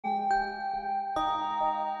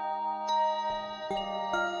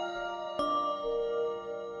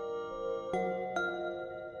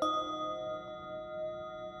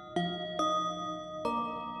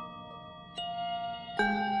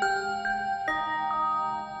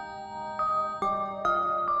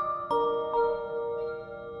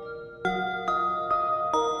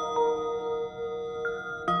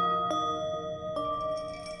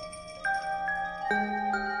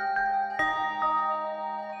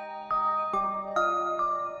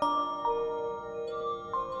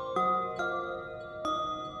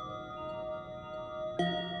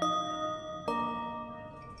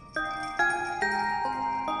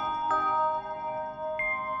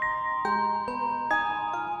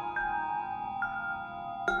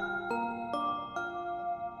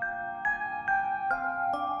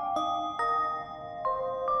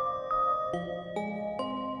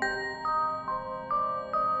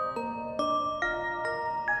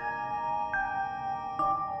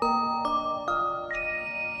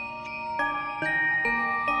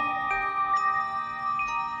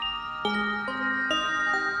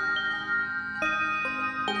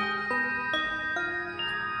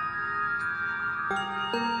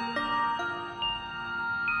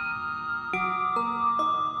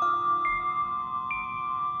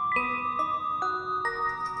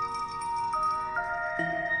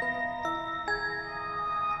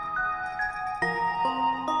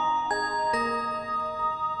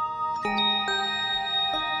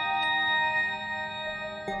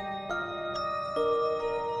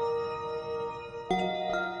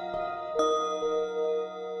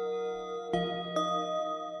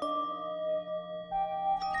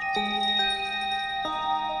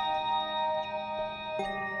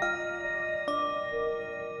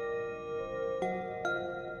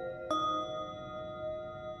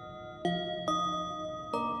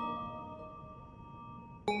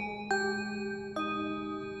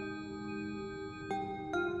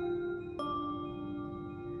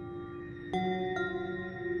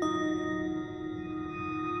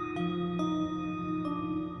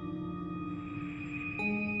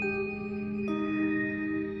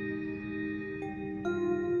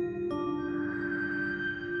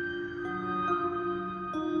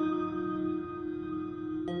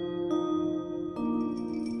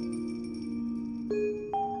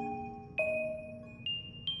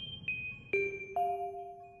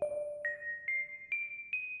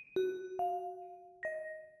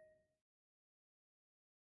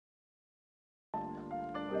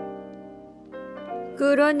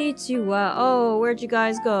Konnichiwa. Oh, where'd you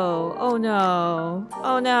guys go? Oh no.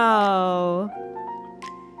 Oh no.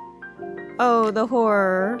 Oh, the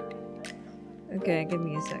horror. Okay, give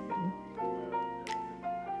me a second.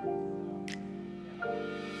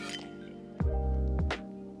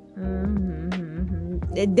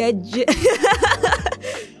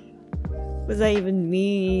 What does that even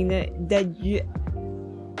mean?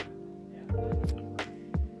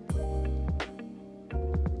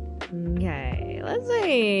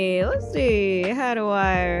 Okay, let's see. How do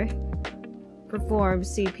I perform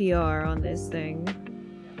CPR on this thing?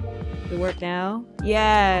 Does it work now?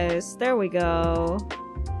 Yes, there we go.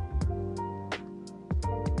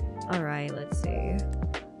 Alright, let's see.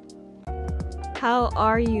 How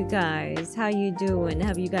are you guys? How you doing?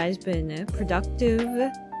 Have you guys been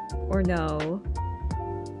productive? Or no?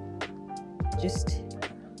 Just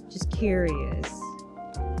curious.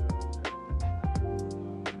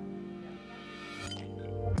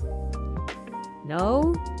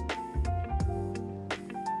 No?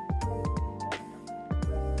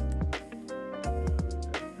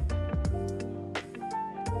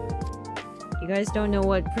 You guys don't know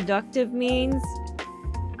what productive means?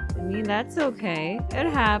 I mean, that's okay.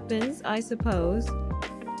 It happens, I suppose.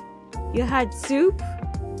 You had soup?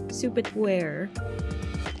 Soup at where?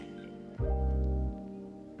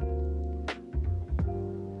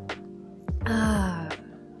 Ah.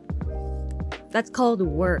 That's called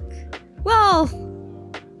work. Well,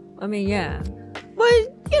 I mean, yeah.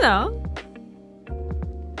 But, you know.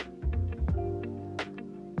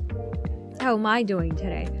 How am I doing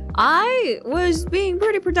today? I was being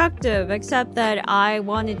pretty productive, except that I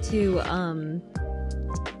wanted to, I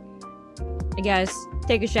guess,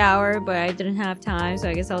 take a shower, but I didn't have time, so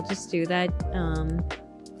I guess I'll just do that,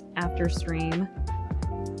 after stream.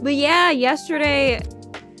 But yeah, yesterday,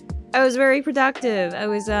 I was very productive. I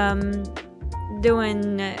was,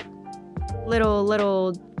 doing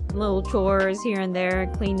little chores here and there,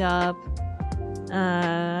 cleaned up.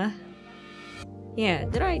 Yeah,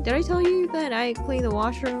 did I tell you that I cleaned the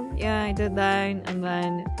washroom? Yeah, I did that, and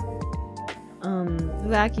then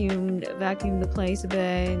vacuumed the place a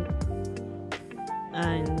bit,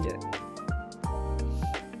 and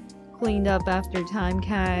cleaned up after time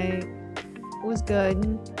cat. It was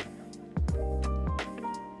good.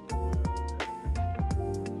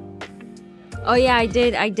 Oh yeah, I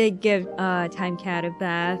did give time cat a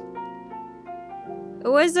bath. It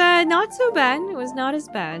was not so bad. It was not as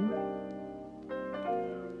bad.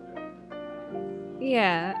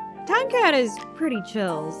 Yeah, time cat is pretty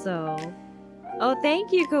chill, so. Oh,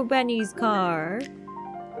 thank you, Kobeni's car.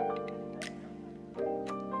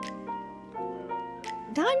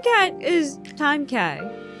 Time cat is time cat.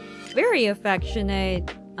 Very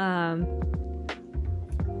affectionate.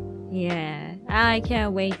 Yeah, I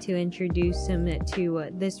can't wait to introduce him to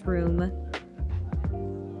this room.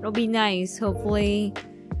 It'll be nice, hopefully.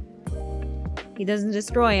 He doesn't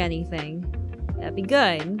destroy anything. That'd be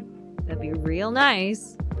good. That'd be real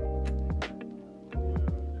nice.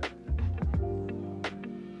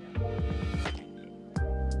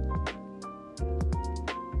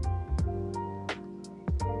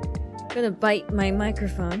 Gonna bite my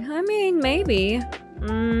microphone. I mean, maybe.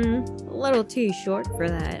 A little too short for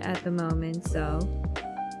that at the moment, so.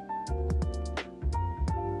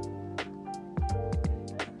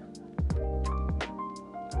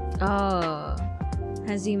 Oh.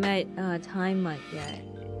 Has he met Time Mutt yet?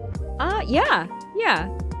 Yeah.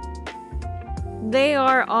 They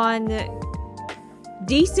are on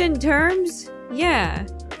decent terms? Yeah.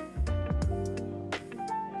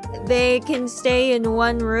 They can stay in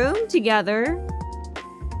one room together.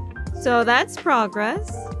 So that's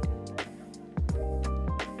progress.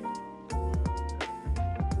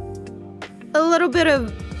 A little bit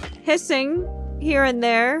of hissing here and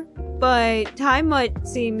there, but Time Mutt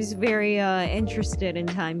seems very interested in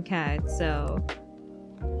Time Cat, so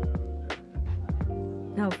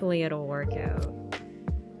hopefully it'll work out.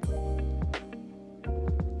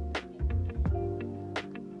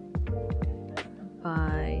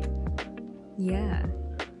 But yeah.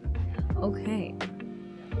 Okay.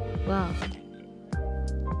 Well.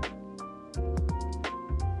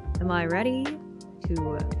 Am I ready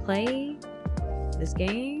to play this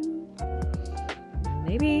game?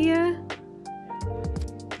 Maybe.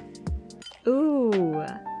 Ooh.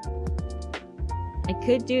 I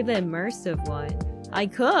could do the immersive one. I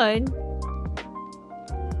could.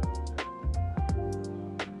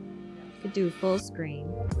 Could do full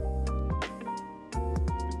screen.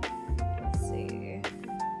 Let's see.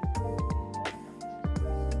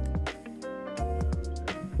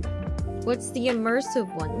 What's the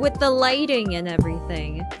immersive one? With the lighting and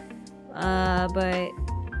everything. But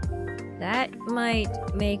that might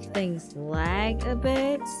make things lag a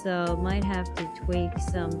bit, so might have to tweak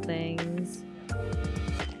some things.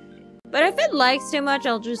 But if it lags too much,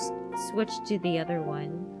 I'll just switch to the other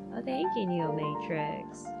one. Oh, thank you, Neo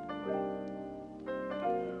Matrix.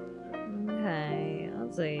 Okay,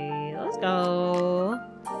 let's see. Let's go.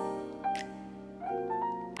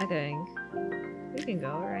 I think. We can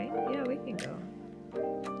go, right? Yeah, we can go.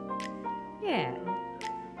 Yeah.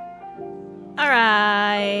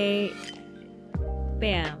 Alright.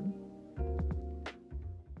 Bam.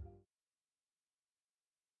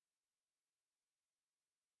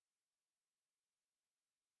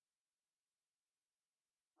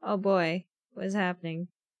 Oh boy. What is happening?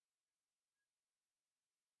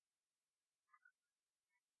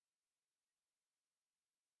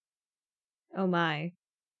 Oh my.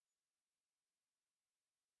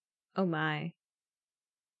 Oh my.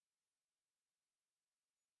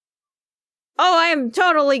 Oh, I am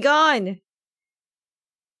totally gone!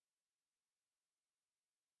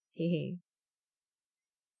 Hehe.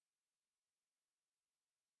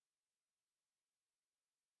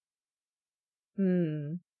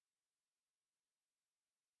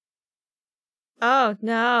 Oh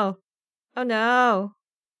no. Oh no.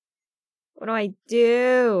 What do I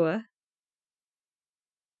do?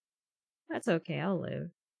 That's okay, I'll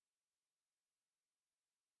live.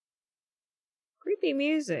 Creepy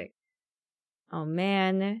music. Oh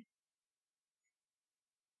man.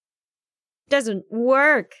 Doesn't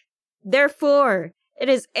work. Therefore, it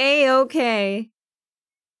is A-okay.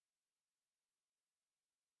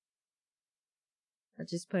 I'll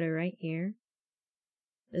just put it right here.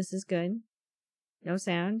 This is good. No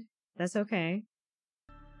sound. That's okay.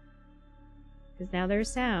 Because now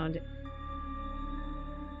there's sound.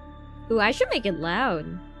 Ooh, I should make it loud.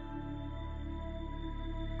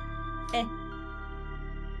 Eh.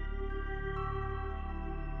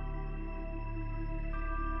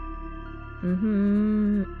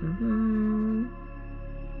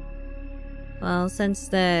 Well, since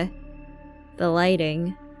the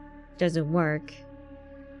lighting doesn't work,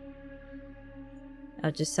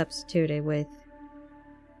 I'll just substitute it with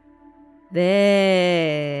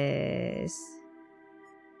this.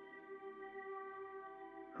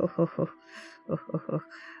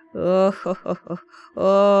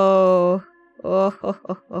 Oh,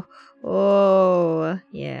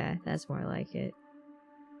 yeah, that's more like it.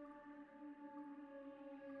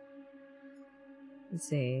 Let's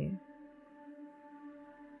see.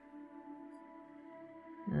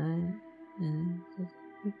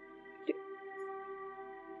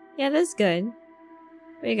 Yeah, that's good.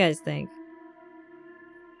 What do you guys think?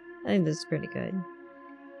 I think this is pretty good.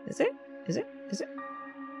 Is it? Is it? Is it?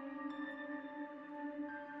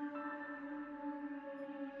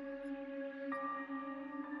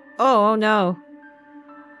 Oh no.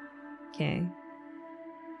 Okay.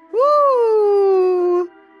 Woo!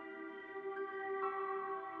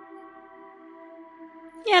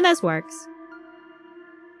 Yeah, this works.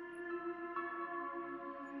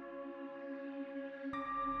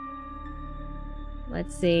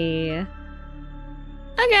 Let's see.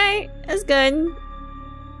 Okay, it's good.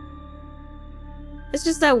 It's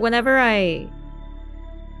just that whenever I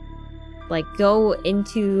like go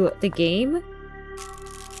into the game,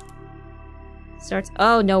 starts.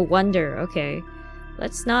 Oh, no wonder. Okay,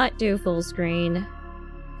 let's not do full screen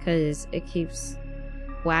because it keeps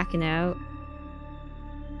whacking out.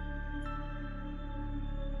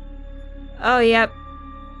 Oh, yep.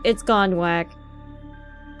 It's gone whack.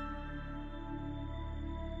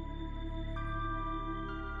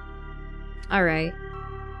 Alright.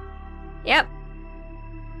 Yep.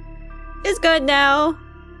 It's good now.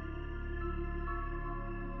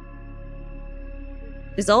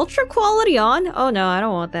 Is ultra quality on? Oh no, I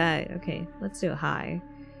don't want that. Okay, let's do high.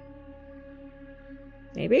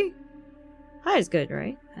 Maybe? High is good,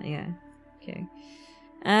 right? Yeah. Okay.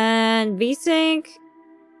 And VSync.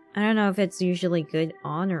 I don't know if it's usually good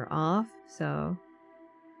on or off, so.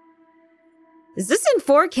 Is this in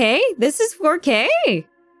 4K? This is 4K?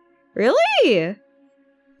 Really?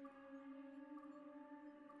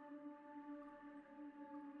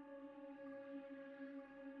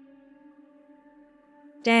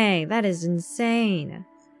 Dang, that is insane.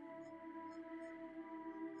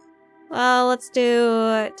 Well, let's do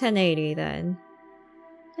 1080 then.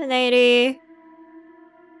 1080.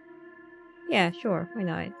 Yeah, sure, why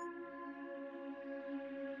not?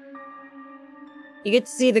 You get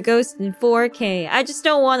to see the ghost in 4K. I just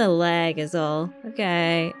don't want to lag is all.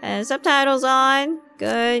 Okay. Subtitles on.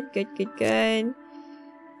 Good, good, good, good.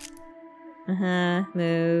 Uh-huh.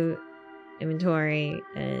 Move. Inventory.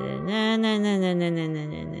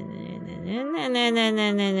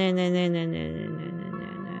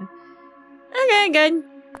 Okay, good.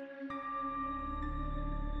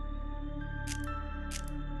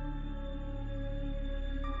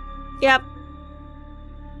 Yep.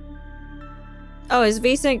 Oh, is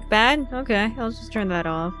VSync bad? Okay, I'll just turn that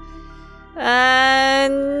off.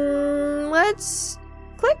 And let's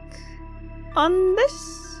click on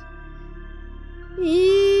this.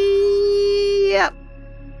 Yep.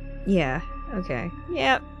 Yeah, okay.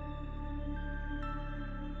 Yep.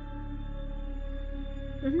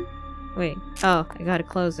 Wait. Oh, I gotta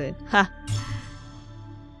close it. Ha.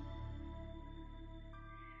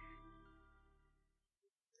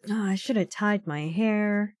 Oh, I should have tied my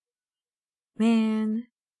hair. Man.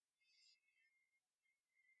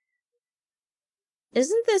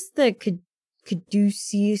 Isn't this the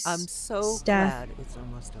Caduceus I'm so staff? glad it's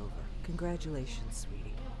almost over. Congratulations,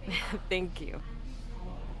 sweetie. Thank you.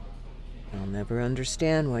 I'll never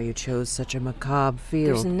understand why you chose such a macabre field.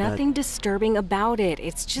 There's nothing disturbing about it.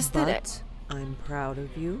 It's just that I'm proud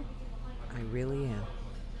of you. I really am.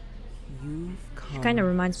 You've come. She kind of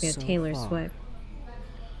reminds me of so Taylor far. Swift.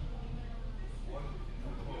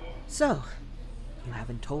 So, you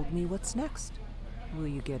haven't told me what's next. Will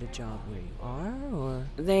you get a job where you are, or...?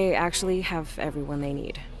 they actually have everyone they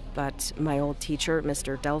need. But my old teacher,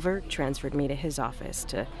 Mr. Delver, transferred me to his office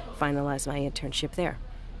to finalize my internship there.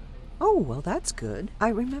 Oh, well, that's good. I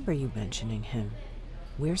remember you mentioning him.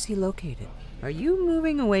 Where's he located? Are you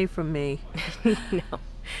moving away from me?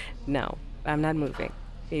 No, I'm not moving.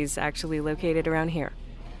 He's actually located around here.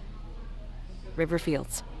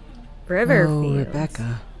 Riverfields. Riverfields. Oh,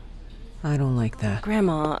 Rebecca. I don't like that.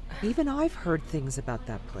 Grandma... Even I've heard things about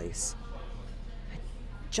that place. I'd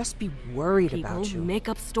just be worried about you. People make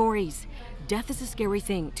up stories. Death is a scary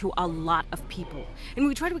thing to a lot of people. And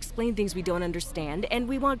we try to explain things we don't understand, and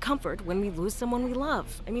we want comfort when we lose someone we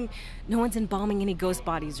love. I mean, no one's embalming any ghost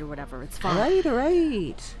bodies or whatever. It's fine. All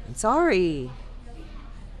right. I'm sorry.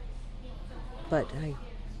 But I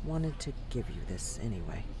wanted to give you this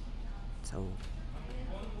anyway. So,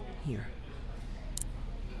 here.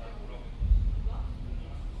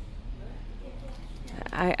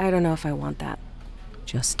 I don't know if I want that.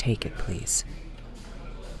 Just take it, please.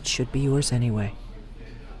 It should be yours anyway.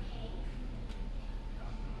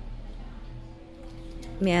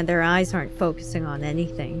 Man, their eyes aren't focusing on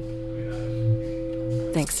anything.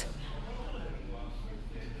 Thanks.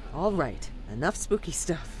 All right. Enough spooky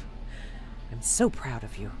stuff. I'm so proud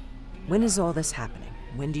of you. When is all this happening?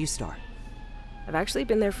 When do you start? I've actually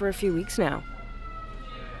been there for a few weeks now.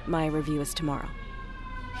 My review is tomorrow.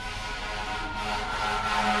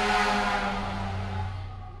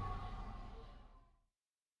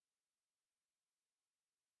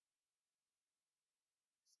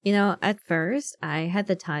 You know, at first, I had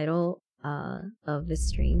the title of the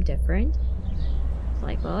stream different.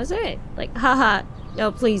 Like, what was it? Like, haha,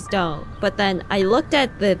 no, please don't. But then I looked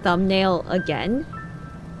at the thumbnail again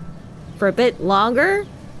for a bit longer,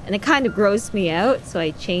 and it kind of grossed me out, so I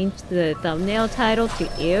changed the thumbnail title to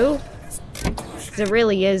Ew. Because it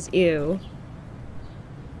really is Ew.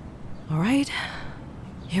 All right,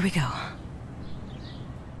 here we go.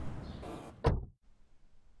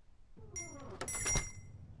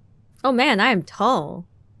 Oh man, I am tall.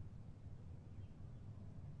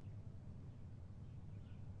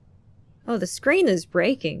 Oh, the screen is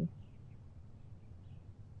breaking.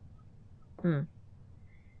 Hmm.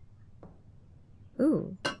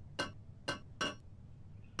 Ooh.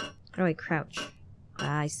 How do I crouch?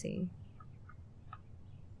 Ah, I see.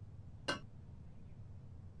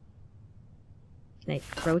 Can I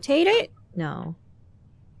rotate it? No.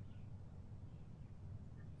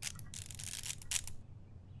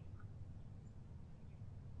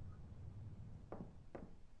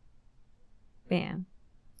 Bam.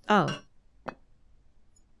 Oh.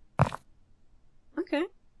 Okay.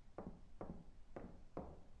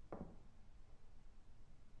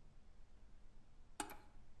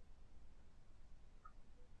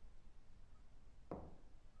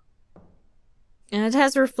 And it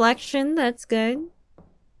has reflection, that's good.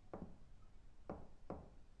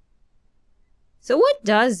 So what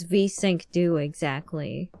does VSync do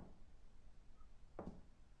exactly?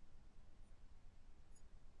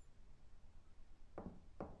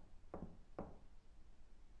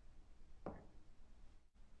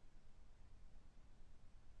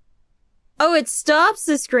 Oh, it stops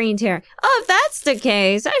the screen tear. Oh, if that's the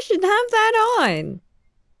case, I should have that on.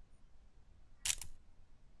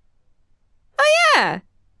 Oh, yeah.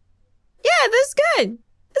 Yeah, that's good.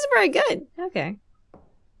 That's very good. Okay.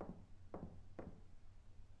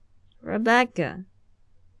 Rebecca.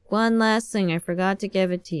 One last thing, I forgot to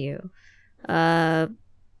give it to you.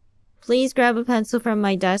 Please grab a pencil from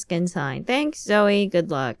my desk and sign. Thanks, Zoe. Good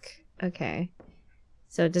luck. Okay.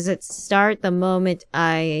 So does it start the moment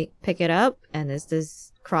I pick it up? And is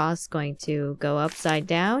this cross going to go upside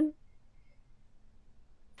down?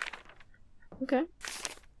 Okay.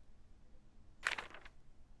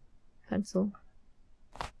 Pencil.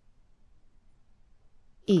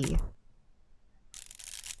 E.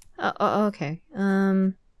 Oh, okay.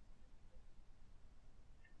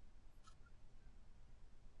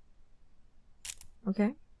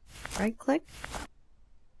 Okay. Right click.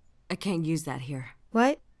 I can't use that here.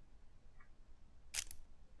 What?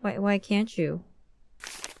 Why can't you?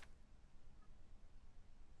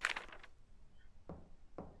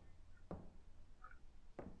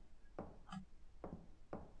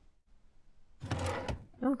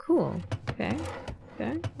 Oh, cool. Okay.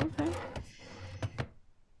 Okay. Okay.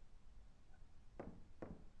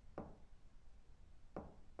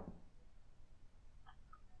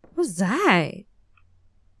 What's that?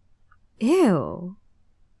 Ew.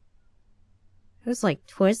 It was like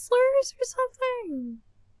Twizzlers or something?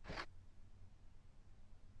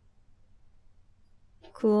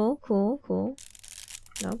 Cool, cool, cool.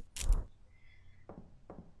 Nope.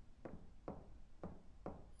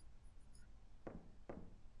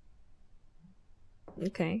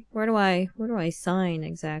 Okay. Where do I sign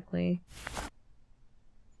exactly?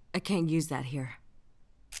 I can't use that here.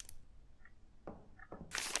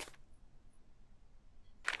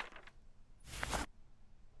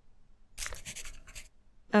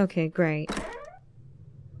 Okay, great.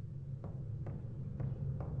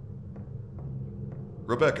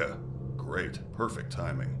 Rebecca. Great. Perfect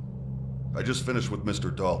timing. I just finished with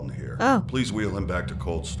Mr. Dalton here. Oh. Please wheel him back to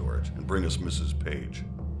cold storage and bring us Mrs. Page.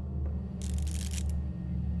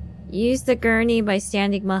 Use the gurney by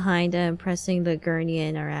standing behind it and pressing the gurney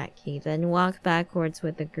interact key. Then walk backwards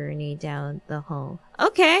with the gurney down the hall.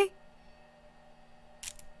 Okay.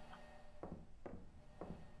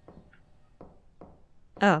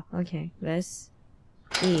 Oh, okay. This.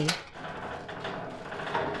 E.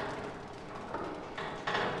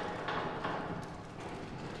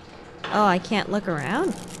 Oh, I can't look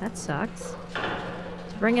around? That sucks.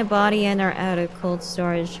 To bring a body in or out of cold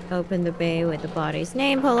storage, open the bay with the body's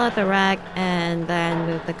name, pull out the rack, and then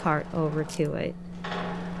move the cart over to it.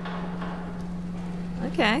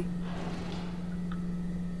 Okay.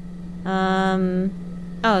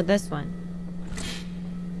 Oh, this one.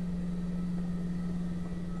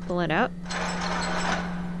 Pull it out.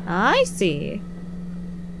 I see.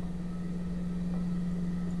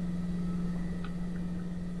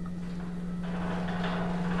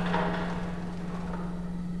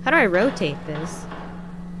 How do I rotate this?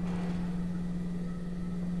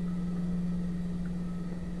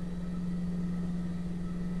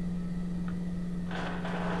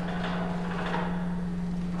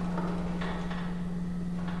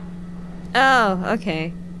 Oh,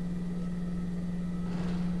 okay.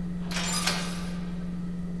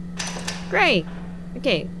 Great.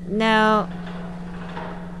 Okay, now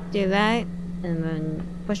do that and then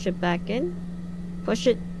push it back in. Push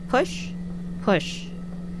it. Push. Push.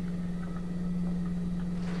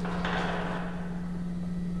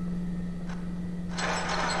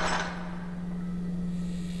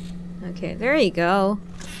 Okay, there you go.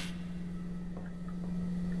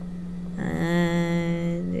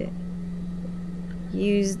 And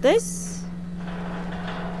use this.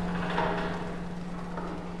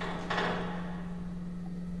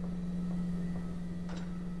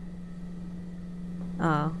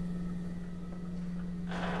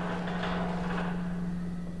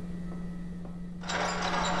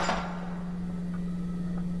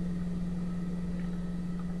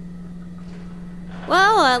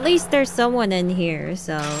 at least there's someone in here,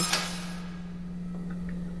 so...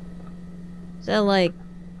 So, like...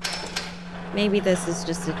 Maybe this is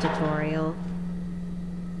just a tutorial.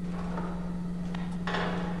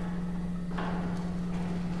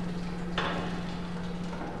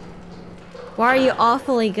 Why are you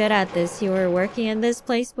awfully good at this? You were working in this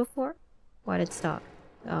place before? Why did it stop?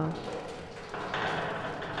 Oh.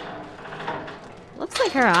 Looks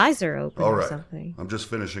like her eyes are open or something. I'm just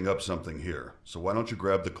finishing up something here. So why don't you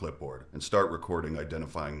grab the clipboard and start recording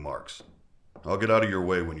identifying marks. I'll get out of your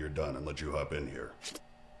way when you're done and let you hop in here.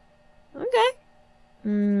 Okay.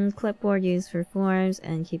 Clipboard used for forms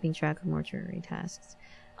and keeping track of mortuary tasks.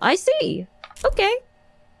 I see. Okay.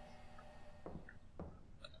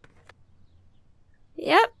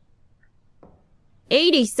 Yep.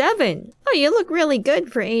 87. Oh, you look really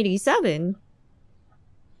good for 87.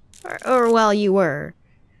 Or well, you were.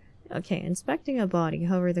 Okay, inspecting a body.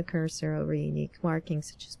 Hover the cursor over unique markings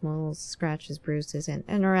such as moles, scratches, bruises, and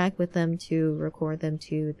interact with them to record them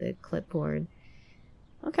to the clipboard.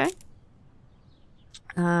 Okay.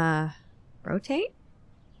 Rotate?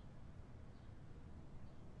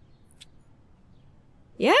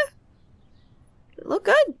 Yeah. Look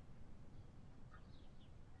good.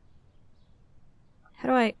 How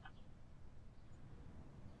do I...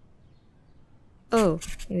 Oh,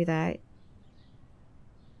 maybe that.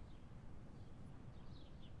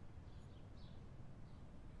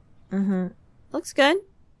 Looks good.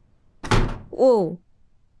 Whoa.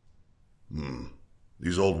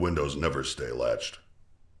 These old windows never stay latched.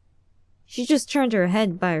 She just turned her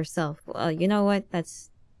head by herself. Well, you know what? That's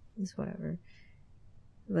whatever.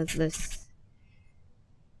 What's this?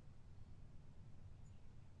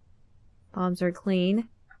 Palms are clean.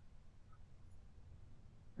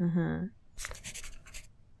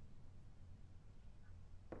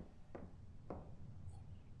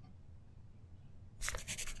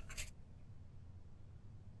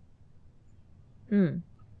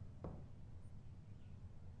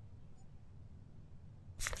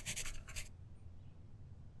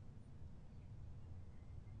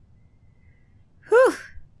 Whew.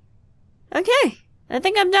 Okay. I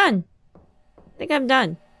think I'm done.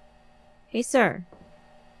 Hey, sir.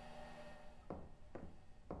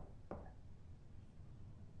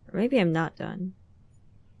 Or maybe I'm not done.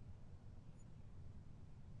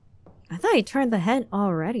 I thought he turned the head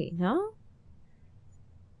already, no?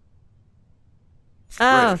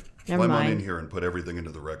 Oh, never mind. Climb on in here and put everything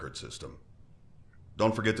into the record system.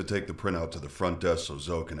 Don't forget to take the printout to the front desk so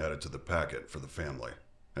Zoe can add it to the packet for the family.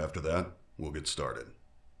 After that, we'll get started.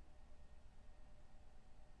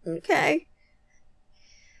 Okay.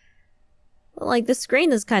 Well, like, the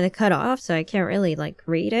screen is kind of cut off, so I can't really, like,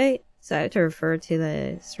 read it. So I have to refer to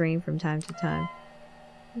the screen from time to time.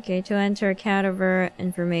 Okay, to enter account over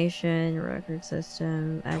information, record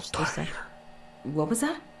system, add to the section. What was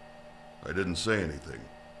that? I didn't say anything.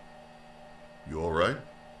 You alright?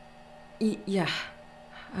 Yeah,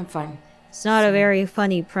 I'm fine. It's not a very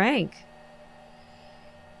funny prank.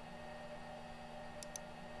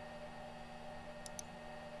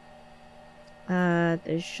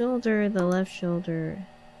 The shoulder, the left shoulder.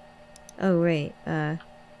 Oh, wait, how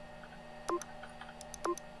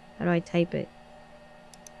do I type it?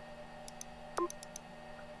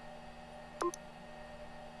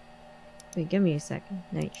 Wait, give me a second.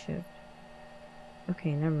 Night shift.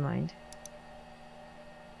 Okay, never mind.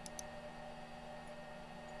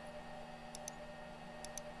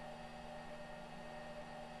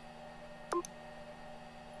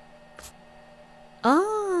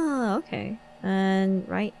 Oh, okay. And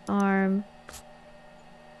right arm.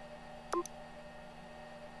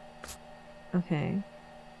 Okay.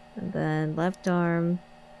 And then left arm.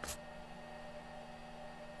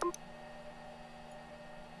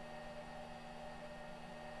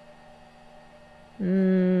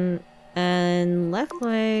 And left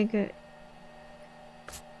leg.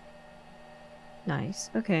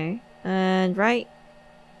 Nice. Okay. And right.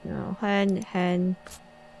 No, head.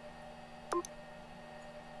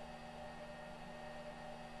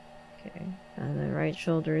 Okay. And the right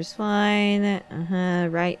shoulder is fine.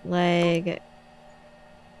 Right leg.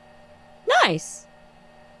 Nice!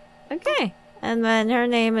 Okay. And then her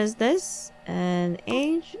name is this. And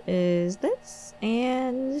age is this.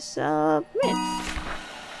 And submit.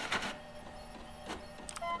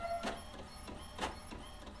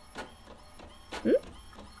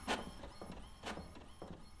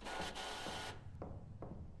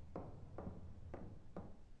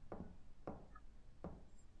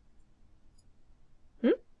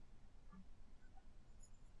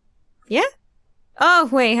 Yeah? Oh,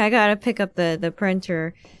 wait, I gotta pick up the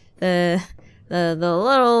printer. The The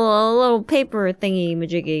little paper thingy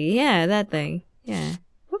majiggy. Yeah, that thing. Yeah.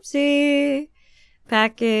 Whoopsie.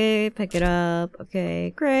 Pack it, pick it up.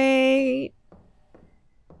 Okay, great.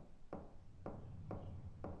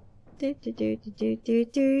 Do do do do do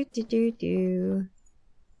do do do do.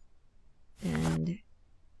 And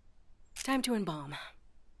Time to embalm.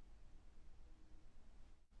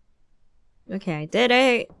 okay, I did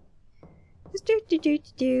it. Do do do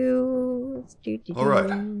do do. All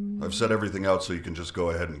right, I've set everything out so you can just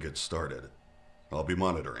go ahead and get started. I'll be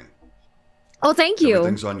monitoring. Oh, thank you.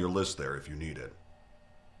 Everything's on your list there if you need it.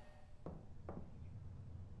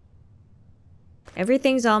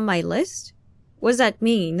 Everything's on my list? What does that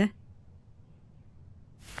mean?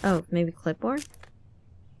 Oh, maybe clipboard?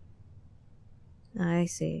 I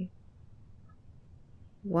see.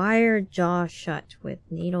 Wire jaw shut with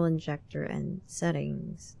needle injector and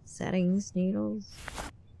settings. Settings needles?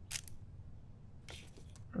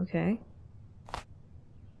 Okay.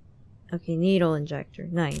 Okay, needle injector.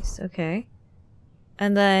 Nice, okay.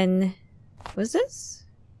 And then... what's this?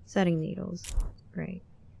 Setting needles. Great.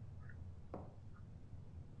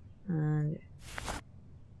 And...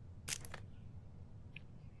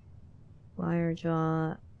 wire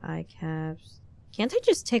jaw, eye caps. Can't I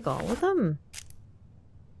just take all of them?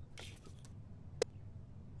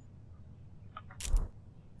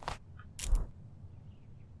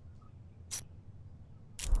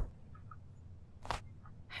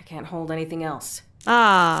 I can't hold anything else.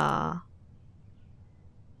 Ah.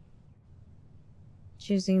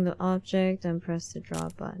 Choosing the object and press the draw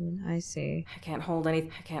button. I see. I can't hold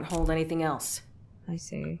anything else. I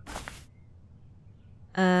see.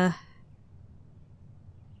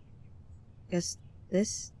 Guess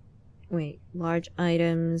this... wait. Large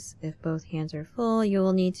items. If both hands are full, you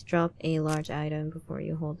will need to drop a large item before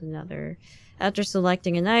you hold another. After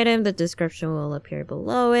selecting an item, the description will appear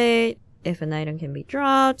below it. If an item can be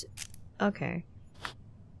dropped... okay.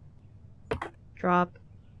 Drop.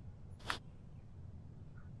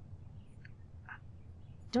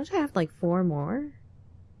 Don't I have like 4 more?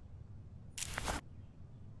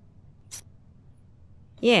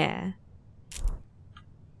 Yeah.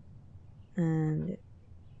 And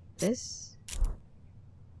this.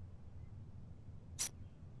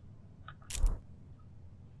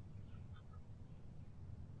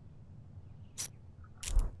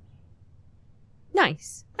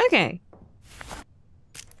 Nice. Okay.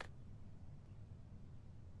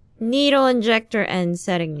 Needle injector and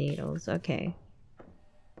setting needles. Okay.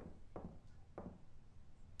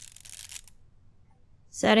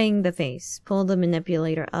 Setting the face. Pull the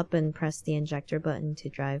manipulator up and press the injector button to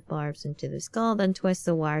drive barbs into the skull, then twist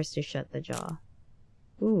the wires to shut the jaw.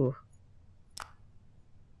 Ooh.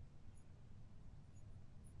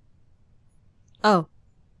 Oh.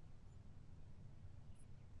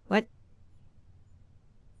 What?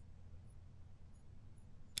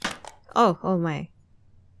 Oh, oh my.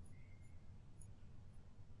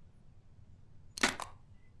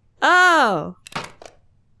 Oh!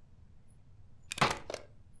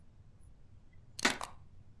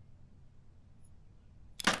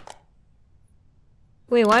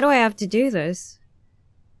 Wait, why do I have to do this?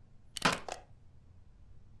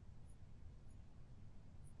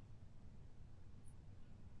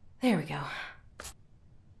 There we go.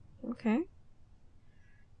 Okay.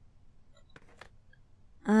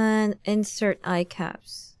 And insert eye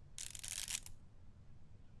caps.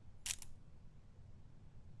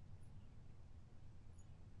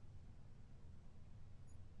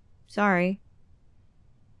 Sorry.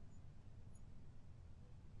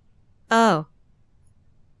 Oh.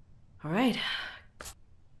 All right.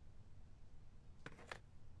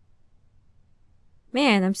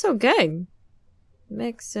 Man, I'm so good.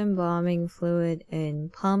 Mix embalming fluid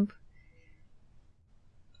and pump.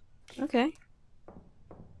 Okay.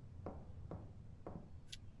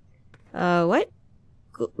 What?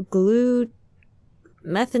 Glue...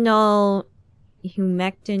 methanol...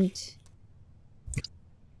 humectant...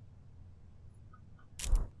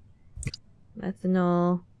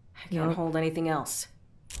 methanol... I can't hold anything else.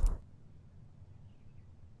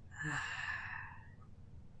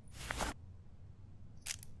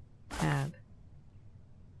 Tab.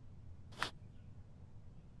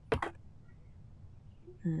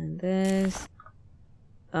 And this.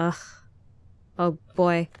 Ugh. Oh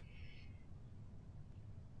boy.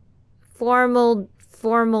 Formaldehyde.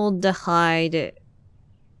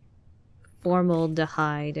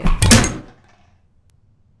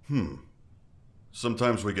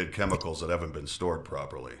 Sometimes we get chemicals that haven't been stored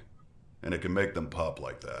properly, and it can make them pop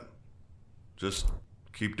like that. Just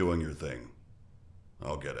keep doing your thing.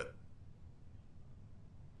 I'll get it.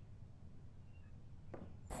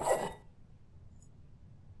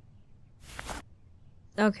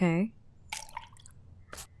 Okay.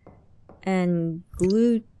 And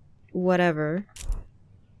glue whatever.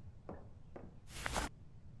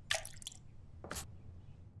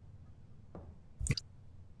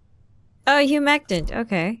 Oh, humectant.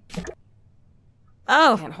 Okay.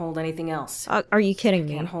 Oh! Can't hold anything else. Are you kidding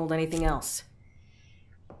me? Can't hold anything else.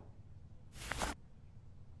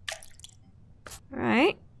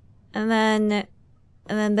 Alright. And then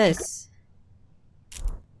this.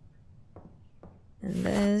 And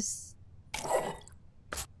this.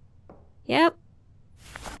 Yep.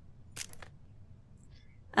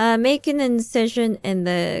 Make an incision in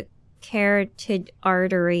the carotid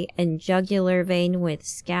artery and jugular vein with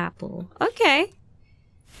scalpel. Okay.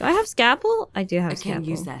 Do I have scalpel? I do have scalpel. I can't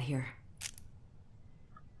use that here.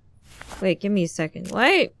 Wait, give me a second.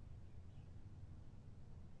 Wait.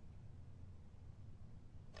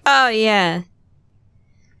 Oh, yeah.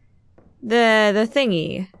 The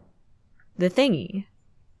thingy. The thingy.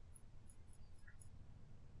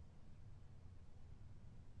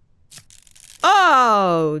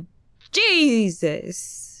 Oh!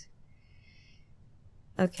 Jesus!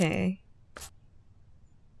 Okay.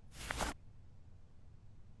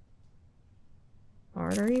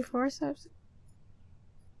 Artery forceps?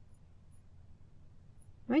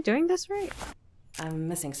 Am I doing this right? I'm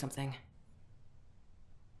missing something.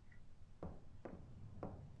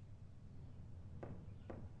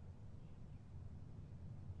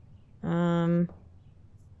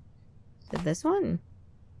 Is it this one?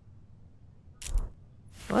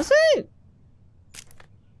 Was it?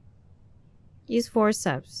 Use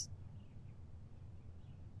forceps.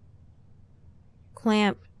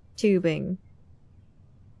 Clamp tubing.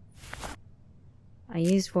 I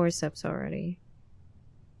used forceps already.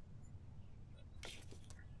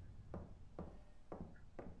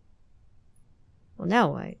 Well,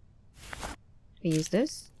 now what? I use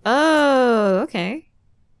this? Oh, okay.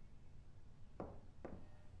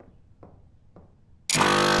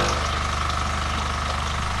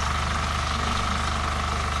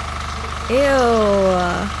 Ew.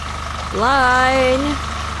 Line.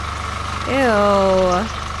 Ew.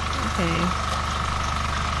 Okay.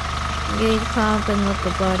 Engage pump and let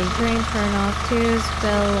the body drain. Turn off tubes.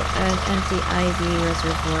 Fill an empty IV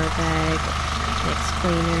reservoir bag. Mix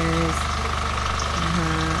cleaners.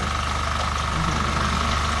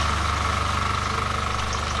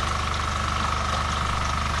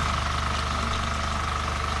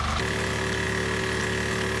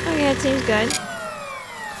 Okay, it seems good.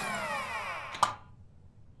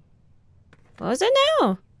 What was it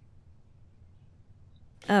now?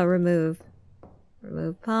 Oh, remove.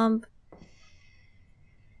 Remove pump.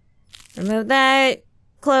 Remove that.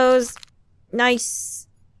 Close. Nice.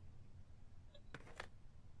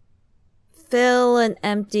 Fill and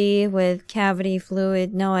empty with cavity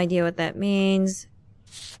fluid. No idea what that means.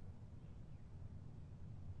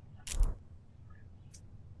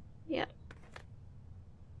 Yeah.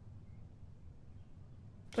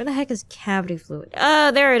 Where the heck is cavity fluid?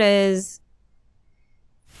 Oh, there it is.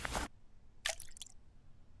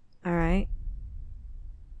 Alright.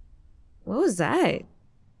 What was that?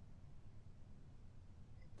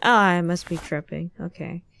 Oh, I must be tripping.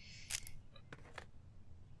 Okay.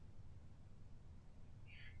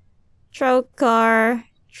 Trocar.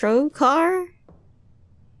 Trocar?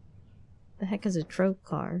 The heck is a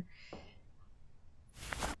trocar?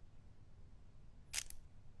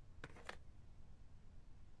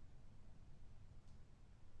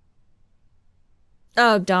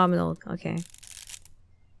 Oh, abdominal. Okay.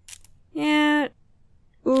 Yeah.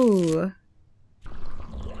 Ooh.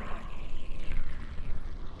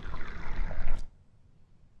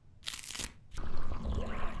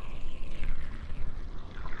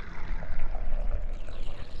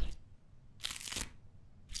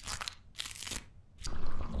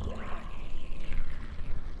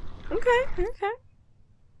 Okay, okay.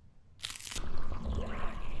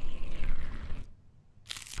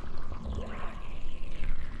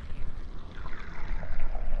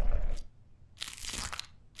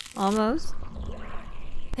 Almost.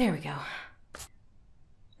 There we go.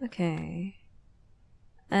 Okay.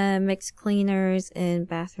 Mix cleaners in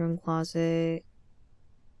bathroom closet.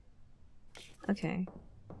 Okay.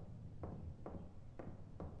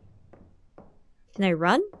 Can I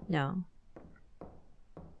run? No.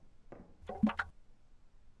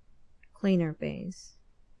 Cleaner base.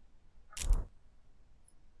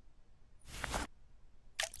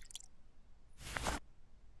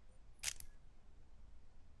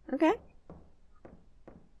 Okay.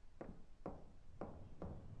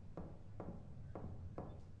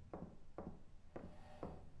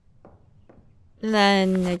 And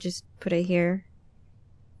then I just put it here.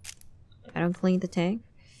 I don't clean the tank.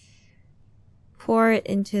 Pour it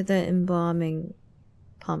into the embalming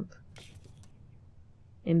pump.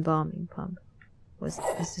 Embalming pump. Is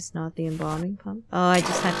this not the embalming pump? Oh, I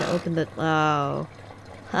just have to open the... Oh.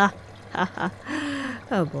 Ha ha ha.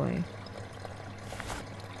 Oh boy.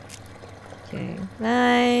 Okay.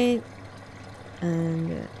 Right.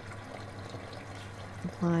 And...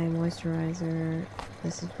 apply moisturizer.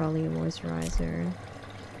 This is probably a moisturizer.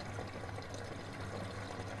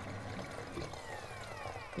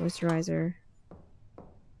 Moisturizer.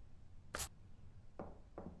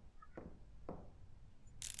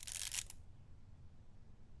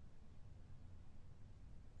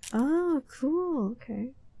 Oh, cool. Okay.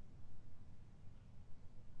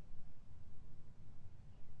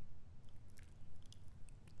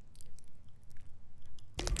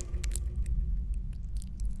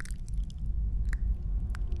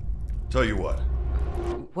 Tell you what.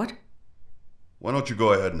 What? Why don't you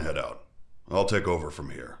go ahead and head out? I'll take over from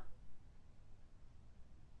here.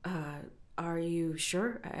 Are you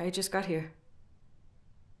sure? I just got here.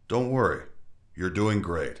 Don't worry. You're doing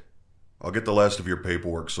great. I'll get the last of your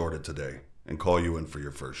paperwork sorted today and call you in for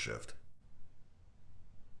your first shift.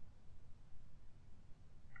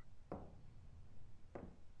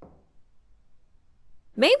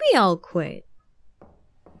 Maybe I'll quit.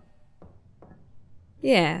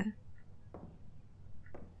 Yeah.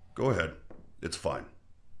 Go ahead. It's fine.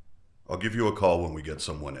 I'll give you a call when we get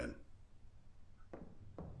someone in.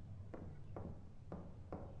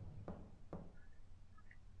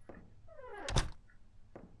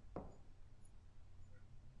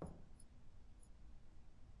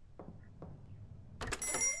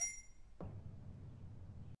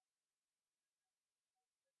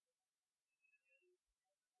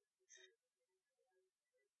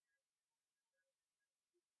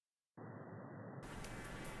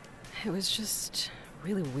 It was just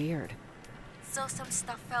really weird. So some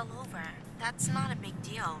stuff fell over. That's not a big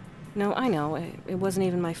deal. No, I know. It wasn't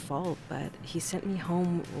even my fault, but he sent me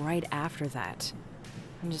home right after that.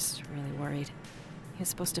 I'm just really worried. He was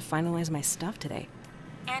supposed to finalize my stuff today.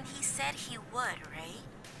 And he said he would, right?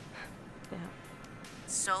 Yeah.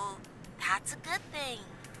 So that's a good thing.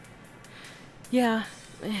 Yeah,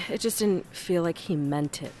 it just didn't feel like he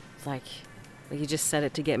meant it. Like he just said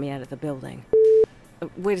it to get me out of the building.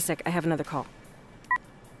 Wait a sec, I have another call.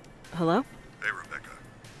 Hello? Hey, Rebecca.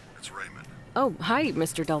 It's Raymond. Oh, hi,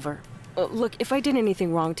 Mr. Delver. Look, if I did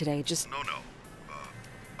anything wrong today, just... No.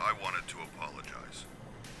 I wanted to apologize.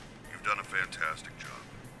 You've done a fantastic job.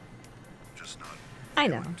 Just not I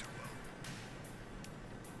know. feeling too well.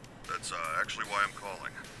 That's actually why I'm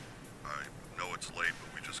calling. I know it's late,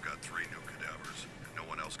 but we just got 3 new cadavers, and no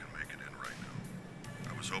one else can make it in right now.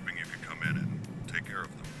 I was hoping you could come in and take care of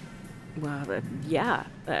them. Well, yeah.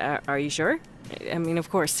 Are you sure? I mean, of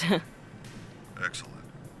course. Excellent.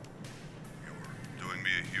 You're doing me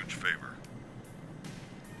a huge favor.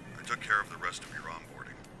 I took care of the rest of your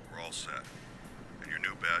onboarding. We're all set. And your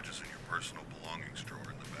new badge is in your personal belongings drawer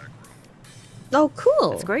in the back room. Oh,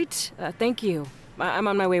 cool. That's great. Thank you. I'm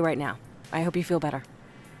on my way right now. I hope you feel better.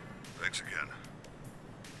 Thanks again.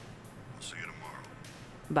 I'll see you tomorrow.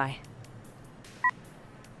 Bye.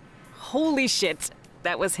 Holy shit.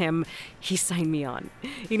 That was him. He signed me on.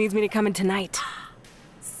 He needs me to come in tonight.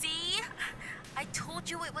 See? I told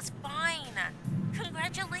you it was fine.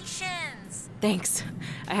 Congratulations. Thanks.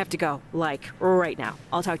 I have to go. Like, right now.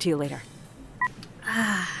 I'll talk to you later.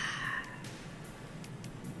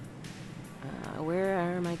 Where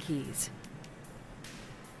are my keys?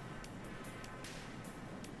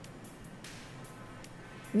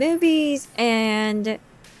 Movies and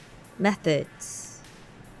methods.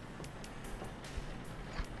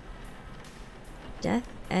 Death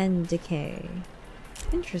and decay.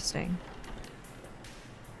 Interesting.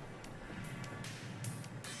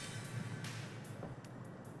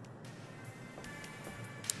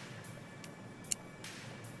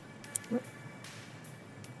 What?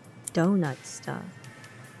 Donut stuff.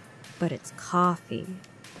 But it's coffee.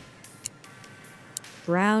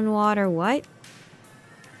 Brown water what?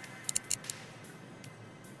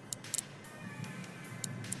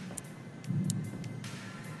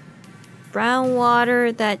 Brown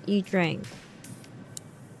water that you drank.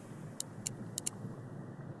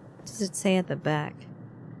 What does it say at the back?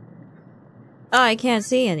 Oh, I can't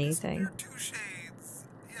see anything. Two shades.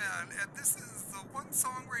 Yeah, and this is the One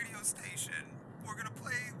Song radio station. We're gonna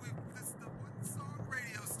play. This is the One Song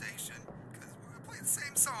radio station because we're gonna play the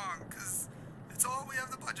same song because it's all we have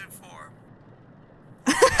the budget for.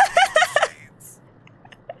 Shades.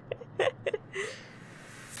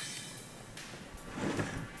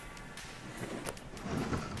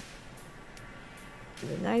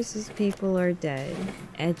 The nicest people are dead.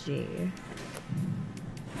 Edgy.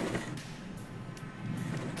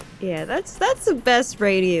 Yeah, that's the best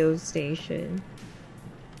radio station.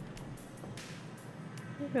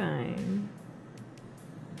 Okay.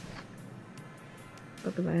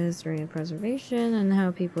 Book about history and preservation and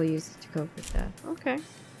how people use it to cope with death. Okay.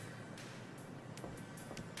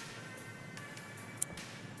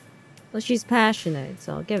 Well, she's passionate,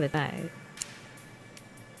 so I'll give it that.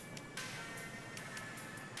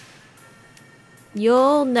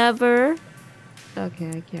 You'll never... Okay,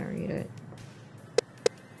 I can't read it.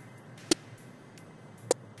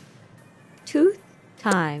 Tooth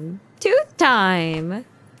time. Tooth time!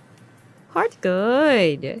 Heart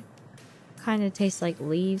good. Kind of tastes like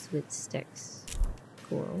leaves with sticks.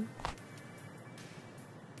 Cool.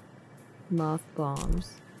 Moth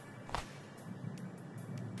bombs.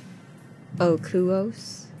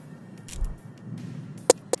 Okuos.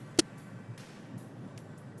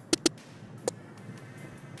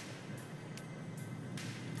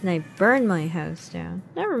 And I burned my house down.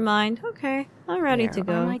 Never mind. Okay, I'm ready to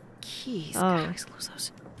go. Where are my keys? Oh. God, I always lose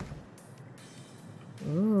those.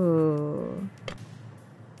 Ooh.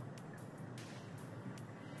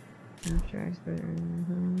 After expert.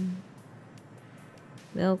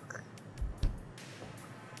 Milk.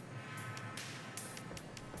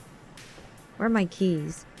 Where are my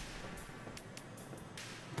keys?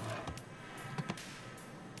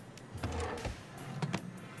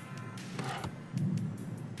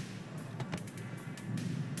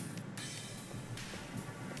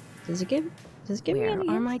 Does it give me Where any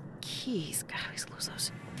are hints? my keys? God, I always lose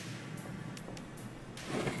those.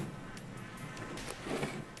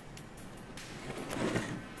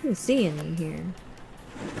 I didn't see any here.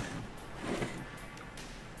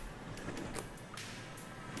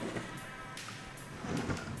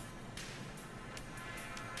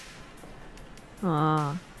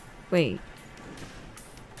 Ah, wait.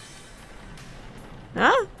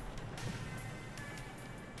 Huh?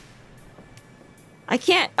 I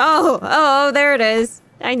can't. Oh, there it is.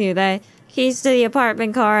 I knew that. Keys to the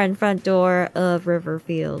apartment car and front door of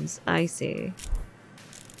Riverfields. I see.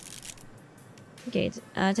 Okay,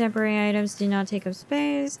 temporary items do not take up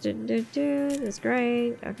space. That's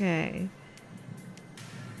great. Okay.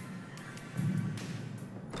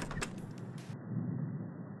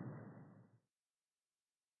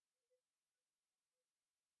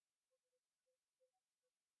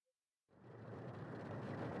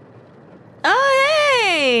 Oh,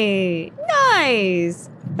 hey! Nice!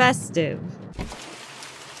 Festive.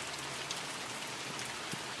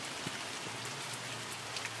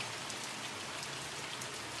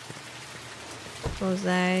 What was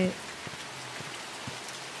that?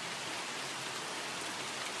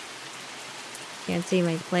 Can't see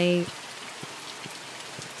my plate.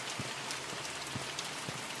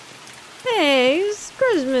 Hey,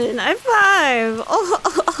 Scrizzman, high five!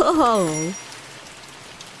 Oh.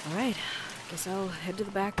 Alright, guess I'll head to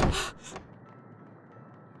the back.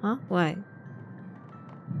 Huh? What?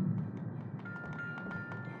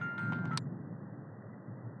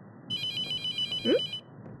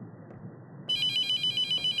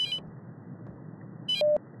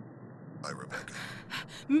 Hi, Rebecca.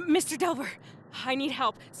 Mr. Delver, I need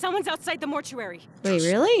help. Someone's outside the mortuary. Wait, Just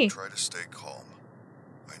really? Try to stay calm.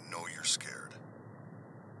 I know you're scared.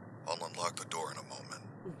 I'll unlock the door in a moment.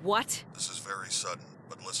 What? This is very sudden,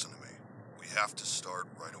 but listen to me. We have to start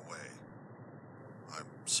right away. I'm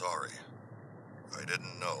sorry. I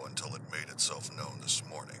didn't know until it made itself known this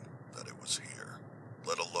morning that it was here,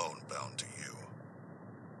 let alone bound to you.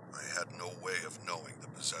 I had no way of knowing the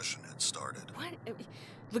possession had started. What?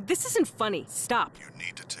 Look, this isn't funny. Stop. You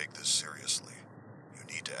need to take this seriously.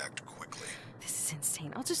 You need to act quickly. This is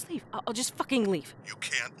insane. I'll just leave. I'll just fucking leave. You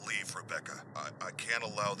can't leave, Rebecca. I can't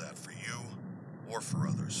allow that for you or for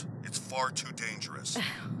others. It's far too dangerous.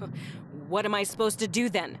 What am I supposed to do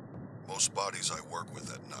then? Most bodies I work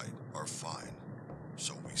with at night are fine,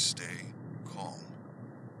 so we stay calm,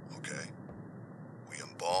 okay? We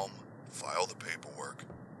embalm, file the paperwork,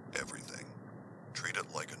 everything. Treat it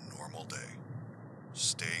like a normal day.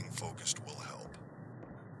 Staying focused will help.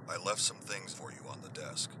 I left some things for you on the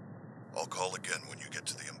desk. I'll call again when you get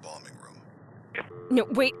to the embalming room. No,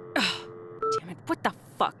 wait. Ugh, damn it. What the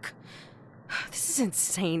fuck? This is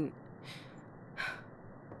insane.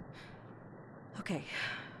 Okay.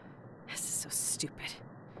 This is so stupid.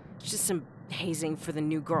 It's just some hazing for the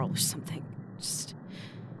new girl or something. Just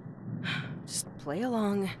play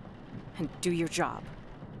along and do your job.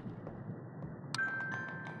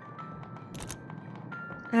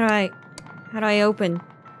 How do I open?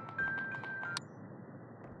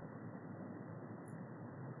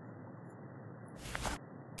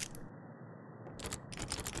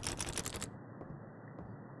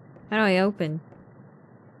 How do I open?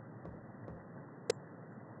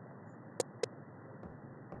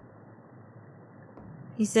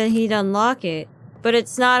 He said he'd unlock it, but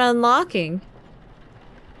it's not unlocking.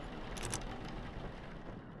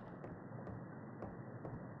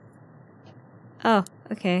 Oh,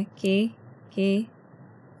 okay. Key.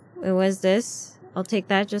 Wait, what is this? I'll take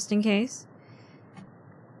that just in case.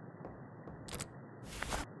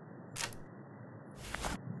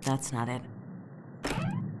 That's not it.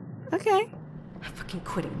 Okay. I'm fucking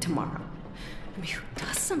quitting tomorrow. I mean, who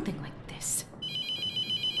does something like this?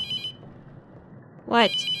 What?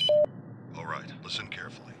 All right, listen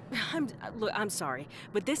carefully. Look, I'm sorry,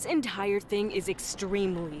 but this entire thing is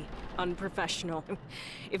extremely unprofessional.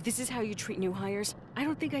 If this is how you treat new hires, I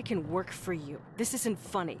don't think I can work for you. This isn't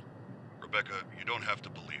funny. Rebecca, you don't have to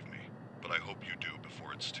believe me, but I hope you do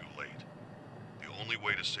before it's too late. The only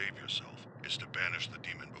way to save yourself is to banish the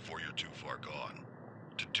demon before you're too far gone.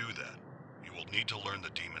 To do that, you will need to learn the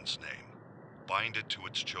demon's name, bind it to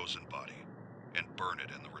its chosen body, and burn it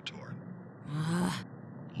in the retort.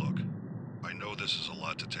 Look, I know this is a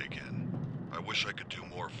lot to take in. I wish I could do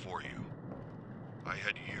more for you. I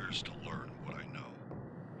had years to learn what I know.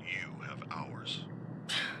 You have hours.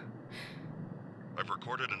 I've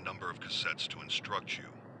recorded a number of cassettes to instruct you,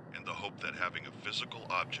 in the hope that having a physical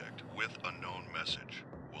object with a known message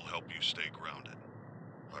will help you stay grounded.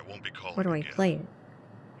 I won't be calling Where do I again. play it?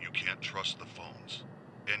 You can't trust the phones.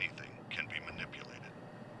 Anything can be manipulated.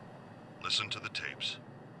 Listen to the tapes.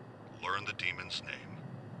 Learn the demon's name.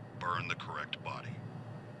 Burn the correct body.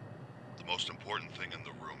 The most important thing in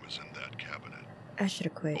the room is in that cabinet. I should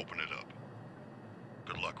have quit. Open it up.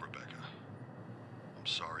 Good luck, Rebecca. I'm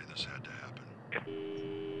sorry this had to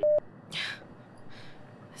happen.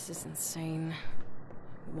 This is insane.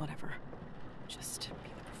 Whatever. Just be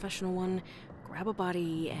the professional one, grab a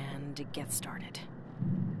body, and get started.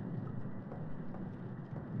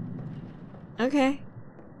 Okay.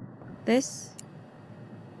 This?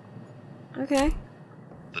 Okay.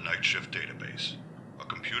 The Night Shift Database. A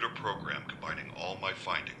computer program combining all my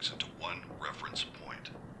findings into one reference point.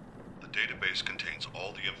 The database contains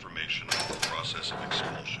all the information on the process of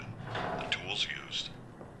expulsion, the tools used,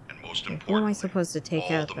 and most importantly, What am I supposed to take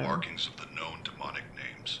all out, the though? markings of the known demonic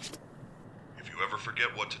names. If you ever forget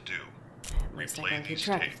what to do, At least I replay can keep these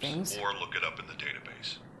track of tapes things. or look it up in the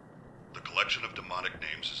database. The collection of demonic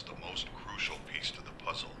names is the most crucial piece to the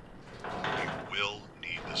puzzle. You will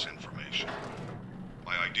need this information.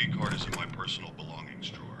 My ID card is in my personal belongings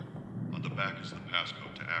drawer. On the back is the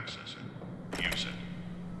passcode to access it. Use it.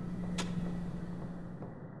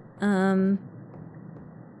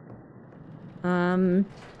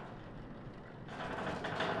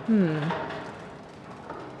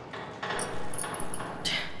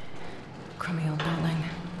 Crummy old building.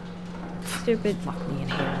 Stupid, Lock me in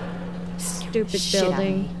here. stupid Shit out of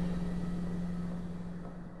building. me.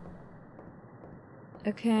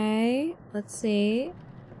 Okay, let's see.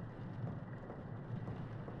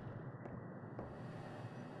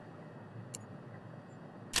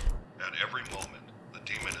 At every moment, the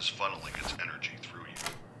demon is funneling its energy through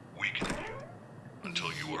you, weakening you, until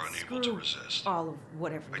you are unable to Screw resist. all of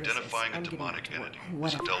whatever this is. Identifying a I'm getting demonic back to work. entity is a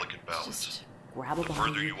Whatever. delicate balance. Just grab a The body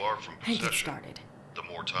further you are from and get possession, started. the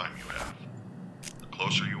more time you have. The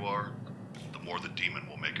closer you are, the more the demon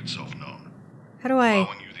will make itself known. How do I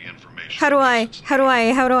Allowing you the information how do I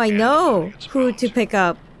and know letting its who to bounds. pick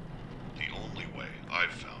up? The only way I've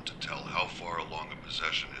found to tell how far along a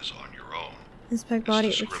possession is on your own. Inspect It's body,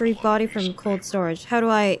 to scribble retrieve on body a piece from of cold paper. storage. How do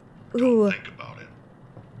I Don't who think about it.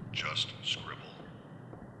 Just scribble.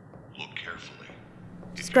 Look carefully.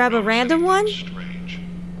 If Just you grab a notice random one? anything strange,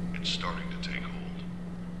 it's starting to take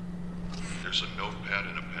hold. There's a notepad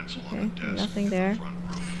and a pencil on Okay, the desk nothing in the there. front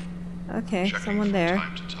room. Okay, Checking someone from there.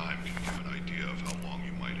 time to time can give an idea of how long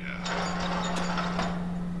you might have.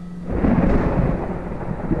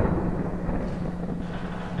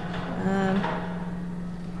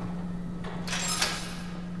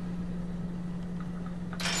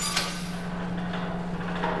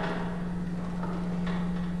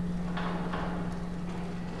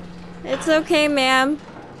 It's okay, ma'am.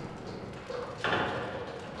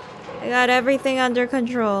 I got everything under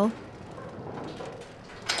control.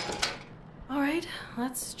 Alright,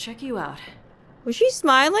 let's check you out. Was she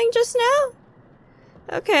smiling just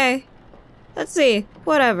now? Okay. Let's see.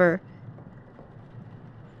 Whatever.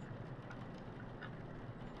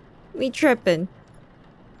 Me tripping.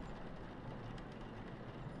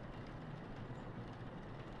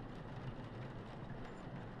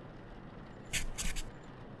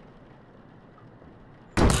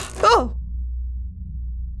 Oh!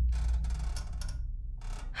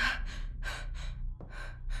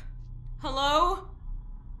 Hello?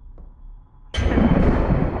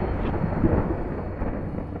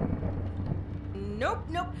 Nope,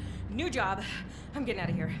 nope. New job. I'm getting out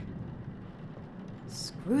of here.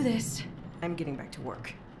 Screw this. I'm getting back to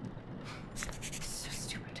work. So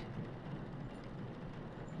stupid.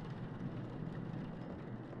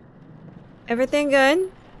 Everything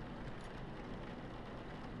good?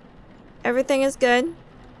 Everything is good.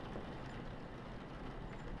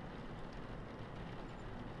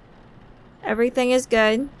 Everything is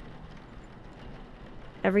good.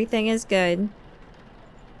 Everything is good.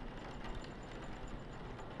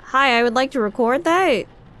 Hi, I would like to record that.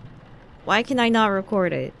 Why can I not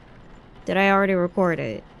record it? Did I already record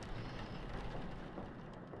it?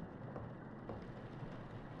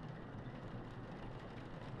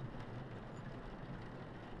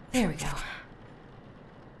 There we go.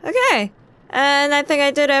 Okay. And I think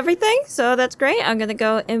I did everything, so that's great. I'm gonna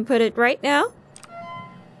go input it right now.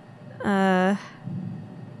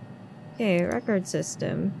 Okay, record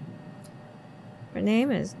system. Her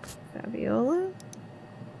name is Fabiola.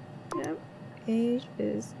 Yep. Age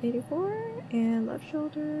is 84. And left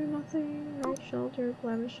shoulder, nothing. Right shoulder,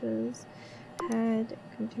 blemishes. Head,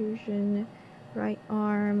 contusion. Right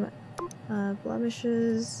arm,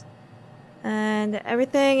 blemishes. And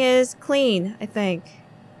everything is clean, I think.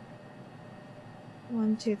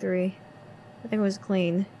 1, 2, 3. I think it was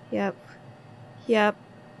clean. Yep. Yep.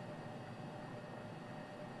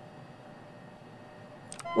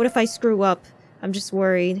 What if I screw up? I'm just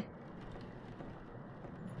worried.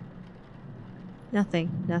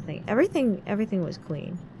 Nothing. Nothing. Everything was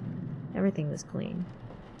clean. Everything was clean.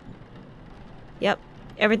 Yep.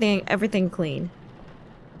 Everything clean.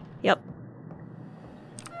 Yep.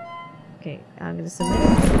 Okay, I'm gonna submit it.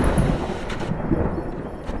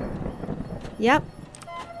 Yep.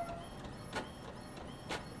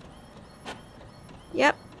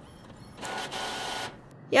 Yep.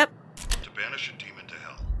 Yep. To banish a demon to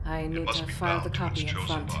hell, I it need must to be file bound the to its copy in chosen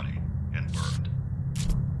front. body and burned.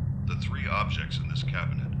 The 3 objects in this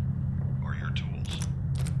cabinet are your tools.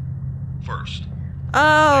 First,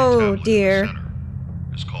 Oh the tablet dear. in the center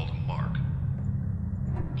is called a mark.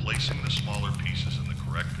 Placing the smaller pieces in the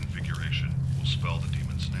correct configuration will spell the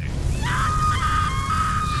demon's name.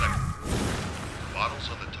 Second, bottles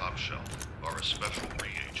on the top shelf are a special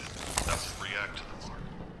reagent that will react to the mark.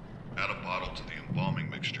 Add a bottle to the embalming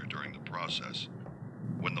mixture during the process.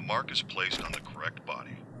 When the mark is placed on the correct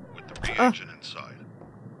body with the reagent inside,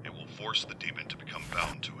 it will force the demon to become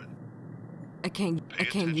bound to it. I can't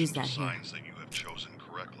use that to here. signs that you have chosen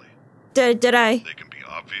correctly. Did I? They can be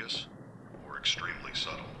obvious or extremely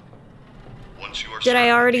subtle. Once you are Did I certain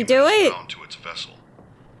the already demon do is it? bound to its vessel,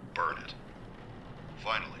 burn it.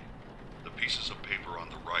 Finally, the pieces of paper on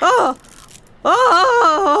the right. Oh!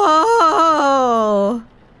 Oh!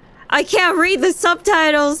 I can't read the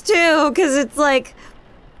subtitles too, because it's like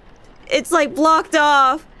blocked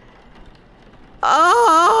off. Oh!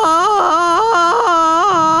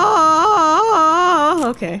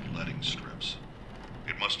 Okay. Letting strips.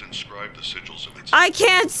 It must inscribe the sigils of its. I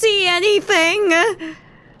can't see anything.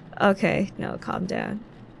 Okay, no, calm down.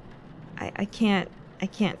 I can't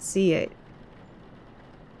see it.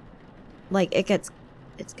 Like it gets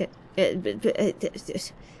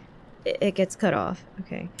cut off.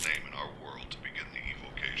 Okay. Name in our world to begin the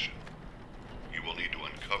evocation. You will need to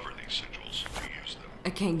uncover these sigils to use them. I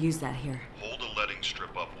can't use that here. Hold a letting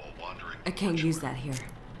strip up while wandering. I can't use that here.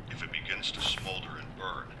 If it begins to smolder and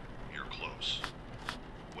burn, you're close.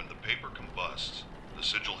 When the paper combusts, the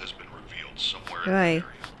sigil has been revealed somewhere in the area.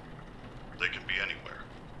 They can be anywhere.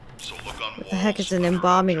 So look on walls. What the heck is an under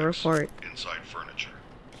embalming objects, report? Inside furniture.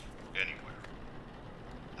 Anywhere.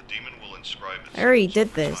 The demon will inscribe its I already sigils did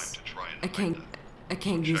over time this. to try and I hide them.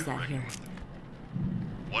 can't So use check that here. regularly.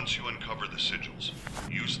 Once you uncover the sigils,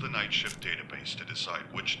 use the night shift database to decide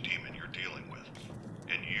which demon you're dealing with,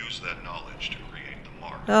 and use that knowledge to create the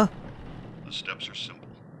mark. Oh. The steps are simple.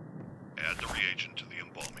 Add the reagent to the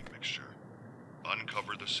embalming mixture.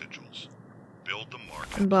 Uncover the sigils. Build the mark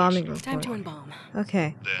and Embalming place it Time on to the embalm.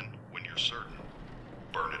 Okay. Then, when you're certain,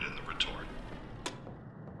 burn it in the retort.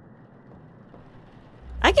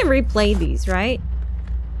 I can replay these, right?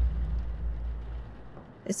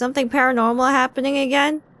 Is something paranormal happening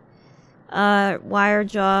again? Wire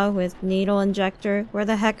jaw with needle injector. Where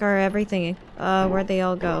the heck are everything? Where'd they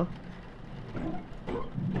all go?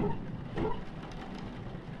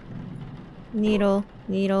 Needle,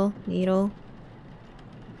 needle, needle.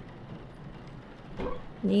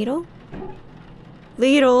 Needle?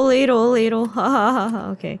 Ladle. Ha ha ha ha.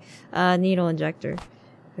 Okay. Needle injector.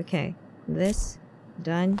 Okay. This.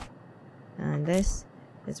 Done. And this.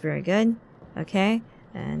 That's very good. Okay.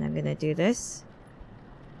 And I'm gonna do this.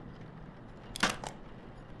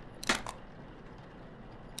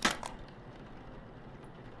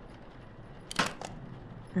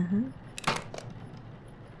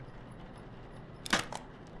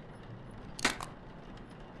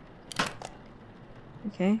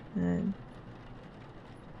 Okay.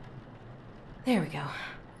 There we go.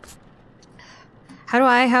 How do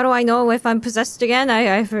I know if I'm possessed again?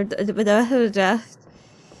 I've heard.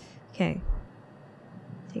 Okay.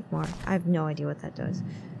 Take more. I have no idea what that does.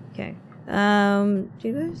 Okay. Do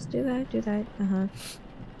this. Do that. Do that.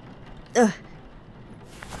 Ugh.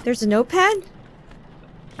 There's a notepad?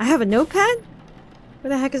 I have a notepad? Where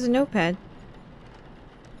the heck is a notepad?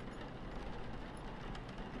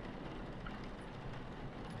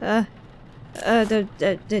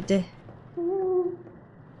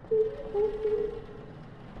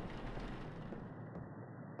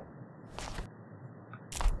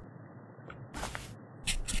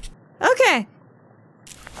 Okay.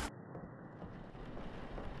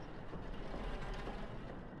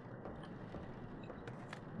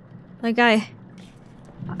 Like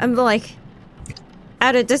I'm like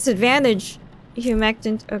at a disadvantage.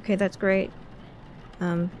 Humectant. Okay, that's great.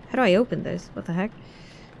 How do I open this? What the heck?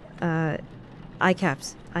 Eye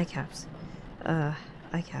caps. Eye caps. Eye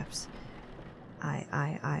caps. Eye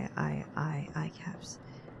caps.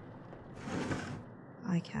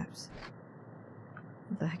 Eye caps.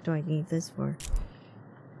 What the heck do I need this for?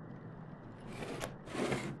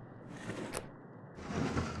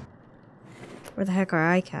 Where the heck are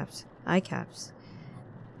eye caps? Eye caps.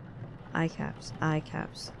 Eye caps. Eye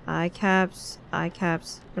caps. Eye caps. Eye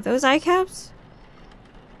caps. Are those eye caps?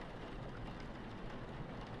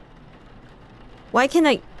 Why can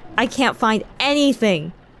I can't find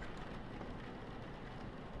anything.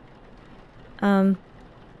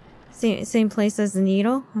 Same place as the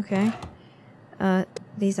needle? Okay.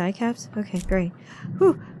 These eye caps? Okay, great.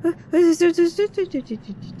 Whew.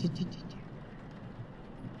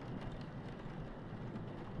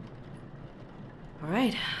 All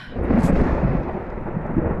right.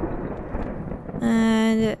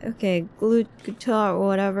 And okay, glue guitar or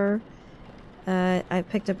whatever. I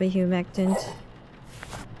picked up a humectant.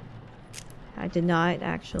 I did not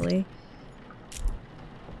actually.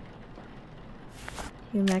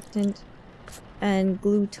 Humectant and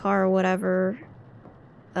glue tar or whatever.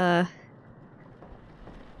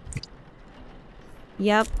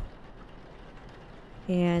 Yep.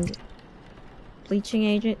 And bleaching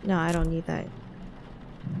agent? No, I don't need that.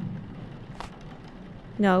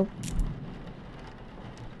 No.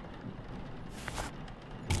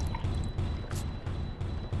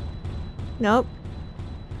 Nope.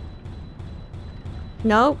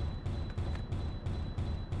 Nope.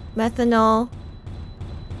 Methanol.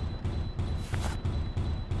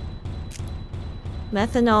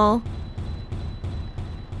 Methanol.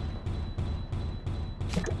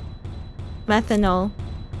 Methanol.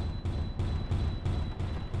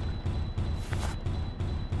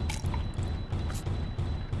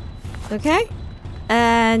 Okay.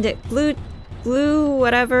 And glue,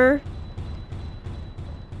 whatever.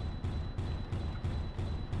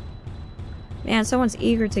 Man, someone's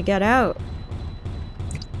eager to get out.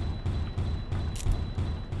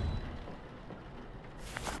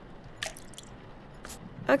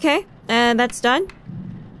 Okay, and that's done.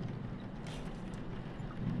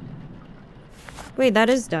 Wait, that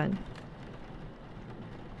is done.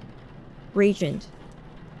 Reagent.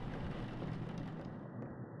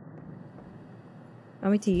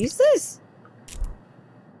 Want me to use this?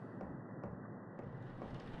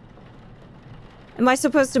 Am I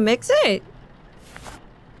supposed to mix it?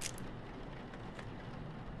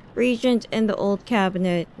 Reagent in the old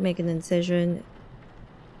cabinet. Make an incision.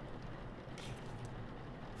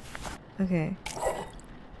 Okay.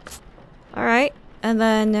 Alright. And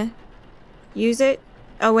then use it.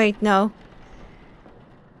 Oh wait, no.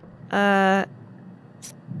 Get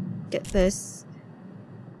this.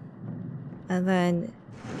 And then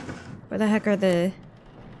where the heck are the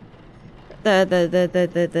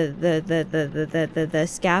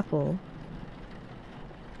scalpel?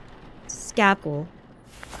 Scalpel.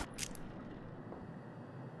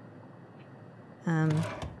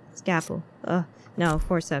 Scalpel. Oh, no,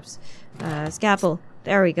 forceps. Scalpel.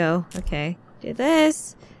 There we go. Okay. Do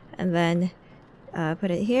this. And then,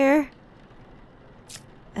 put it here.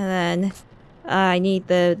 And then, I need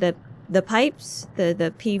the pipes.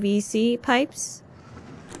 The PVC pipes.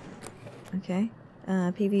 Okay.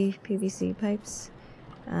 PVC pipes.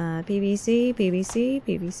 PVC.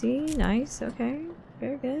 Nice. Okay.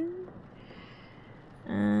 Very good.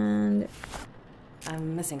 And...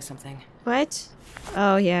 I'm missing something. What?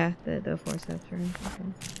 Oh, yeah. The forceps, right? Okay.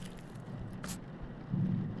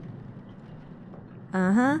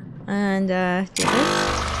 Uh-huh. And, do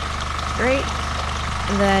this. Great.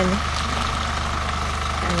 And then...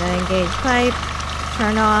 And then engage pipe,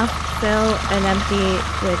 turn off, fill, and empty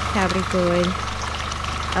with cavity fluid.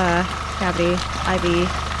 Cavity, IV.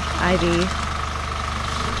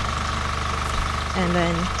 And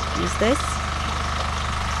then use this.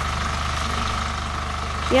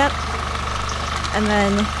 Yep. And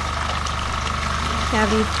then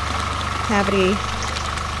cavity,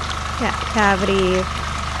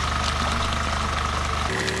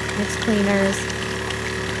 mix cleaners.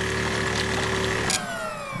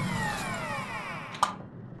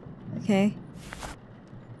 Okay.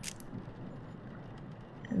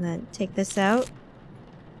 And then take this out.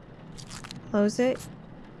 Close it.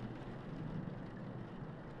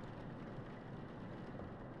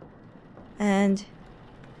 And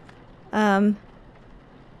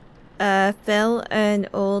fill an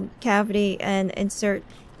old cavity and insert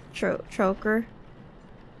choker.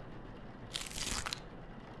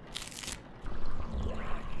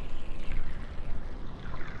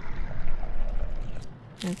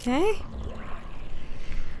 Okay.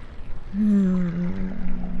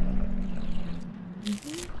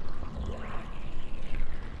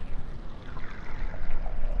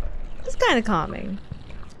 It's kind of calming.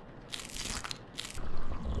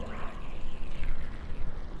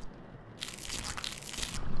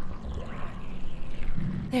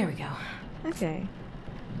 There we go. Okay.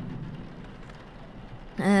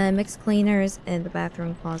 Mix cleaners in the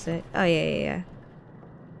bathroom closet. Oh, yeah.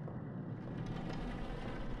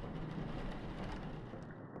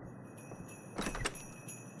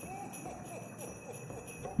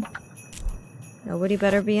 Nobody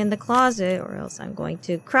better be in the closet or else I'm going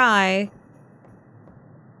to cry.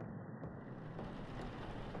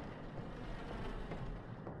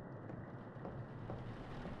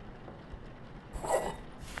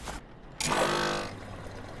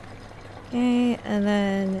 Okay, and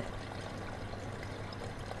then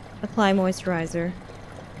apply moisturizer.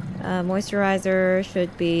 Moisturizer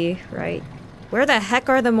should be right. Where the heck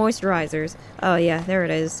are the moisturizers? Oh yeah, there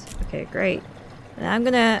it is. Okay, great. And I'm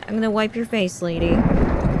gonna wipe your face, lady.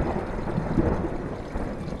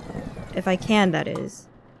 If I can, that is.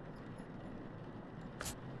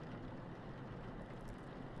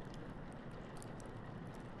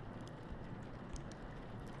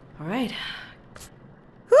 All right.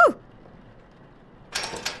 Whew!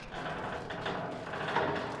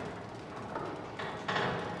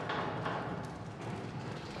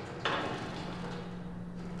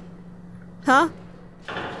 Huh?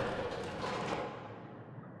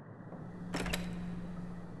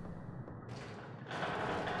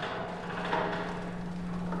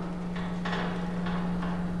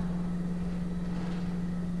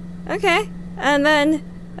 Okay, and then,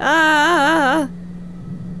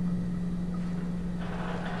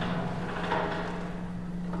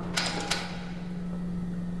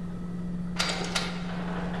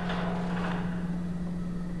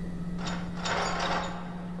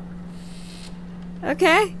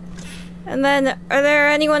 okay, and then, are there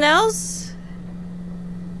anyone else?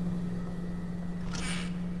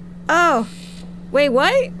 Oh, wait,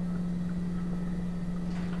 what?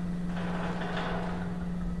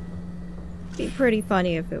 Be pretty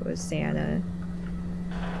funny if it was Santa.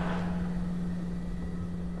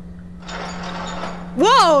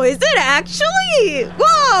 Whoa, is it actually?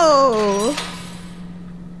 Whoa!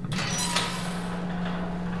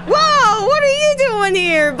 Whoa, what are you doing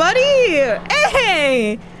here, buddy?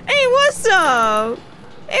 Hey! Hey, what's up?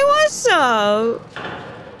 Hey, what's up?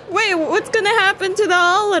 Wait, what's gonna happen to the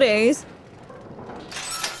holidays?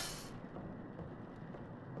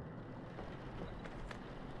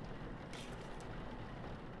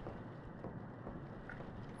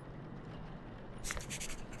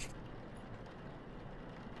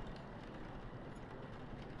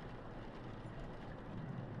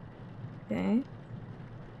 Okay.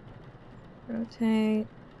 Rotate.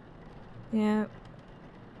 Yep.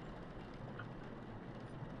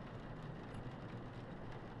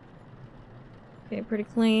 Okay, pretty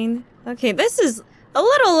clean. Okay, this is a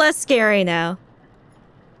little less scary now.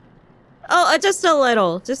 Oh, just a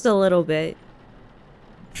little. Just a little bit.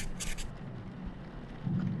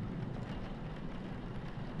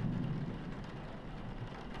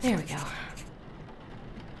 There we go.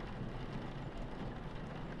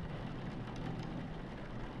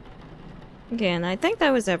 Again, I think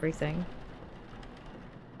that was everything.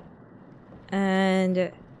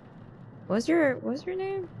 And what's your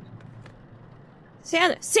name?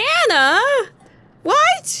 Santa. Santa?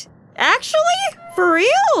 What? Actually? For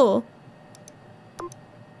real?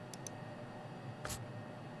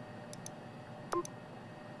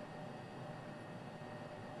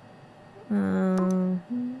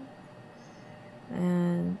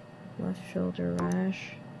 And left shoulder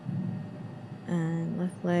rash. And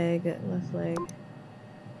left leg, left leg.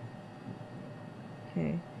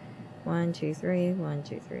 Okay. 1, 2, 3, 1,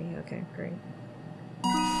 2, 3. Okay, great.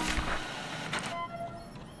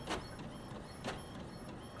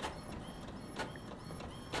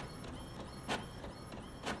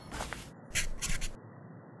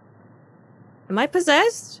 Am I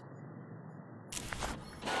possessed?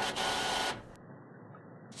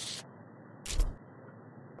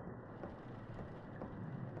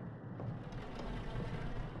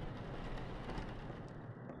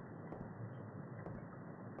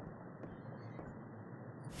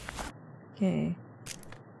 Okay.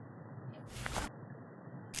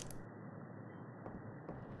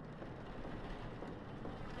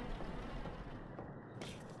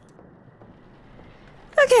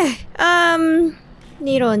 Okay,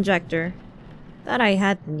 needle injector. Thought I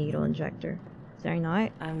had the needle injector. Is there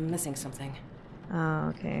not? I'm missing something. Oh,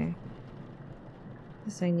 okay.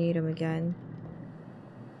 Guess I need him again.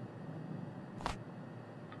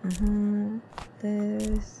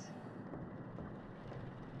 This.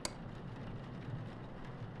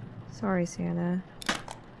 Sorry, Santa.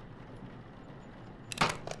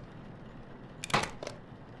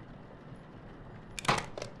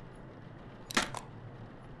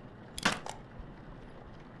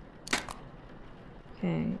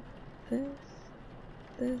 Okay.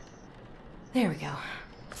 This. There we go.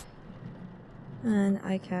 And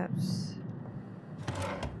eye caps.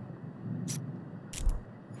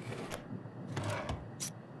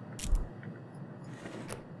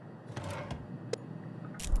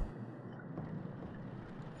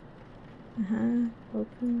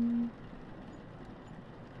 Open.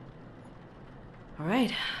 All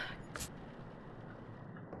right.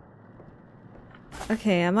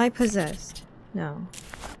 Okay, am I possessed? No.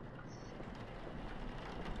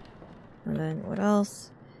 And then what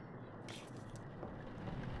else?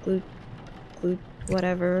 Glute,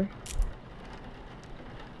 whatever.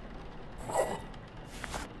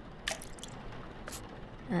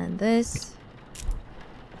 And this.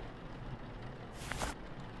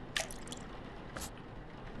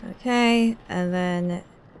 Okay, and then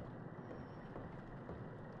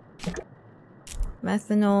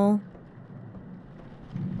methanol.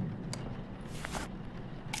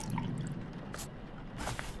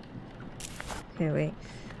 Okay, wait.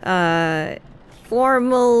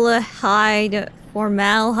 Formaldehyde.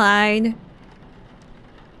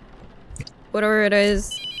 Whatever it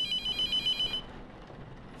is.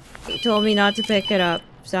 He told me not to pick it up,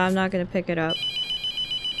 so I'm not gonna pick it up.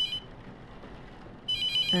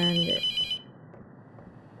 And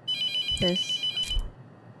this.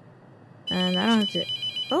 And I don't have to...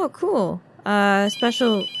 Oh, cool.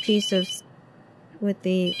 Special piece of... with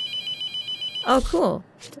the... Oh, cool.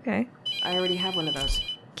 Okay. I already have one of those.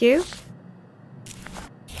 Q?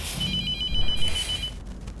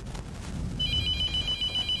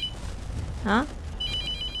 Huh?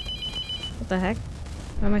 What the heck?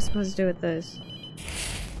 What am I supposed to do with this?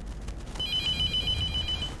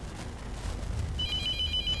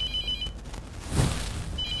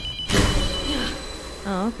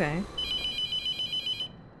 Oh, okay.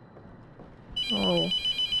 Oh.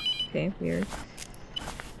 Okay, weird.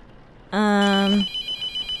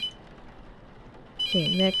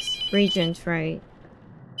 Okay, next regions, right?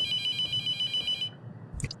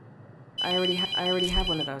 I already have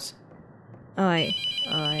one of those. Oh, I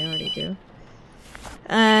already do.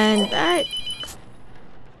 And that...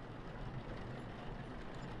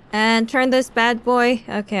 And turn this bad boy?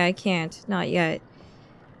 Okay, I can't. Not yet.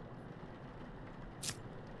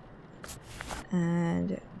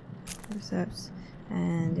 And... Percepts.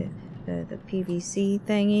 And the PVC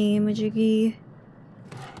thingy majiggy.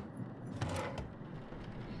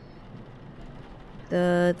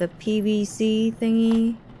 The PVC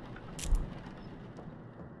thingy.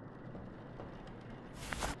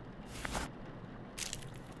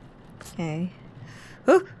 Okay.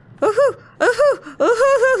 Ooh, ooh,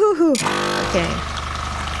 ooh, okay.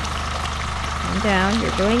 Calm down.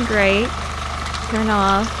 You're doing great. Turn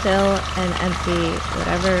off, fill, and empty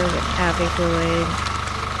whatever with happy fluid.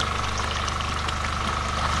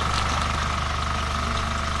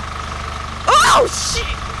 Oh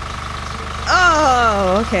shit!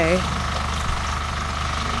 Oh, okay.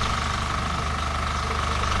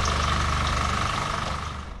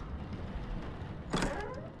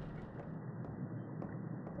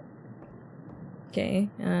 Okay,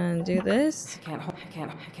 and do this. I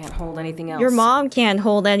can't hold anything else. Your mom can't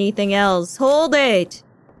hold anything else. Hold it!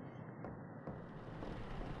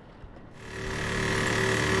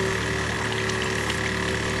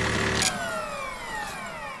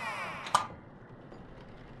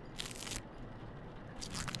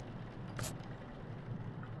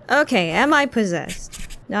 Okay, am I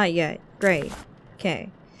possessed? Not yet. Great. Okay.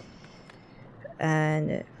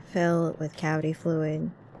 And fill it with cavity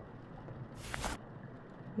fluid.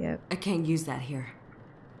 Yep. I can't use that here.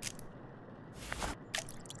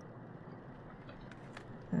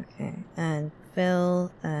 Okay. And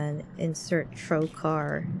fill and insert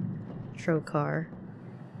trocar. Trocar.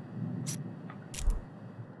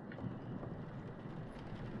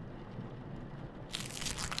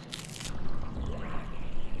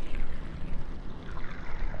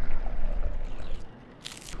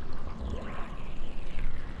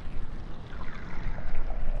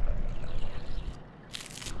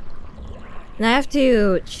 And I have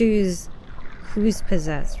to choose who's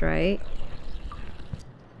possessed, right?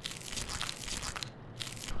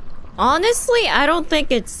 Honestly, I don't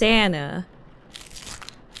think it's Santa.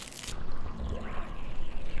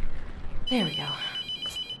 There we go.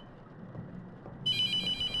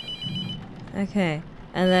 Okay.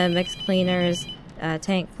 And then mix cleaners,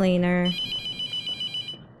 tank cleaner.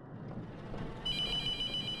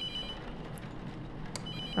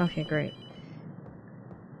 Okay, great.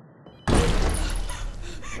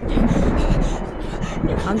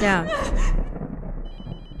 Calm down.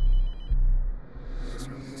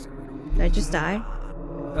 Did I just die?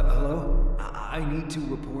 Hello? I need to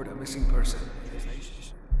report a missing person.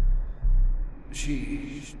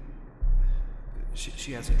 She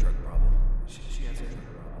has a drug problem. She has a drug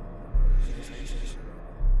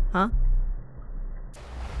problem. Huh?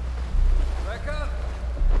 Rebecca?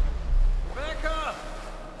 Rebecca!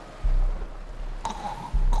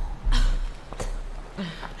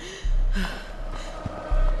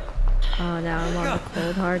 Oh, now I'm on the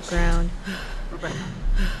cold, hard ground. Rebecca.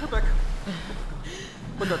 Rebecca.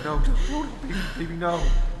 Oh, no, no, no, baby, no. Oh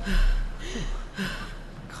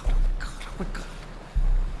my God.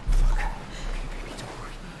 Fuck. Okay, baby, don't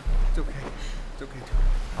worry. It's okay. It's okay,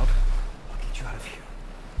 darling. I'll get you out of here.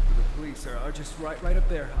 The police are just right up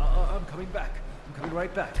there. I'm coming back. I'm coming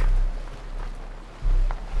right back.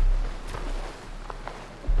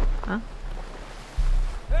 Huh?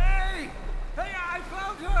 Hey! Hey, I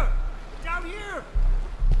found her! Down here!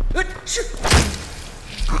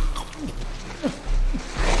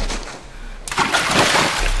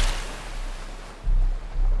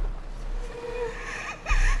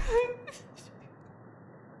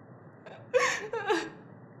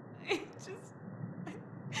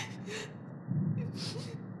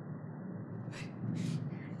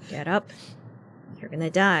 Get up. You're gonna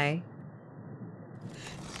die.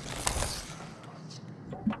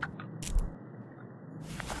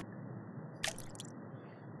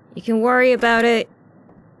 You can worry about it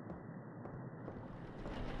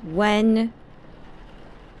when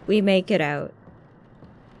we make it out.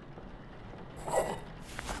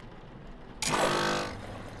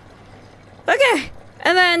 Okay,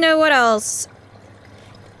 and then what else?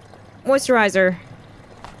 Moisturizer.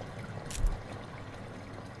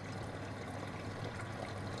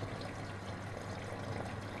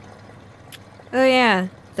 Oh yeah,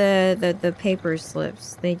 the paper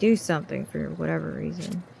slips. They do something for whatever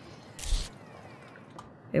reason.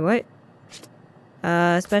 Wait,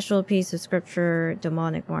 what? Special piece of scripture,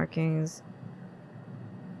 demonic markings.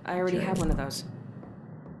 I already have one of those.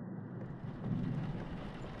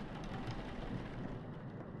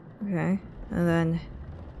 Okay, and then...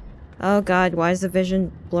 Oh god, why is the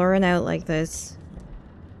vision blurring out like this?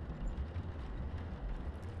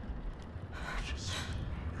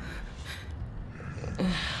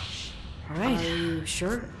 Alright. Are you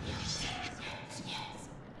sure?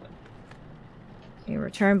 Okay,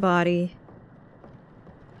 return body.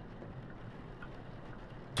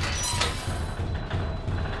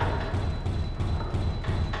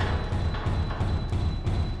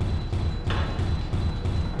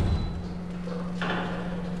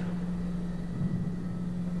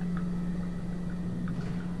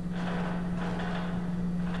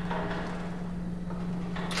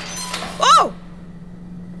 Oh!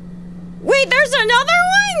 Wait, there's another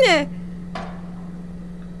one?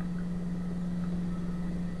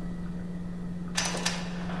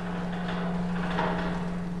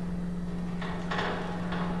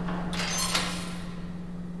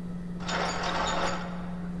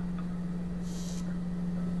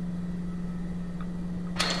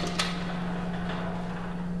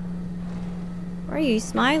 Why are you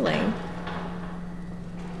smiling?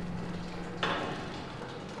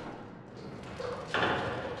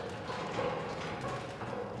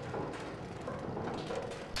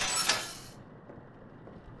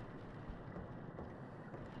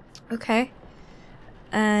 Okay.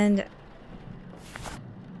 And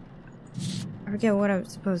I forget what I'm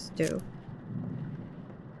supposed to do.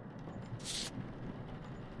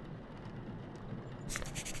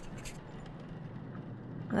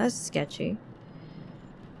 That's sketchy.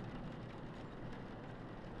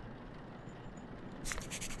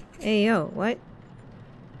 Hey, yo, what?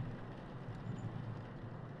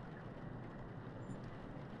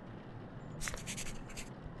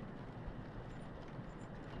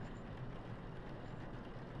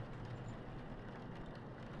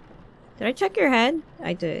 Did I check your head?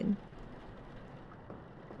 I did.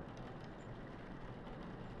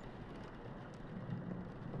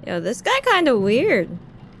 Yo, this guy kinda weird.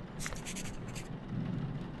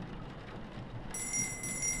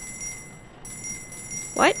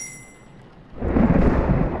 What?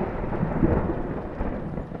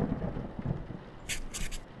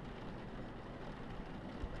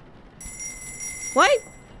 What?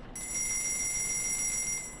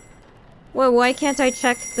 Well, why can't I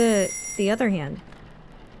check the other hand?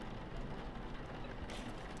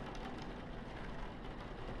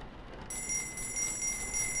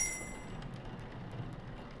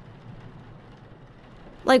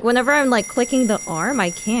 Like, whenever I'm, like, clicking the arm,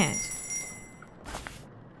 I can't.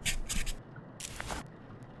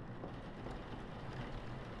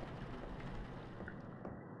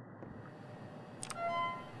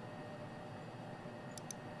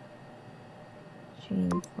 Jean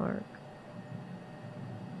Clark.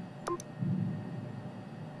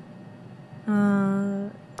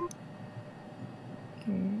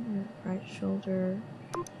 Okay, right shoulder.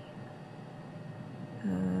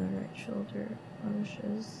 Right shoulder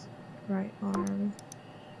pushes, right arm,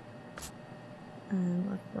 and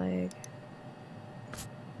left leg.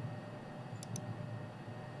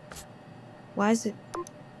 Why is it?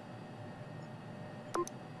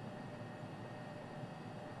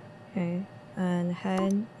 Okay, and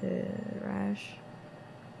head, rash.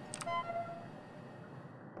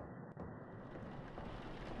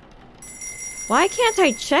 Why can't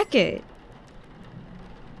I check it?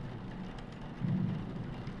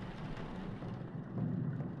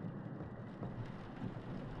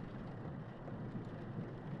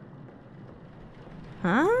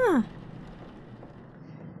 Huh?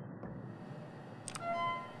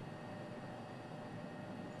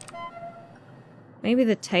 Maybe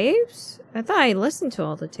the tapes? I thought I listened to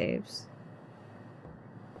all the tapes.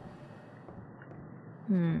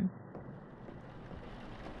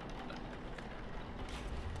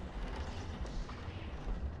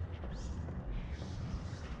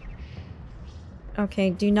 Okay,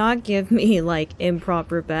 do not give me, like,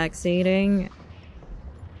 improper backseating.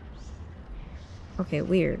 Okay,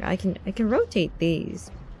 weird. I can rotate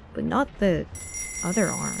these, but not the other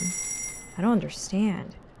arm. I don't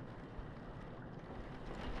understand.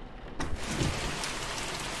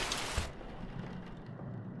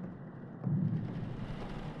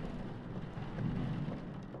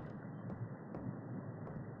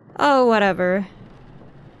 Oh, whatever.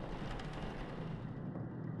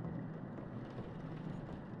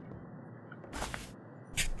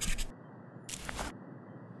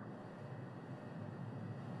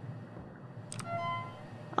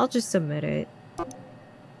 I'll just submit it.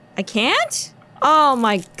 I can't? Oh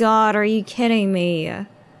my god, are you kidding me?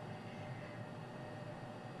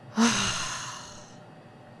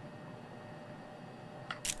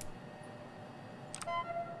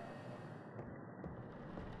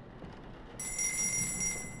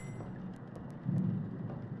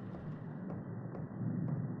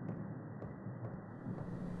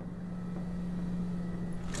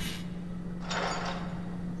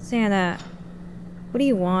 Santa, what do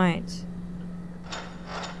you want?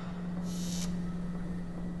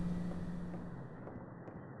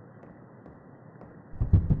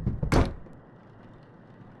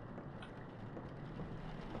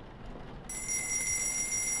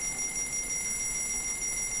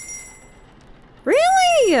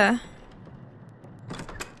 Really?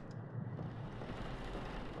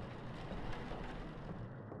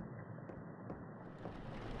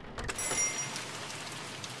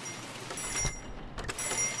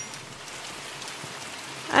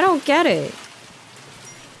 I don't get it.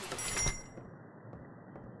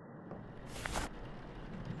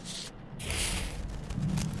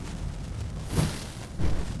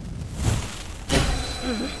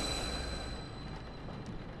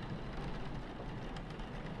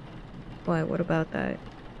 What about that?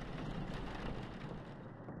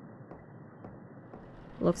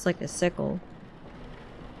 Looks like a sickle.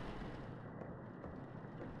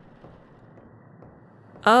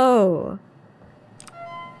 Oh.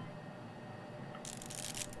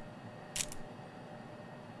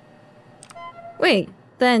 Wait,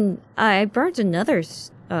 then I burnt another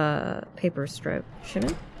paper strip.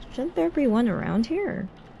 Shouldn't there be one around here?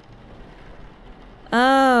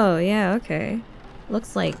 Oh, yeah, okay.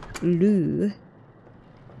 Looks like glue.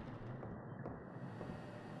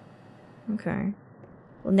 Okay.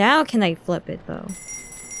 Well, now can I flip it, though?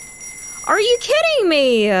 Are you kidding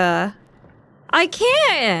me? I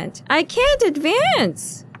can't! I can't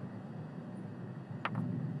advance!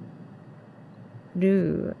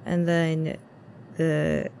 Do, and then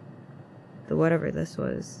the whatever this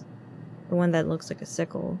was. The one that looks like a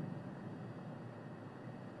sickle.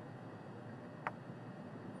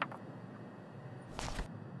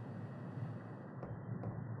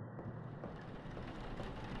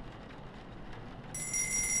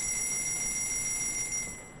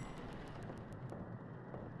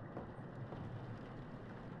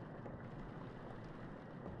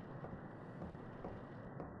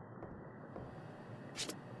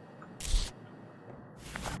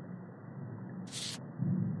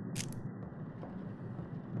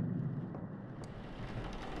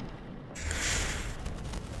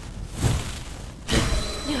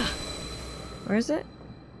 Where is it?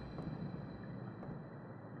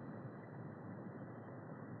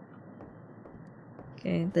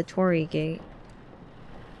 Okay, the Torii gate.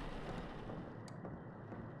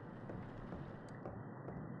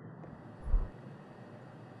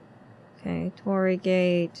 Okay, Torii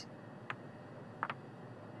gate.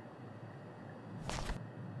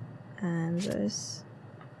 And this.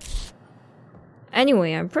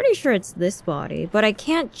 Anyway, I'm pretty sure it's this body, but I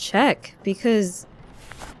can't check because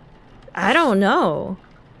I don't know.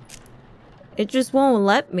 It just won't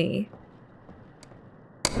let me.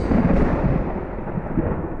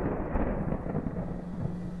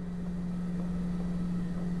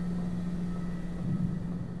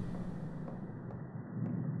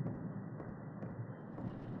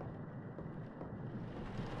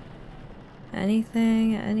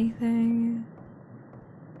 Anything?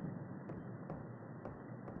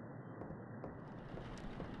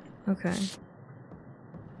 Okay.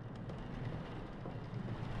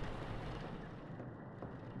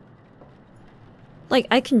 Like,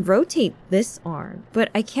 I can rotate this arm, but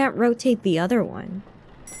I can't rotate the other one.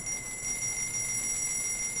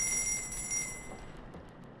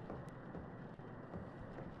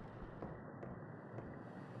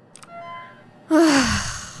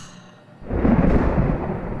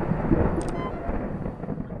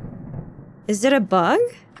 Is it a bug?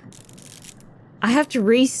 I have to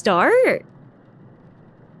restart?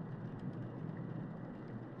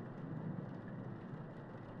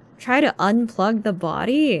 Try to unplug the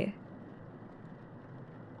body?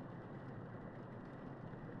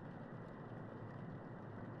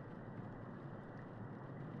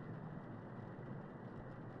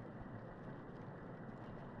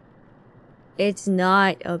 It's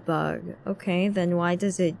not a bug. Okay, then why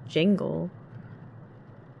does it jingle?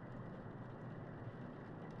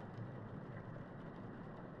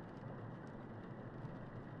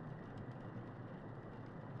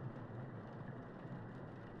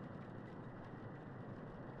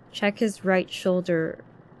 Check his right shoulder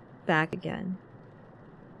back again.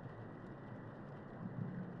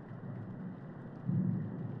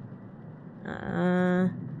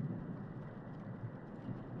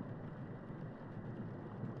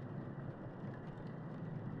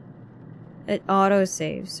 It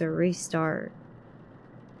autosaves, so restart.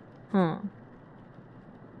 Huh.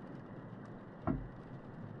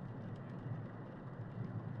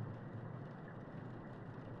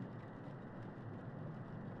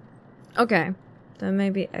 Okay, then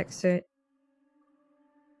maybe exit.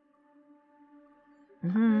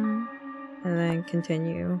 And then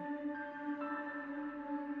continue.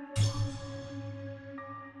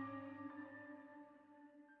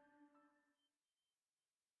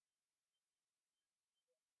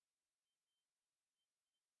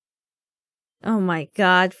 Oh my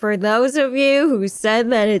god, for those of you who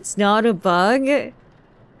said that it's not a bug,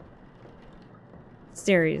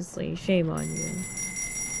 seriously, shame on you.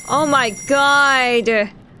 Oh my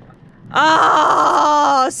god!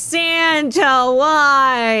 Oh, Santa,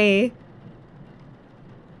 why?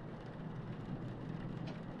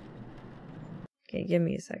 Okay, give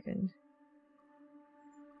me a second.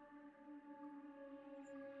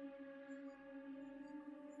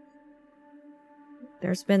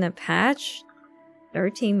 There's been a patch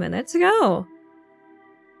 13 minutes ago?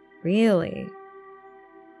 Really?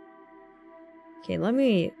 Okay, let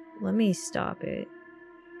me stop it.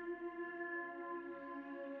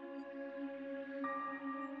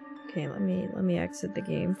 Okay, let me exit the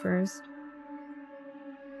game first.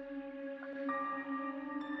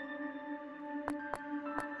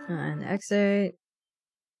 And exit.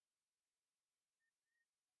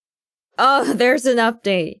 Oh, there's an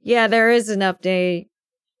update. Yeah, there is an update.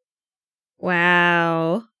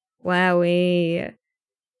 Wow. Wowee.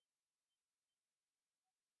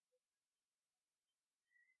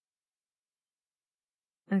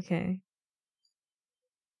 Okay.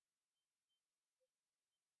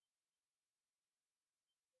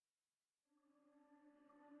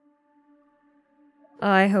 Oh,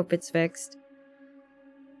 I hope it's fixed.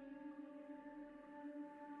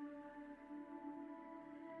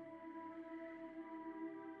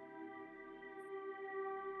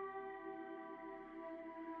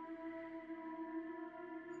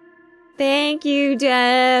 Thank you,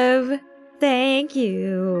 Dev. Thank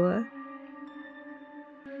you.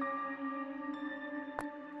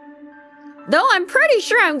 Though I'm pretty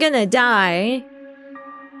sure I'm gonna die.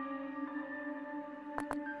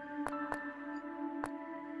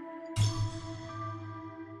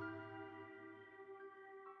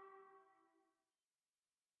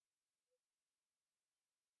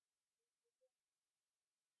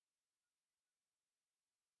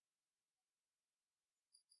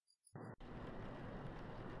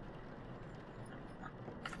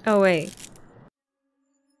 Oh, wait.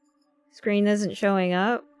 Screen isn't showing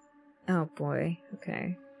up? Oh boy,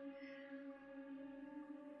 okay.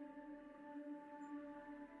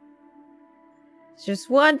 It's just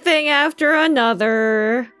one thing after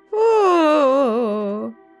another.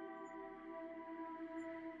 Ooh.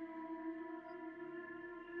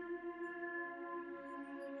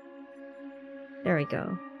 There we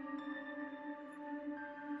go.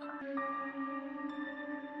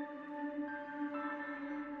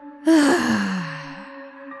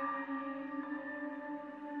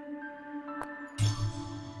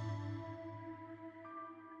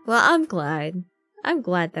 Well, I'm glad. I'm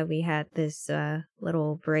glad that we had this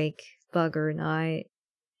little break, bug or not.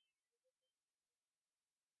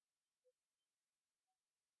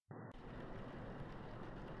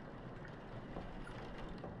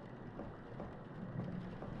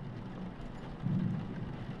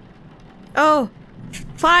 Oh,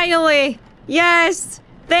 finally! Yes!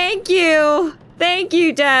 Thank you! Thank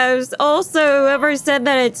you, devs! Also, whoever said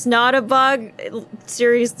that it's not a bug,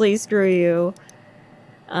 seriously, screw you.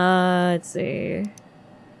 Let's see.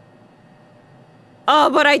 Oh,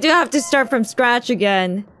 but I do have to start from scratch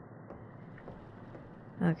again.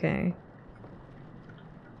 Okay.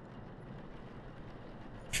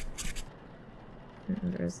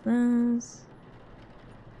 And there's this.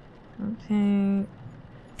 Okay.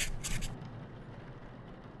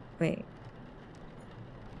 Wait.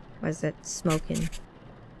 Why is that smoking?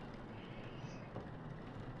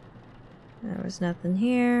 There was nothing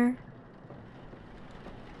here.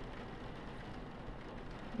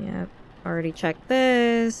 Yep. Already checked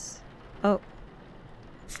this. Oh.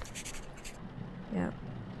 Yep.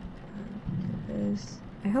 This.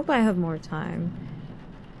 I hope I have more time.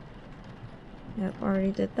 Yep,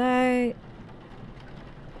 already did that.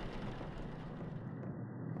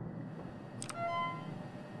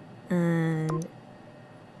 And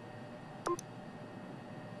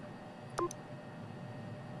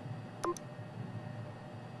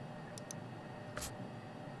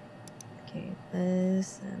okay,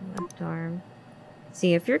 this and left arm.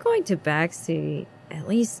 See, if you're going to backseat, at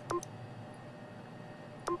least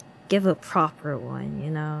give a proper one, you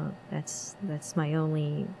know? That's my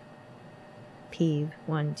only peeve.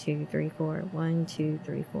 1, 2, 3, 4. 1, 2,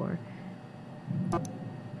 3, 4.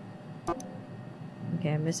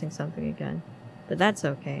 Okay, I'm missing something again. But that's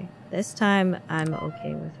okay. This time, I'm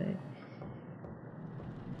okay with it.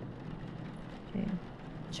 Okay.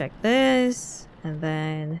 Check this. And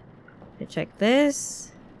then check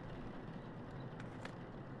this.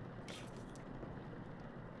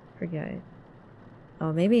 Forget it.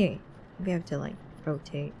 Oh, maybe I have to, like,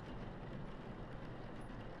 rotate.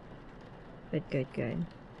 Good.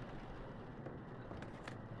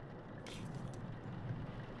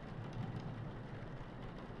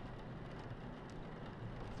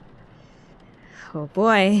 Oh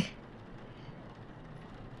boy.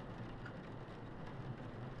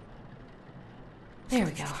 There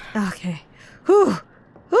we go. Okay. Whew.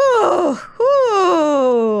 Whew.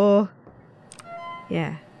 Whew.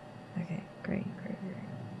 Yeah. Okay, great.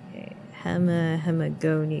 Okay.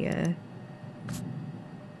 Hemagonia.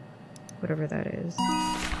 Whatever that is.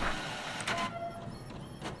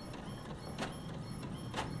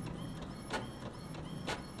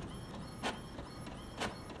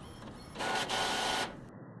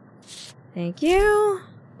 Thank you.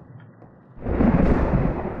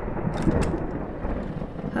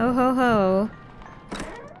 Ho ho ho.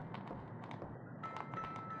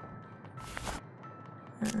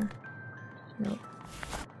 Nope.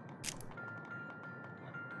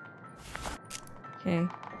 Okay.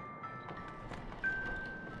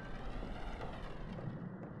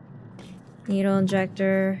 Needle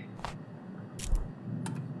injector.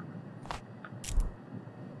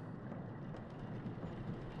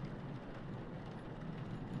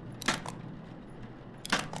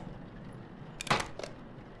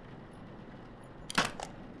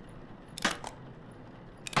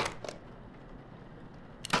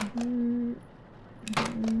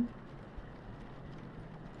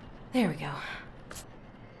 There we go.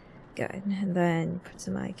 Good. And then put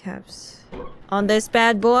some eye caps on this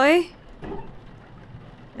bad boy.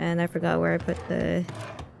 And I forgot where I put the...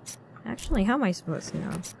 Actually, how am I supposed to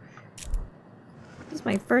know? This is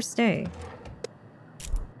my first day.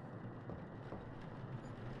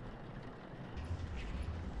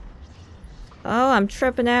 Oh, I'm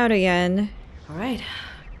tripping out again. All right.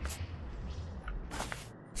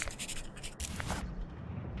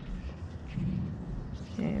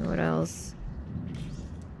 Okay, what else?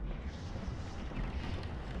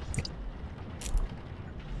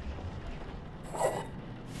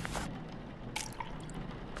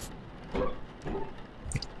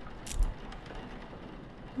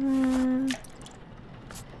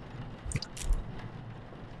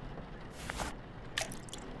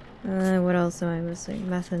 What else am I missing?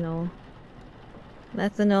 Methanol.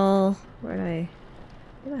 Methanol. Where the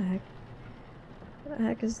heck? Where the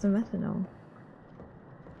heck is the methanol?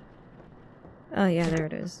 Oh yeah, there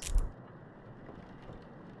it is.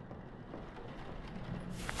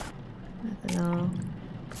 Methanol.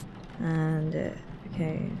 And,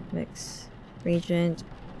 okay, mix reagent.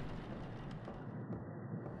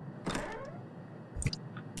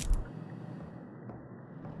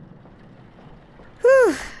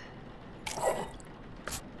 Whew!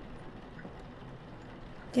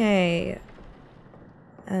 Okay.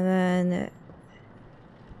 And then...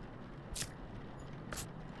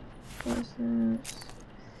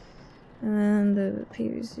 And then the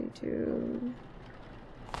PVC tube.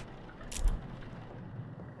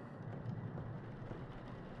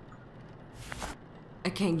 I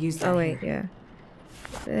can't use that. Oh wait, here.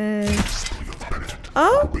 yeah.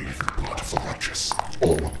 Oh! Blood of the righteous,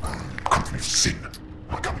 all of company of sin.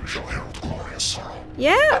 My coming shall herald glorious sorrow.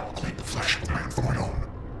 Yeah! Clean the flesh of man for mine own.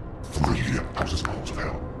 3 houses and halls of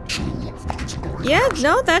hell. 2 beacons of glory. Yeah,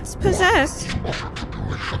 no, that's possessed. Usher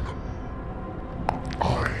tribulation.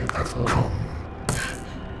 I have come.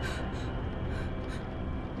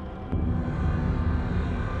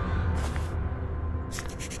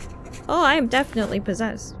 Oh, I am definitely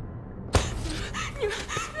possessed.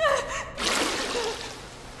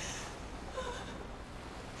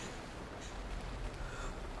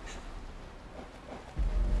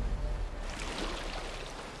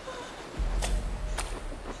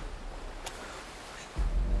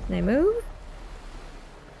 Can I move?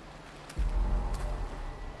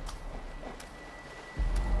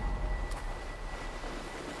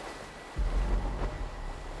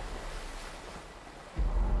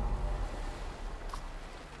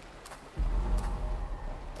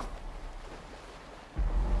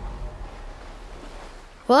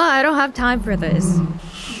 Well, I don't have time for this.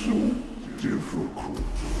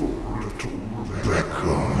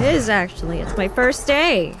 It is actually. It's my first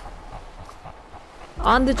day.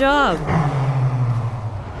 On the job.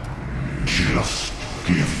 Just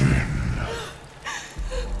give in.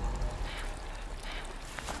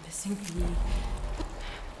 Missing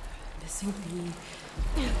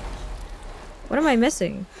the... What am I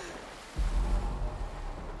missing?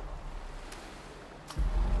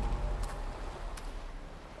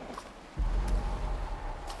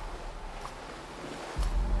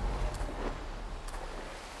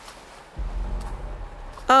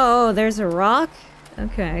 Oh, there's a rock?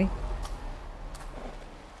 Okay.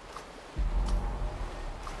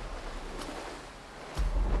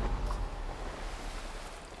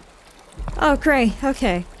 Oh, great.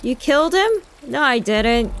 Okay. You killed him? No, I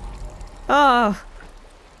didn't. Oh.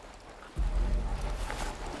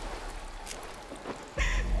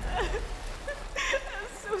 I'm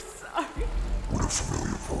so sorry. What a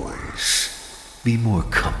familiar voice. Be more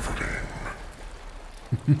comforting.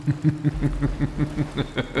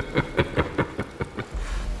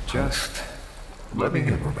 Just let me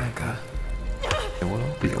in, Rebecca. It will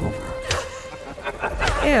all be over.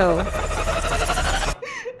 Ew.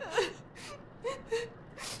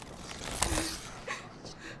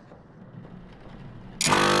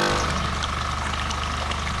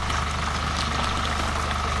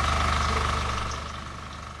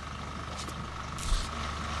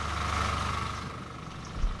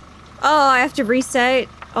 Oh, I have to reset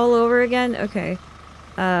all over again? Okay.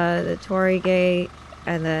 The Tory gate,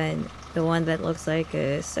 and then the one that looks like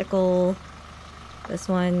a sickle. This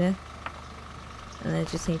one. And I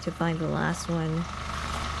just need to find the last one.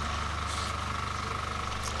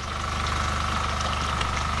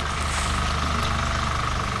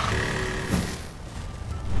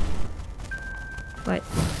 What?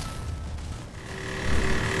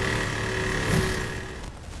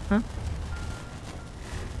 Huh?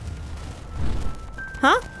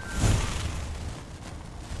 Huh?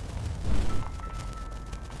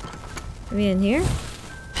 Are we in here?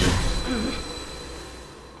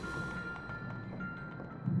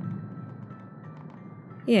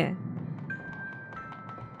 Yeah.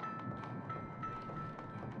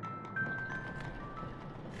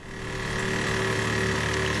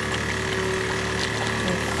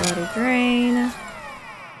 Body drain.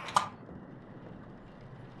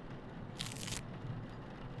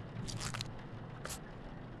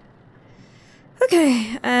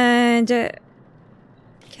 Okay, and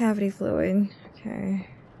cavity fluid. Okay.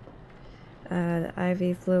 The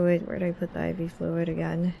IV fluid. Where did I put the IV fluid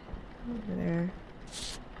again? Over there.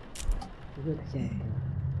 Okay.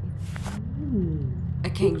 I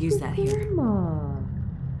can't use that here.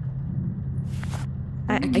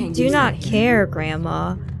 I do not care,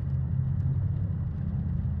 Grandma.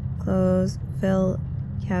 Close, fill,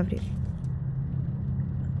 cavity.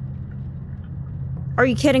 Are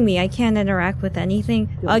you kidding me? I can't interact with anything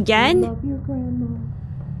again? Love your grandma.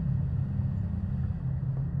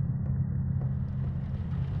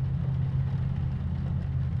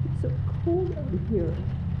 It's so cold out here.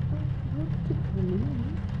 I have to come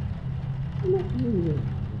in. Let me in.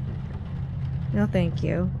 No, thank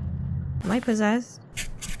you. Am I possessed?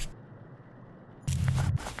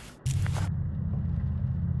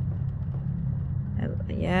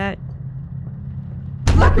 Yeah.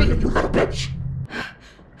 Let me in, you little bitch!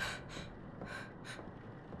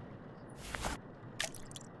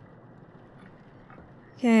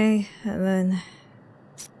 Okay, and then...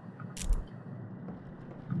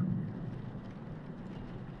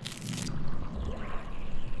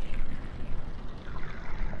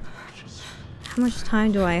 How much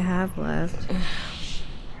time do I have left?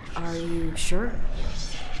 Are you sure?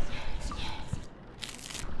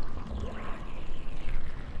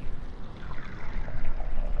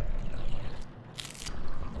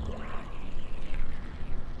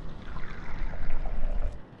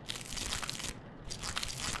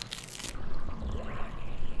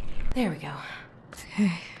 There we go.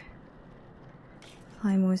 Okay.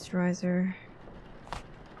 Apply moisturizer.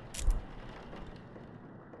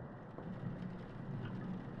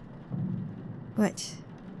 What?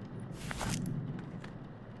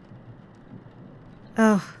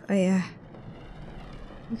 Oh yeah.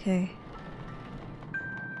 Okay.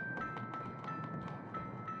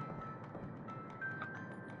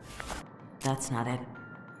 That's not it.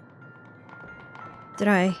 Did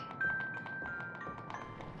I?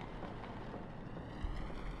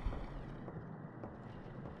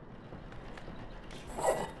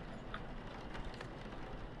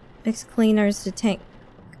 Mix cleaners to tank.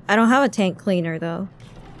 I don't have a tank cleaner though.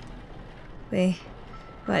 Wait,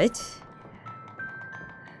 what?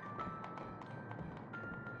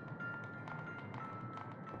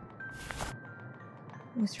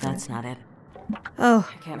 That's not it. Oh,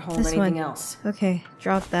 I can't hold this anything one. else. Okay,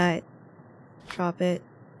 drop that. Drop it.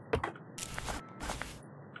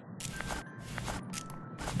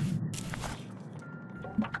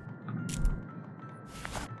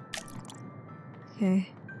 Okay.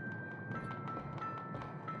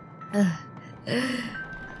 Ugh.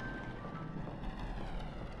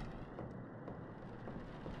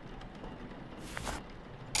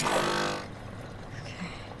 Okay.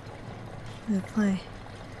 Apply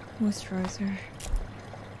moisturizer.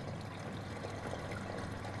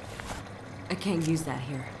 I can't use that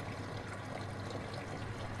here.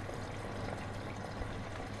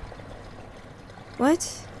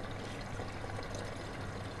 What?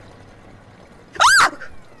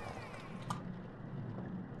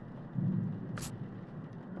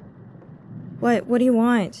 What do you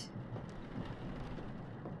want?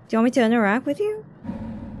 Do you want me to interact with you?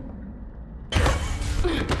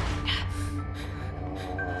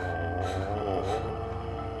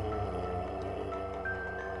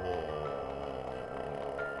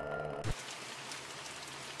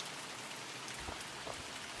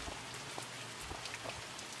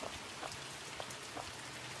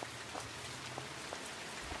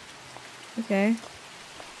 Okay.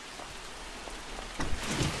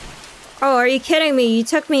 Oh, are you kidding me? You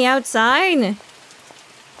took me outside?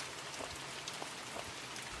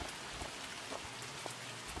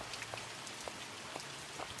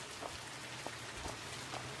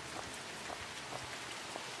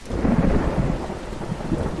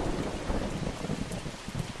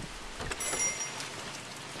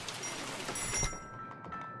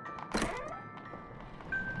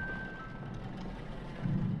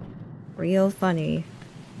 Real funny.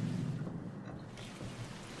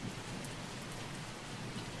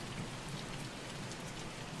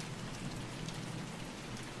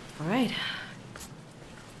 All right.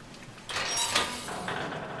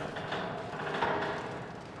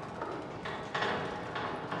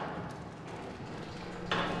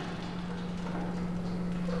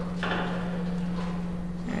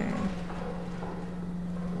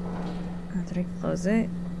 Should I close it?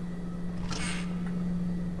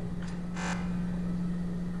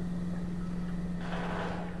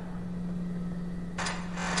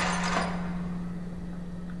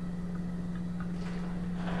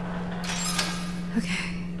 Okay.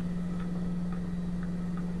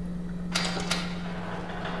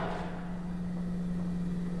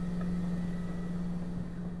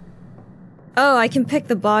 Oh, I can pick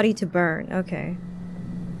the body to burn. Okay.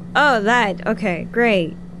 Oh, that. Okay,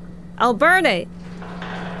 great. I'll burn it.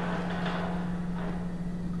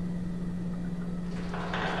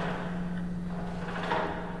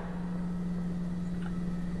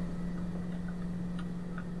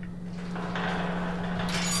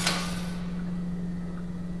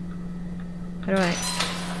 How do I...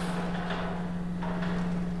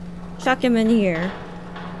 chuck him in here.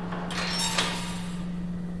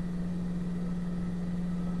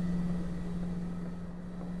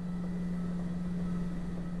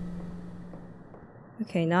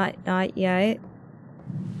 Okay, not yet.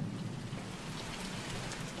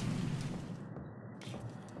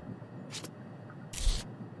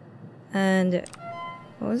 And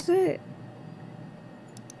what was it?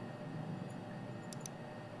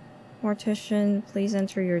 Mortician, please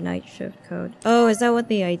enter your night shift code. Oh, is that what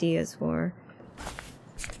the ID is for?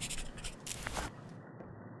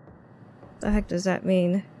 The heck does that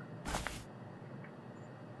mean?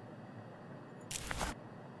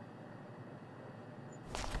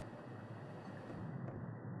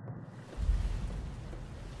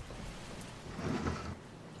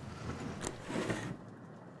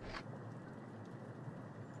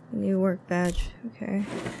 New work badge, okay.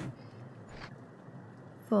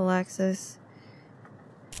 Full access.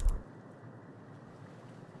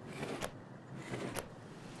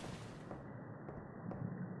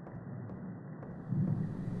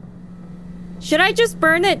 Should I just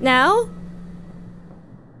burn it now?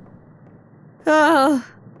 Oh.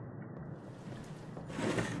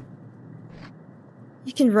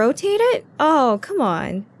 You can rotate it? Oh, come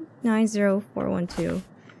on. 90412.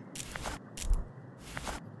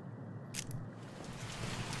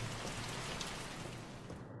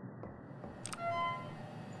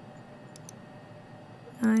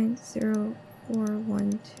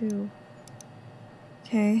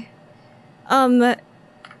 Okay.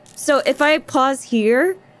 So if I pause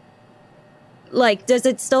here, like, does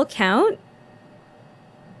it still count?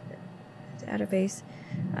 Database.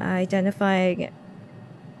 Identifying.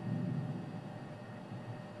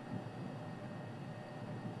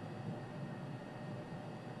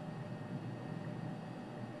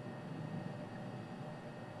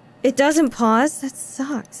 It doesn't pause? That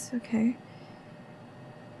sucks. Okay.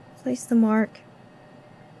 Place the mark.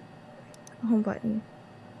 Home button.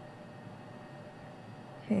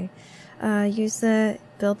 Okay. Use the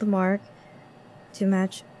build the mark to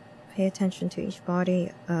match. Pay attention to each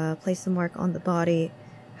body. Place the mark on the body.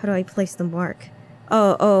 How do I place the mark?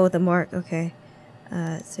 Oh, the mark. Okay.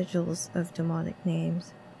 Sigils of demonic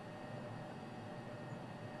names.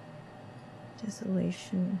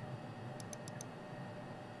 Desolation.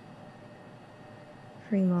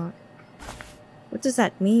 Free mark. What does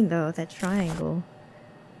that mean, though? That triangle.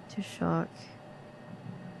 To shock.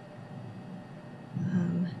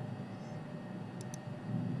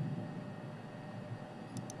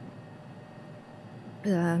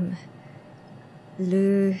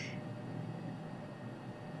 Lu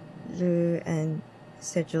and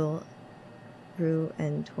Sigil. Rue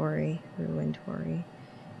and Tori. Rue, Tori.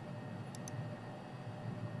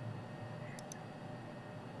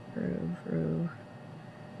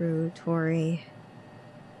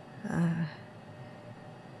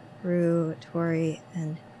 Rue, Tori,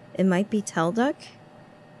 and it might be Telduck?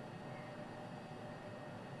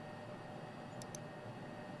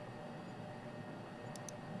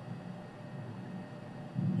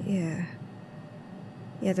 Yeah.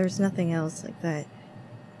 Yeah, there's nothing else like that.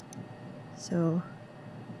 So,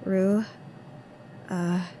 Rue,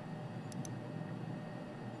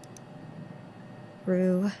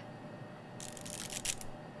 Rue.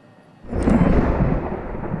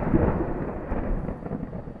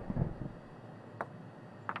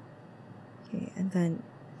 Okay, and then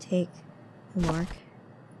take the mark.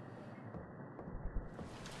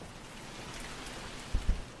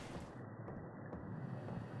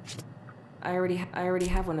 I already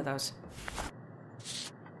have one of those.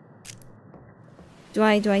 Do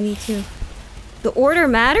I need to? The order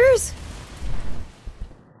matters?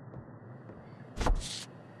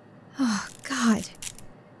 Oh, God.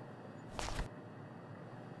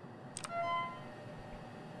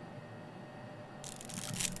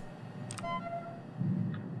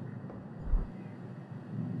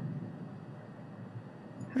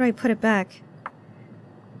 How do I put it back?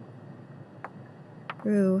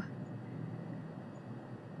 Ooh.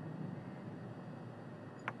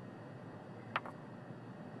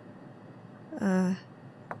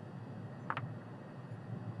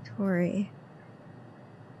 Tori.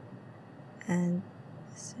 And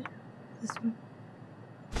this one.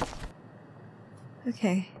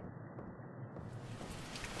 Okay.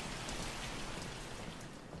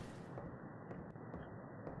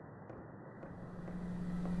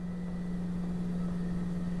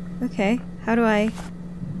 Okay, how do I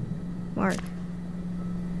mark?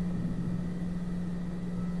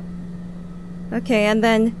 Okay, and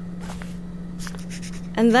then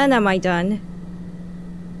am I done?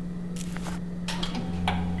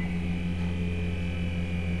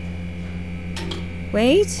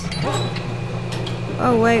 Wait.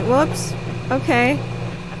 Oh wait, whoops. Okay.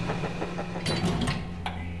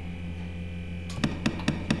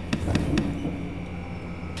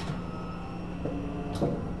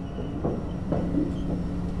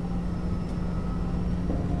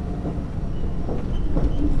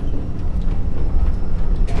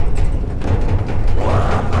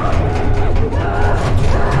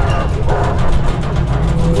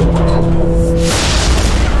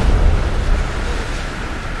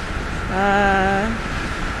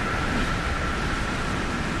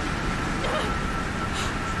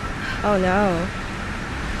 Oh no.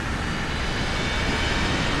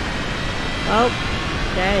 Oh,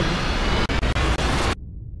 dead.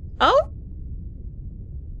 Oh?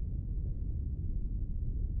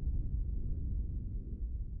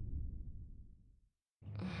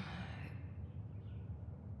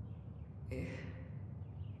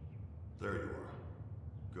 There you are.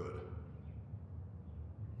 Good.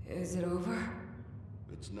 Is it over?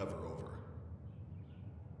 It's never over.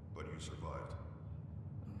 But you survived.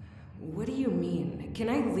 What do you mean? Can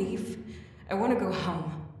I leave? I want to go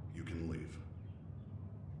home. You can leave.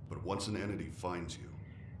 But once an entity finds you,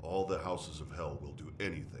 all the houses of hell will do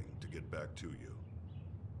anything to get back to you.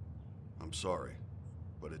 I'm sorry,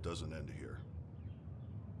 but it doesn't end here.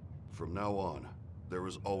 From now on, there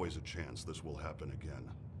is always a chance this will happen again.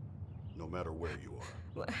 No matter where you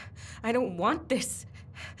are. I don't want this.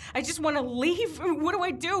 I just want to leave. What do I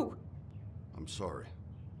do? I'm sorry,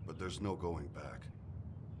 but there's no going back.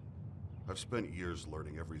 I've spent years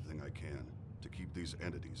learning everything I can to keep these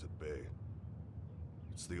entities at bay.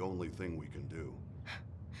 It's the only thing we can do.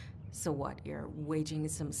 So what, you're waging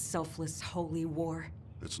some selfless holy war?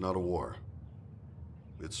 It's not a war.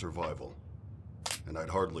 It's survival. And I'd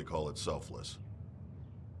hardly call it selfless.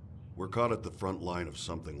 We're caught at the front line of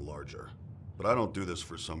something larger. But I don't do this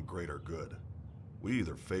for some greater good. We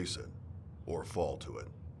either face it, or fall to it.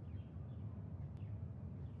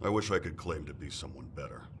 I wish I could claim to be someone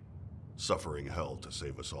better, suffering hell to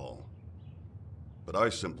save us all. But I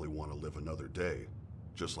simply want to live another day,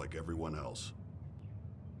 just like everyone else.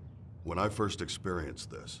 When I first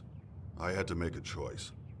experienced this, I had to make a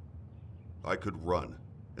choice. I could run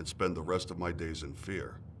and spend the rest of my days in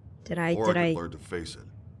fear. Or I could learn to face it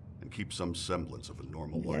and keep some semblance of a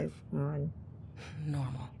normal life.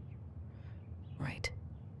 Normal. Right.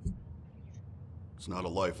 It's not a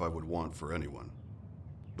life I would want for anyone.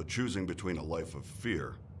 But choosing between a life of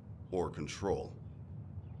fear or control.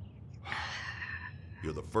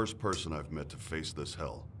 You're the first person I've met to face this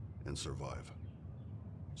hell and survive.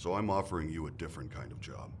 So I'm offering you a different kind of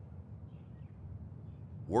job.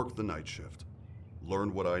 Work the night shift.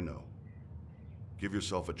 Learn what I know. Give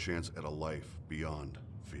yourself a chance at a life beyond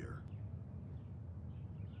fear.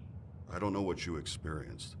 I don't know what you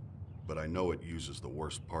experienced, but I know it uses the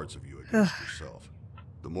worst parts of you against yourself.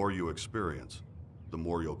 The more you experience, the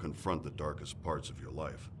more you'll confront the darkest parts of your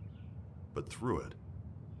life. But through it,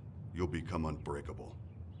 you'll become unbreakable.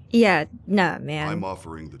 Yeah, nah, man. I'm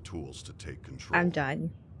offering the tools to take control. I'm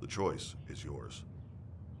done. The choice is yours.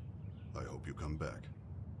 I hope you come back.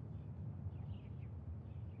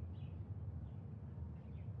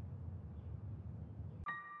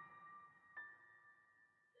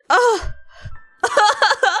 Oh!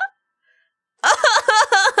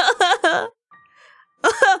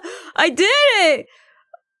 I did it!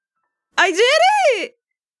 I did it!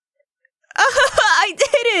 I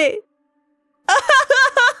did it!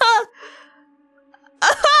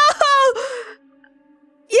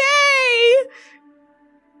 Yay!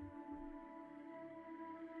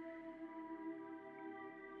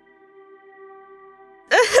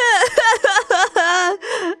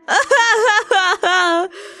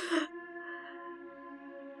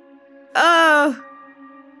 Oh.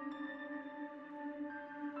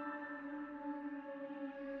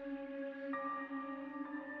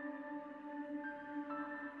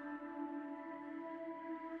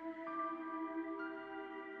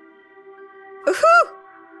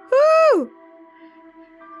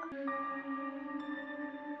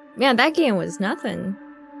 Man, that game was nothing.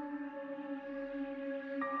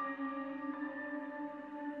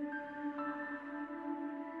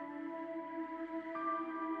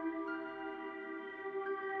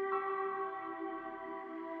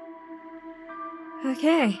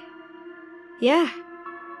 Okay. Yeah.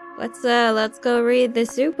 Let's go read the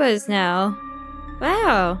Supas now.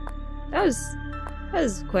 Wow. That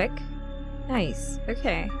was quick. Nice.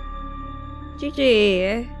 Okay.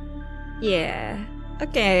 GG. Yeah.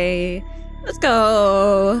 Okay. Let's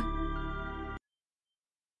go.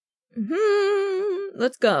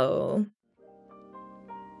 Let's go.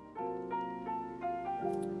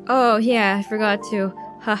 Oh yeah, I forgot to.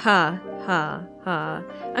 Haha. Ha ha.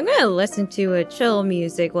 I'm gonna listen to a chill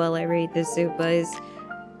music while I read the Supas.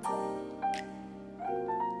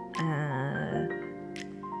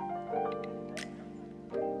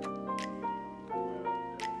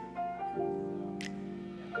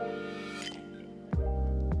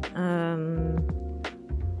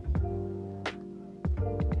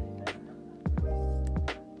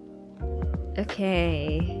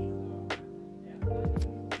 Okay.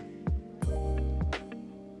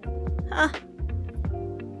 Huh.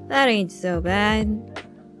 That ain't so bad.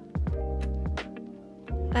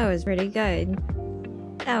 That was pretty good.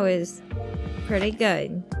 That was pretty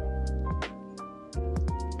good.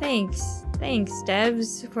 Thanks,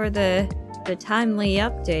 Debs, for the timely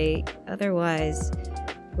update. Otherwise,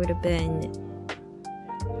 would have been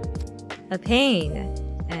a pain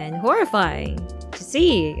and horrifying to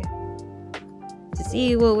see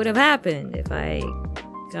what would have happened if I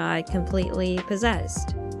got completely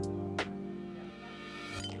possessed.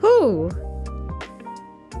 Whoo!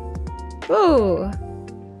 Whoo!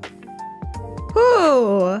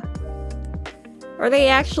 Whoo! Are they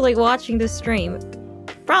actually watching the stream?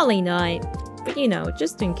 Probably not, but you know,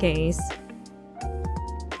 just in case.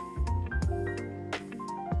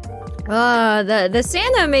 The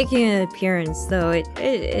Santa making an appearance, though,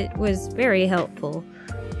 it was very helpful.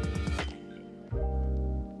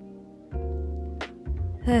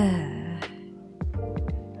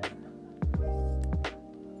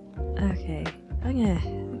 Okay, I'm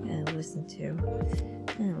gonna listen to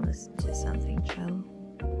something chill.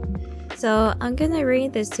 So I'm gonna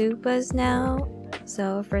read the Supas now.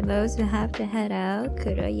 So for those who have to head out,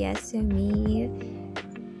 kurayasumi.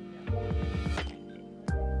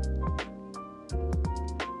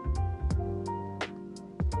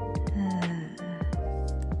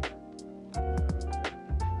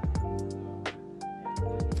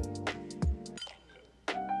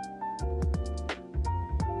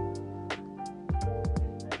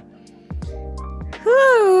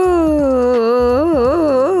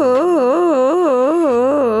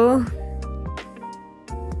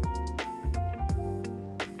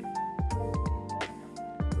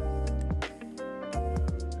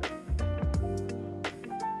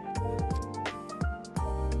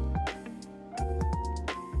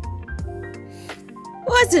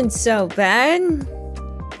 Wasn't so bad. It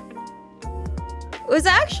was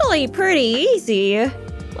actually pretty easy.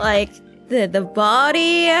 Like, the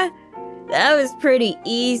body, that was pretty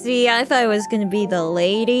easy. I thought it was gonna be the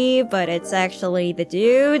lady, but it's actually the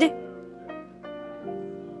dude.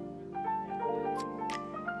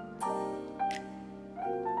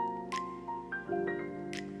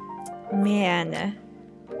 Man.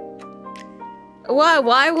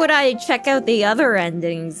 Why would I check out the other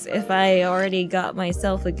endings if I already got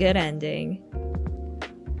myself a good ending?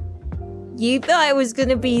 You thought it was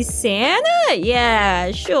gonna be Santa?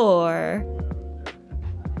 Yeah, sure.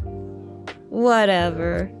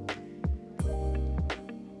 Whatever.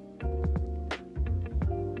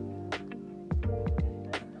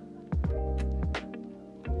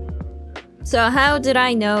 So how did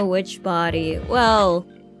I know which body? Well,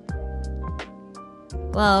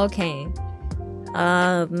 okay.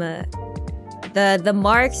 The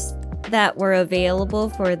marks that were available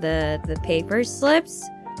for the paper slips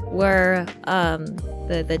were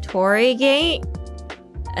the Torii gate,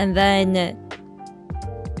 and then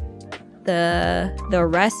the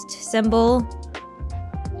rest symbol.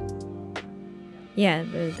 Yeah,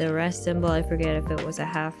 the rest symbol. I forget if it was a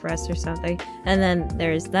half rest or something. And then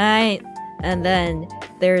there's that, and then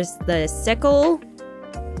there's the sickle.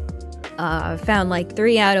 Found like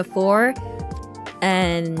 3 out of 4.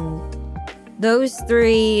 And those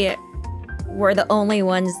 3 were the only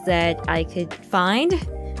ones that I could find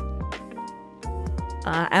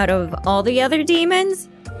out of all the other demons.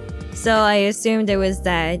 So I assumed it was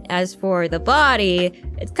that. As for the body,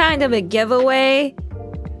 it's kind of a giveaway.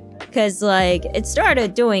 Because, like, it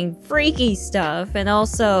started doing freaky stuff. And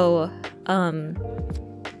also,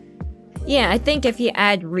 yeah, I think if you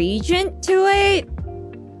add Regent to it,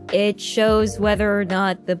 it shows whether or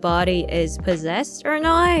not the body is possessed or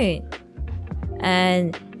not.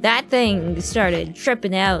 And that thing started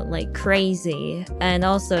tripping out like crazy, and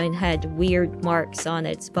also it had weird marks on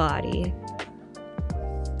its body.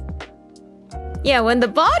 Yeah, when the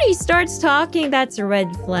body starts talking, that's a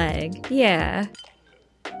red flag. Yeah.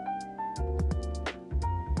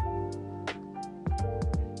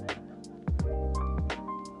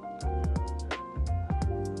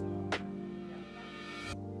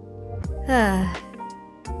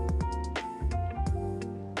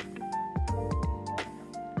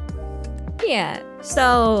 Yeah,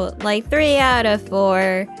 so like 3 out of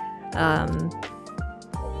 4,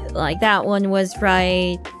 like that one was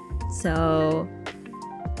right. So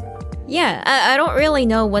yeah, I don't really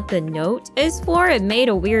know what the note is for. It made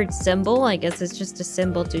a weird symbol. I guess it's just a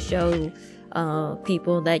symbol to show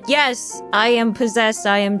people that yes, I am possessed.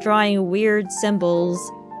 I am drawing weird symbols.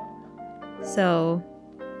 So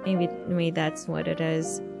maybe that's what it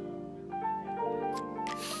is.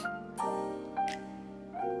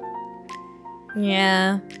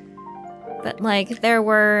 Yeah. But like there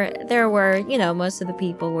were, you know, most of the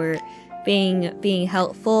people were being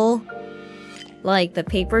helpful. Like the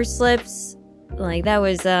paper slips, like that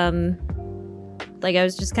was like I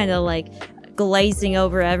was just kind of like glazing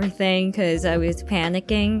over everything because I was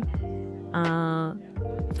panicking.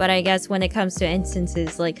 But I guess when it comes to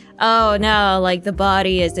instances like, oh no, like the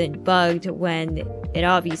body isn't bugged when it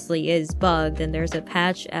obviously is bugged and there's a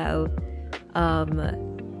patch out,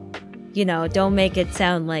 you know, don't make it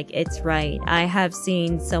sound like it's right. I have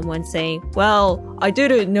seen someone say, well, I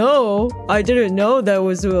didn't know that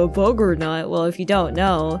was a bug or not. Well, if you don't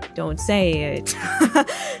know, don't say it.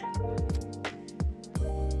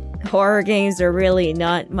 Horror games are really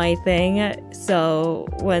not my thing, so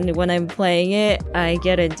when I'm playing it, I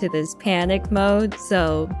get into this panic mode,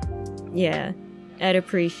 so yeah, I'd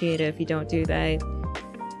appreciate it if you don't do that.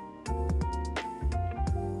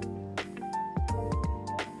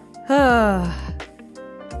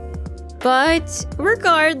 But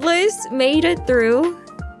regardless, made it through.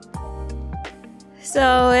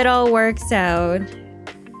 So it all works out.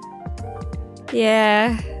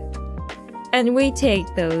 Yeah. And we take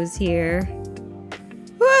those here.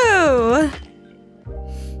 Woo!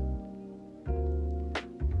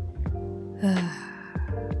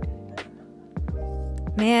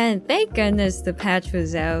 Man, thank goodness the patch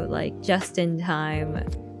was out, like, just in time.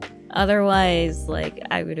 Otherwise, like,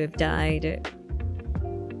 I would have died.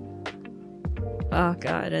 Oh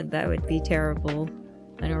god, that would be terrible.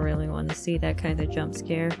 I don't really want to see that kind of jump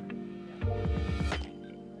scare.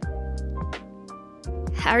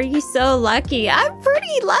 How are you so lucky? I'm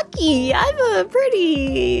pretty lucky! I'm a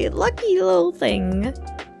pretty lucky little thing.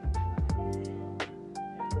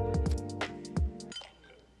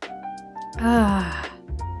 Ah.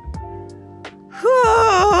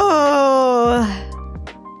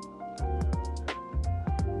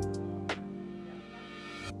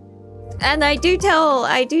 And I do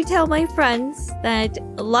tell my friends that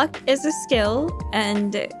luck is a skill,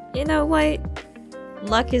 and you know what?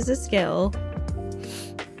 Luck is a skill.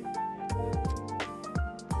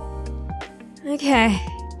 Okay.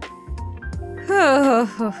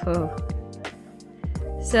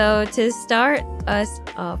 So to start us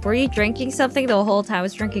off, were you drinking something? The whole time I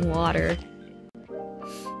was drinking water.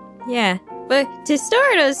 Yeah, but to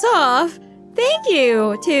start us off, thank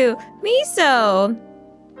you to Miso.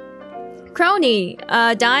 Kronii,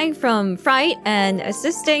 dying from fright and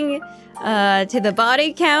assisting to the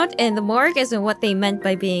body count in the morgue isn't what they meant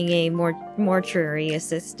by being a mortuary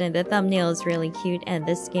assistant. The thumbnail is really cute, and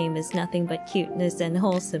this game is nothing but cuteness and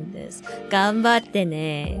wholesomeness. Ganbatte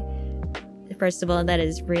ne. First of all, that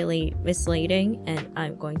is really misleading, and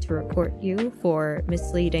I'm going to report you for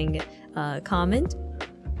misleading comment.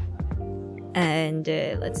 And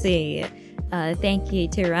let's see. Thank you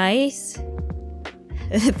to Rice.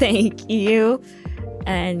 Thank you.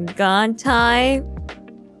 And Gontai.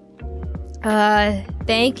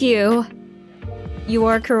 Thank you. You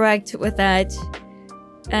are correct with that.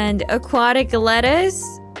 And Aquatic Lettuce.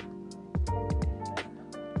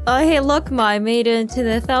 Oh, hey, look, Ma, I made it into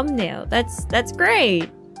the thumbnail. That's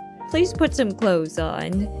great. Please put some clothes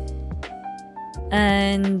on.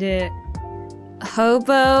 And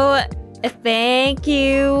Hobo, thank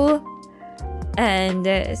you.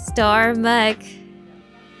 And Star Mech.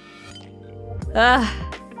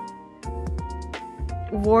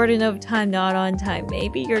 Warden of Time, not on time.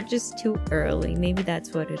 Maybe you're just too early. Maybe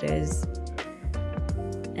that's what it is.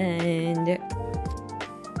 And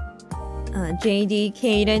JD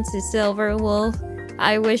Cadence is Silver Wolf.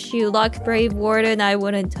 I wish you luck, Brave Warden. I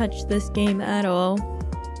wouldn't touch this game at all.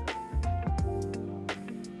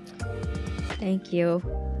 Thank you.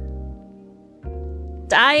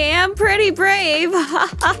 I am pretty brave!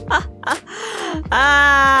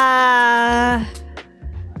 Ah.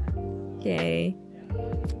 Okay.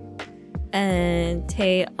 And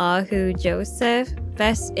Te Ahu Joseph.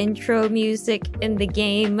 Best intro music in the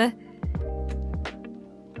game. I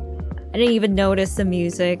didn't even notice the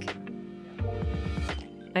music.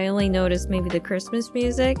 I only noticed maybe the Christmas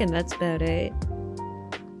music, and that's about it.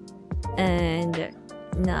 And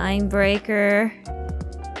Ninebreaker.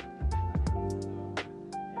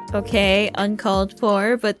 Okay, uncalled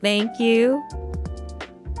for, but thank you.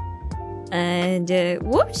 And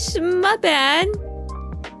whoops, my bad.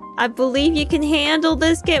 I believe you can handle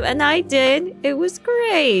this game, and I did. It was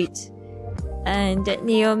great. And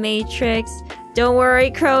Neo Matrix. Don't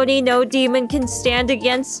worry, Kronii, no demon can stand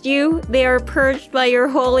against you. They are purged by your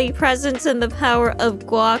holy presence, and the power of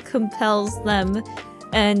Gua compels them.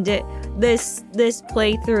 And this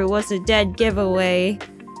playthrough was a dead giveaway.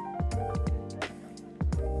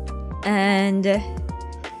 And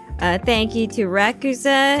thank you to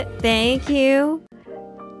Rekuza. Thank you.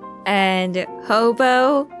 And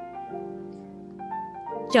Hobo.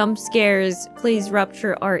 Jump scares. Please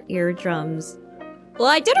rupture our eardrums. Well,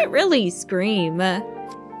 I didn't really scream.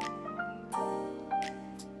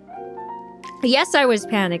 Yes, I was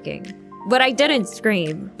panicking. But I didn't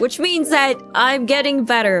scream. Which means that I'm getting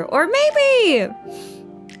better. Or maybe...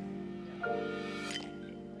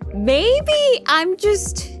 maybe I'm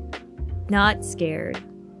just... not scared.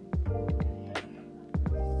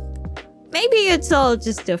 Maybe it's all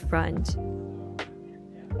just a front.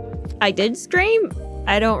 I did scream?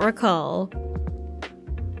 I don't recall.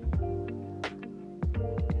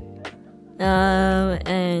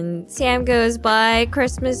 And Sam goes by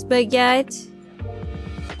Christmas Baguette.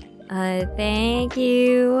 Thank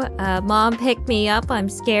you. Mom picked me up. I'm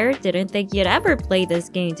scared. Didn't think you'd ever play this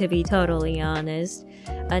game, to be totally honest.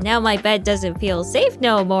 Now my bed doesn't feel safe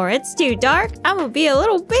no more. It's too dark. I'm gonna be a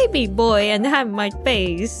little baby boy and have my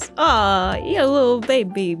face. Aw, you little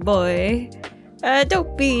baby boy.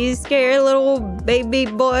 Don't be scared, little baby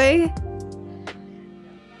boy.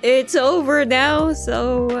 It's over now,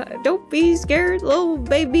 so don't be scared, little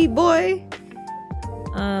baby boy.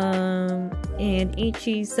 And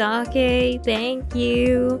Ichisake, thank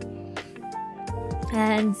you.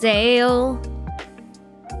 And Zale.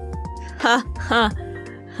 Ha ha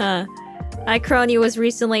ha. Kronii was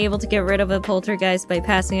recently able to get rid of a poltergeist by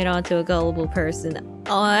passing it on to a gullible person.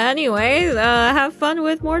 Anyway, have fun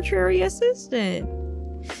with Mortuary Assistant.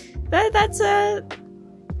 That's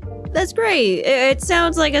great. It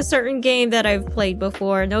sounds like a certain game that I've played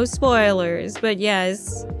before. No spoilers, but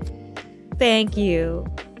yes. Thank you.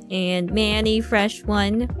 And Manny, fresh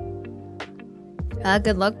one.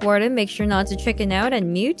 Good luck, Warden. Make sure not to chicken out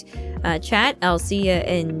and mute. Chat, I'll see you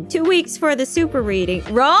in 2 weeks for the super reading.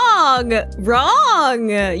 Wrong! Wrong!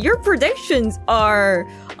 Your predictions are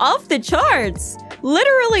off the charts.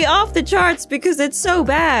 Literally off the charts because it's so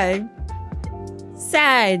bad.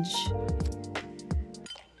 Sag.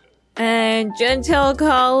 And Gentle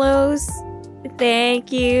Carlos,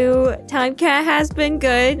 thank you. Timecat has been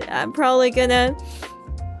good. I'm probably gonna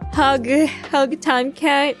hug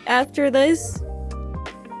Timecat after this.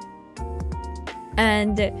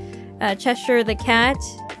 And Cheshire the Cat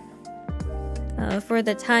for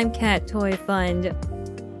the Timecat Toy Fund.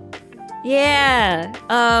 Yeah,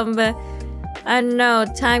 I don't know.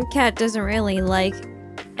 Timecat doesn't really like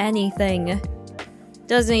anything.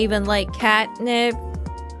 Doesn't even like catnip.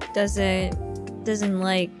 Doesn't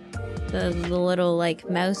like the little like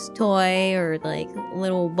mouse toy or like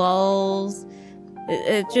little balls.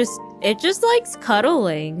 It just likes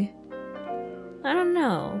cuddling. I don't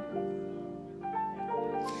know.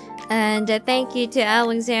 And thank you to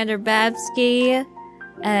Alexander Babsky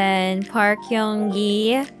and Park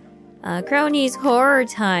Hyung-gi. Kronii's horror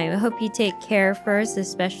time. I hope you take care first,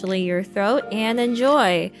 especially your throat, and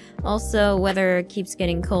enjoy. Also, weather keeps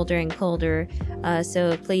getting colder and colder,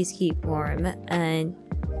 so please keep warm. And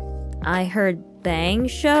I heard Bang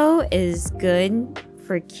Show is good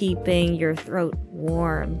for keeping your throat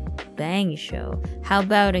warm. Bang Show. How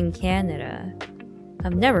about in Canada?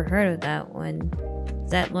 I've never heard of that one. Is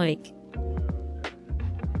that like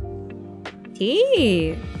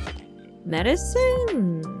tea?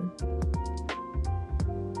 Medicine?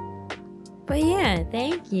 But yeah,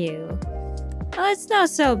 thank you. Oh, it's not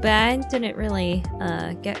so bad. Didn't really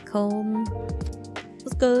get cold. It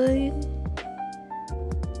was good.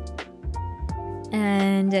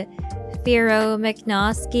 And Firo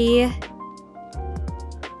McNosky.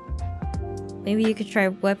 Maybe you could try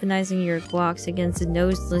weaponizing your guacs against a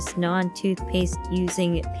noseless non-toothpaste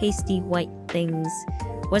using pasty white things.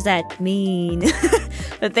 What's that mean?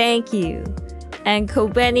 But thank you. And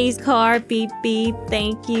Kobeni's car, beep beep,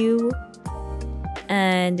 thank you.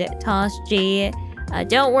 And Tosh G,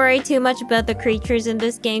 don't worry too much about the creatures in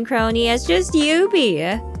this game, Kronii. It's just Yubi.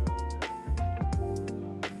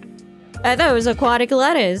 I thought it was aquatic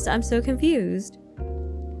lettuce. I'm so confused.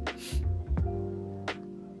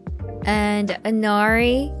 And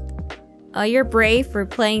Inari, you're brave for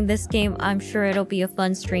playing this game. I'm sure it'll be a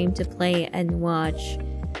fun stream to play and watch.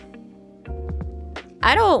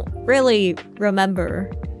 I don't really remember.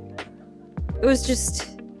 It was just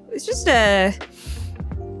a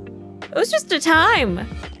time.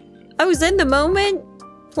 I was in the moment,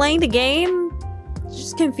 playing the game,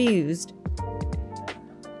 just confused.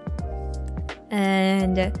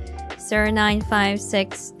 And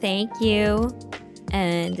Sir956, thank you.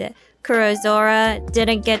 And Kurozora,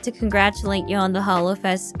 didn't get to congratulate you on the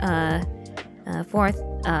HoloFest, fourth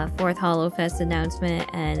HoloFest announcement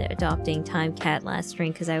and adopting Time Cat last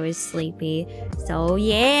stream because I was sleepy. So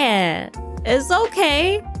yeah, it's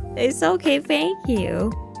okay. It's okay, thank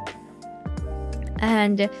you.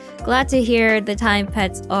 And glad to hear the Time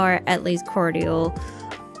Pets are at least cordial.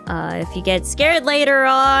 If you get scared later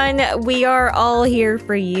on, we are all here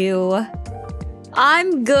for you.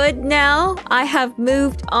 I'm good now. I have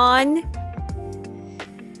moved on.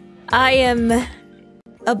 I am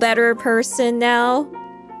a better person now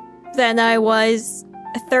than I was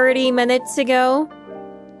 30 minutes ago.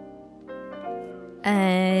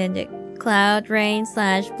 And Cloud Rain /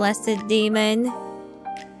 Blessed Demon.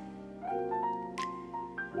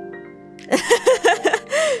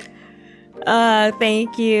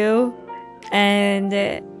 Thank you. And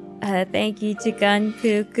thank you to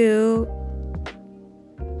Gunpuku.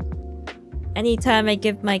 Anytime I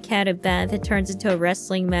give my cat a bath, it turns into a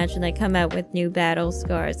wrestling match and I come out with new battle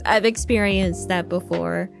scars. I've experienced that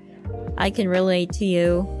before. I can relate to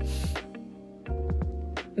you.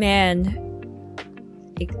 Man.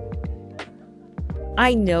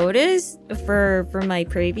 I noticed for my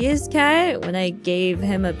previous cat, when I gave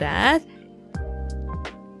him a bath,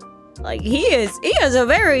 like he has a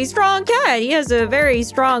very strong cat. He has a very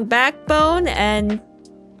strong backbone and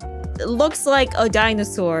looks like a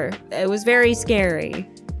dinosaur. It was very scary.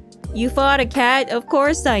 You fought a cat? Of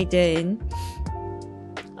course I did.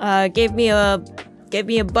 Gave me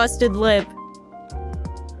a busted lip.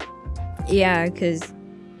 Yeah, cause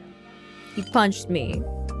he punched me.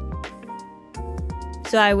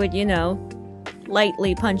 So I would, you know,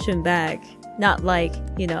 lightly punch him back. Not like,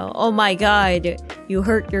 you know, oh my god, you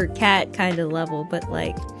hurt your cat kind of level, but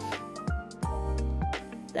like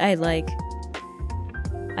I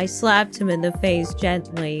slapped him in the face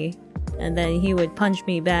gently, and then he would punch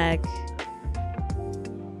me back.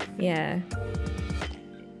 Yeah.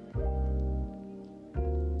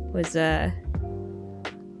 Was a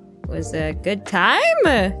good time?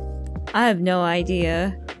 I have no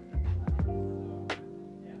idea.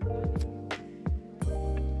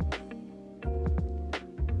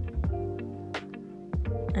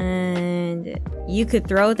 And you could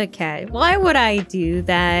throw the cat. Why would I do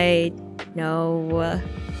that? No.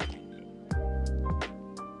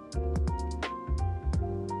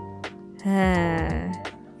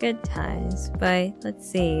 Good times, but let's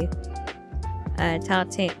see.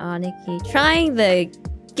 Tate Aniki. Trying the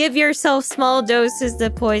give yourself small doses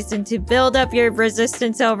of poison to build up your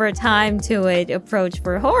resistance over time to it approach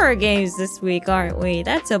for horror games this week, aren't we?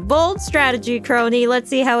 That's a bold strategy, Kronii. Let's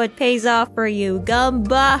see how it pays off for you.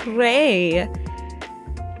 Gambare.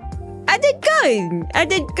 I did good. I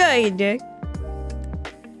did good.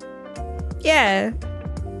 Yeah.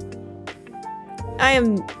 I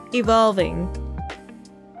am evolving.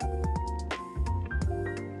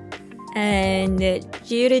 And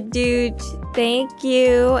Judah Dude, thank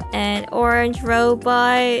you. And Orange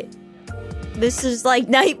Robot. This is like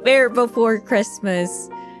Nightmare Before Christmas.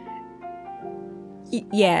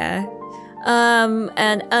 Yeah.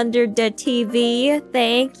 And Under the TV,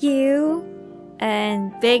 thank you.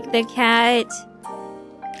 And Big the Cat,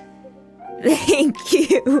 thank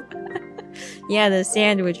you. Yeah, the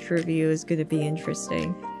sandwich review is gonna be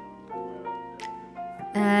interesting.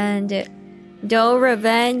 And Doe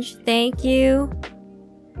Revenge, thank you.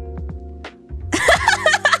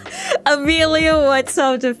 Amelia, what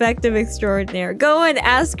sound effective extraordinaire? Go and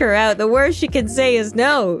ask her out. The worst she can say is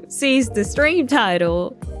no. Sees the stream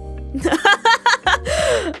title.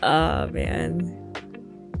 Oh, man.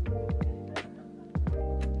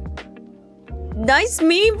 Nice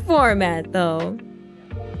meme format, though.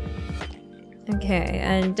 Okay,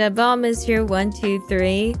 and Bomb is here. 1, 2,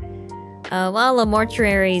 3. While a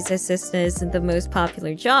mortuary's assistant isn't the most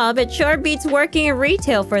popular job, it sure beats working in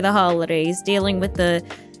retail for the holidays, dealing with the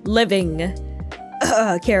living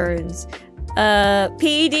Karens.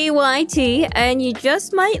 PDYT, and you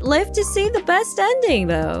just might live to see the best ending,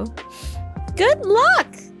 though. Good luck!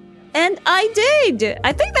 And I did!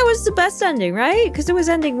 I think that was the best ending, right? Because it was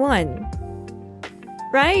ending 1.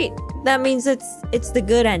 Right? That means it's the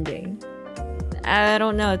good ending. I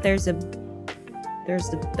don't know if there's the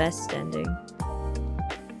best ending.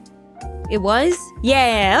 It was?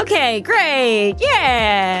 Yeah, okay, great!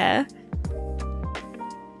 Yeah!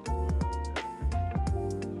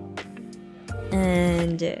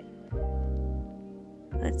 And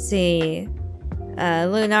let's see.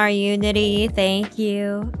 Lunar Unity, thank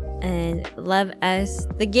you. And Love S.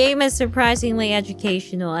 The game is surprisingly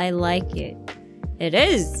educational. I like it. It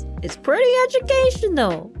is. It's pretty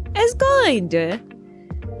educational. It's good.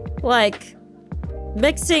 Like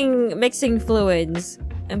mixing fluids.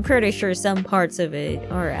 I'm pretty sure some parts of it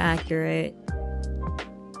are accurate.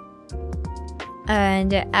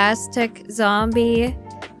 And Aztec Zombie,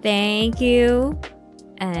 thank you.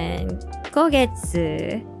 And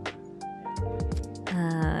Kogetsu.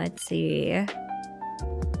 Let's see.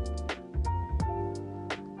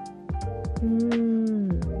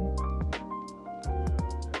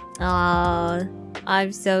 Oh,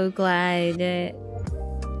 I'm so glad.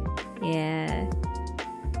 Yeah.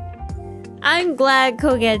 I'm glad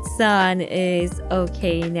Koget-san is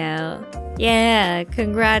okay now. Yeah,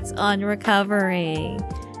 congrats on recovering.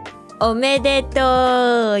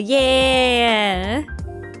 Omedetou! Yeah!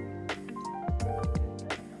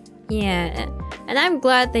 Yeah, and I'm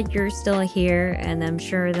glad that you're still here, and I'm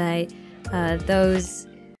sure that those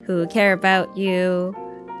who care about you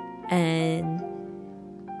and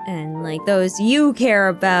like those you care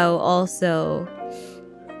about also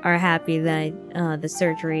are happy that the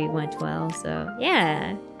surgery went well. So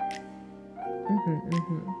yeah.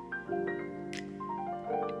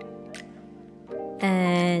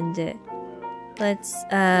 And let's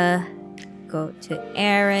go to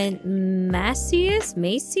Aaron Macius.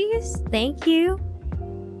 Thank you.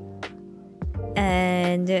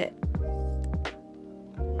 And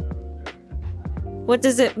what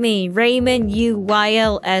does it mean? Raymond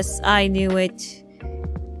UYLS. I knew it.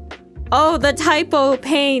 Oh, the typo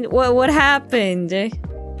pain. What happened?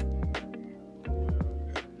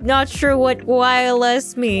 Not sure what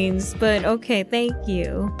YLS means, but okay, thank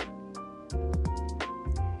you.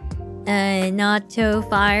 Nato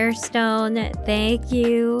Firestone, thank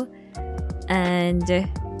you. And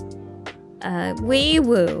Wee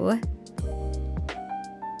Woo.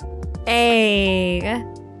 Hey.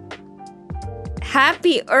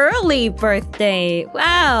 Happy early birthday!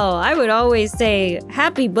 Wow, I would always say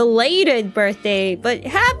happy belated birthday, but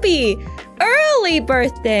happy early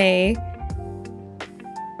birthday!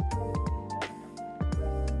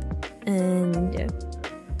 And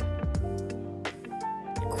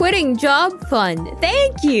quitting job fund,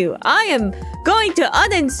 thank you! I am going to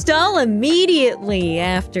uninstall immediately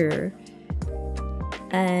after.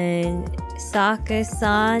 And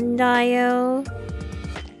Saka-san Dio.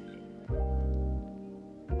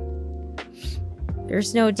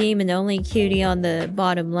 There's no demon, only cutie on the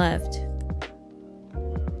bottom left.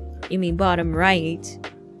 You mean bottom right?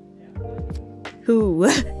 Who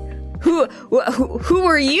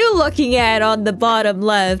are you looking at on the bottom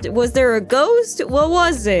left? Was there a ghost? What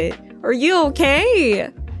was it? Are you okay?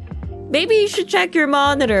 Maybe you should check your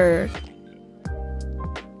monitor.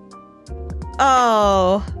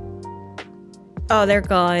 Oh. Oh, they're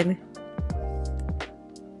gone.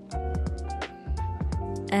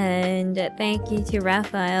 And thank you to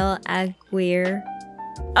Raphael Aguirre.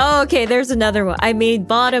 Oh, okay, there's another one. I made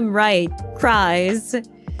bottom right. Cries.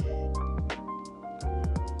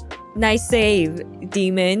 Nice save,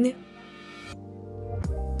 demon.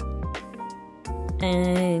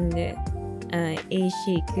 And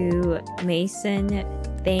Ishiku Mason,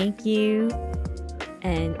 thank you.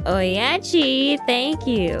 And Oyachi, thank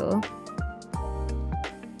you.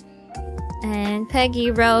 And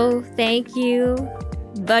Peggy Rowe, thank you.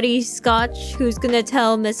 Buddy Scotch, who's gonna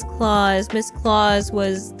tell Miss Claus? Miss Claus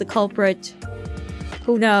was the culprit.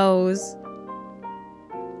 Who knows?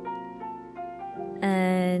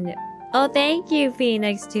 And oh, thank you,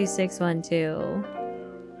 Phoenix2612.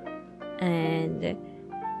 And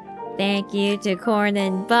thank you to Corn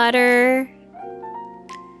and Butter.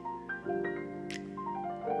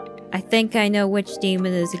 I think I know which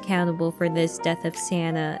demon is accountable for this death of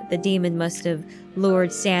Santa. The demon must have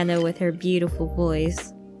lured Santa with her beautiful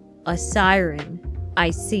voice. A siren.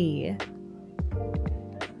 I see.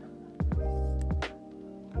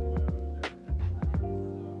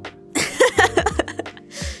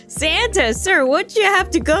 Santa, sir, what'd you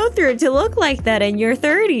have to go through to look like that in your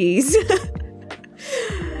 30s?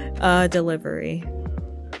 Delivery.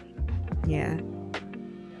 Yeah.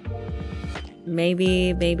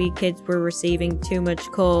 Maybe kids were receiving too much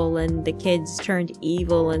coal and the kids turned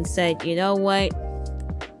evil and said, you know what?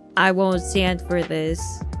 I won't stand for this.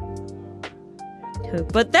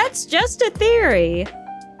 But that's just a theory.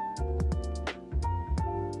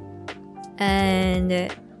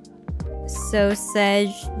 And so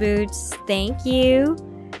Sedge Boots, thank you.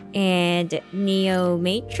 And Neo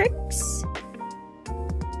Matrix.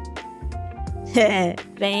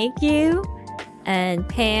 Thank you. And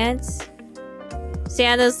Pants.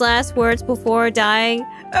 Santa's last words before dying.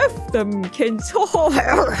 F them kids.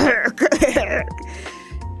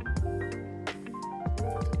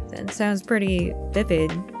 That sounds pretty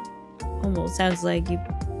vivid. Almost sounds like you've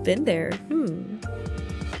been there.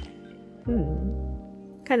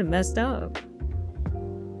 Kind of messed up.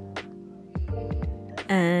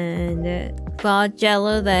 And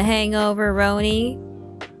Jello the Hangover Roni.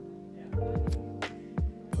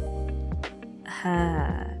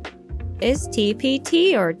 It's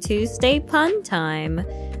TPT or Tuesday pun time.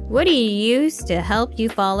 What do you use to help you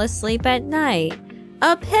fall asleep at night?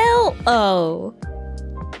 A pillow!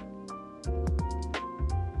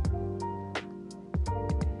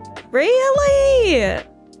 Really?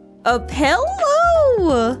 A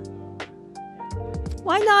pillow?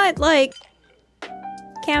 Why not, like,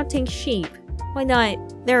 counting sheep? Why not?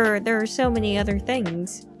 There are so many other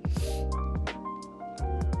things.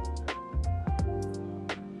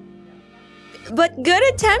 But good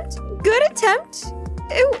attempt. Good attempt.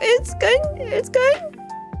 It's good. It's good.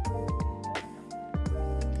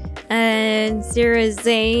 And Sarah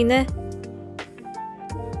Zane.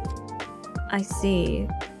 I see.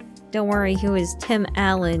 Don't worry, who is Tim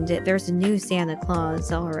Allen? There's a new Santa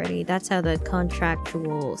Claus already. That's how the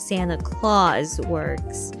contractual Santa Claus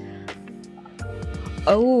works.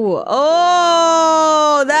 Oh,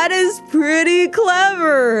 that is pretty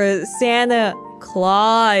clever. Santa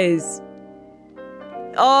Claus.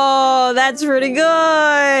 Oh, that's pretty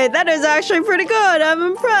good. That is actually pretty good. I'm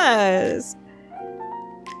impressed.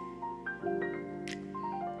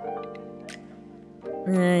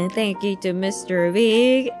 Thank you to Mr.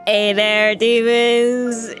 Big. Hey there,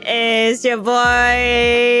 demons. It's your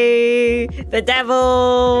boy, the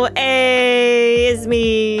devil. Hey, it's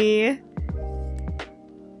me.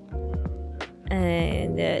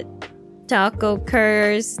 And Taco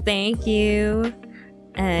Curse, thank you.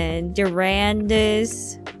 And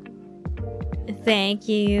Durandus, thank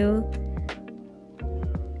you.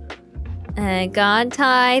 And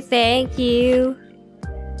Gontai, thank you.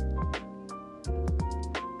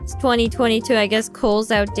 It's 2022, I guess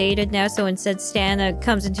Cole's outdated now, so instead Santa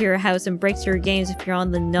comes into your house and breaks your games if you're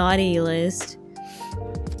on the naughty list.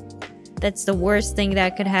 That's the worst thing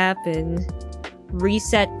that could happen.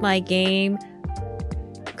 Reset my game.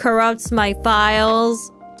 Corrupts my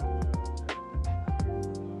files.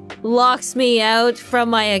 Locks me out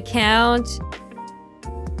from my account.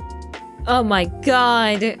 Oh my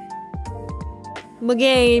god. My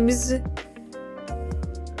games.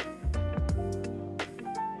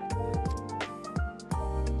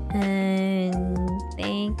 And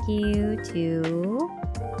thank you to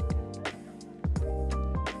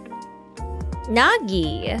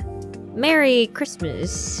Nagi. Merry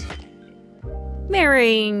Christmas.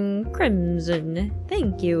 Merry Crimson.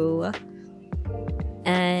 Thank you.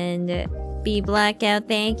 And Be Blackout,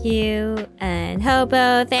 thank you. And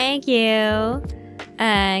Hobo, thank you.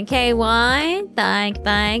 And K1,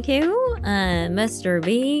 thank you. And Mr.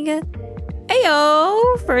 Big.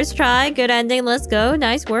 Ayo! First try, good ending, let's go.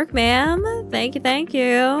 Nice work, ma'am. Thank you, thank you.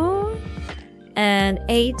 And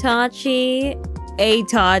Tachi,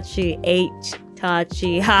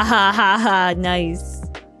 ha ha ha ha, nice.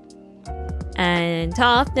 And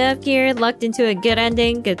Top Nev Gear lucked into a good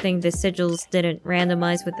ending. Good thing the sigils didn't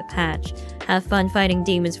randomize with the patch. Have fun fighting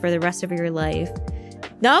demons for the rest of your life.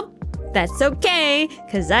 Nope, that's okay,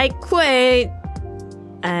 cause I quit.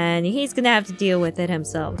 And he's gonna have to deal with it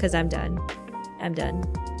himself, cause I'm done. I'm done.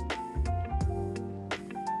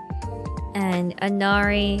 And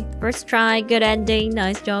Anari, first try, good ending.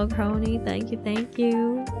 Nice job, Kronii. Thank you, thank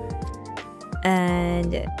you.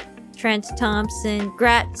 And Trent Thompson,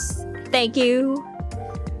 grats. Thank you.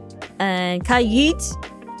 And Kayit.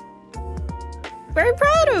 Very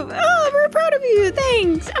proud of you.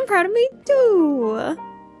 Thanks. I'm proud of me too.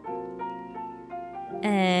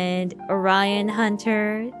 And Orion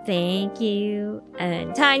Hunter, thank you.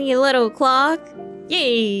 And Tiny Little Clock,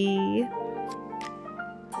 yay.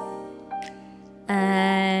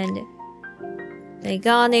 And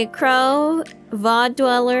Megonic Crow, VOD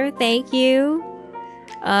Dweller, thank you.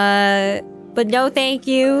 But no thank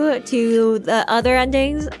you to the other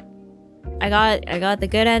endings. I got the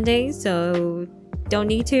good endings, so don't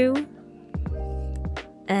need to.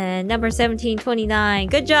 And number 1729,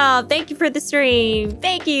 good job! Thank you for the stream!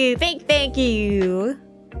 Thank you! Thank you!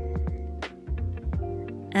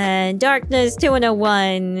 And Darkness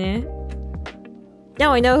 2101.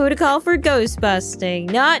 Now I know who to call for ghost busting.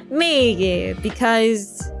 Not me!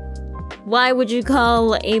 Because why would you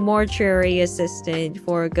call a mortuary assistant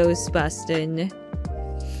for ghost busting?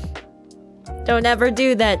 Don't ever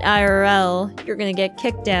do that, IRL. You're gonna get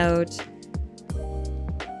kicked out.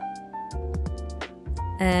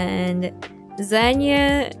 And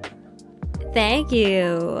Xenia, thank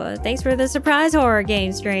you. Thanks for the surprise horror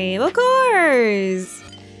game stream. Of course!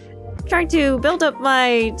 Trying to build up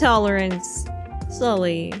my tolerance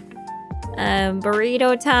slowly.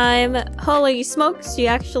 Burrito time. Holy smokes, you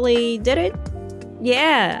actually did it?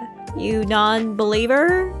 Yeah, you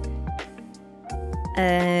non-believer.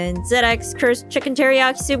 And ZX Cursed Chicken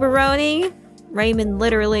Teriyaki Superoni. Raymond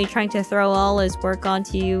literally trying to throw all his work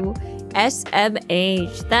onto you.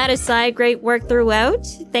 SMH. That aside, great work throughout.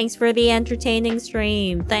 Thanks for the entertaining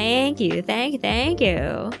stream. Thank you.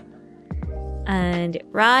 And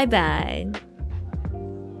Ryban.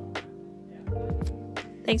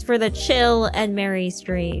 Thanks for the chill and merry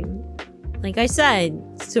stream. Like I said,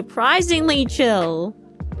 surprisingly chill.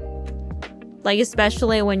 Like,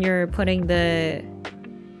 especially when you're putting the...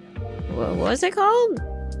 What was it called?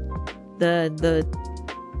 The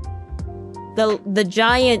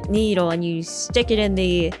giant needle, and you stick it in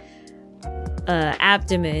the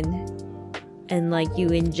abdomen, and like you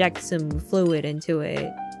inject some fluid into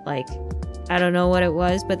it. Like, I don't know what it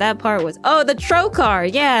was, but that part was... Oh, the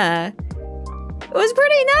trocar! Yeah! It was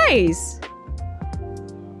pretty nice!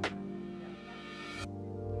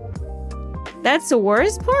 That's the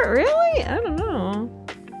worst part? Really? I don't know.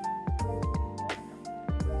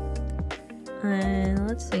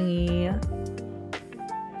 Let's see.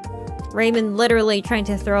 Raymond literally trying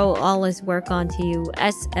to throw all his work onto you.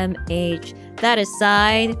 SMH. That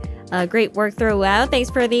aside, great work throughout. Thanks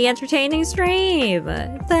for the entertaining stream.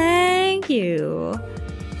 Thank you.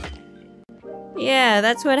 Yeah,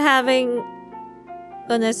 that's what having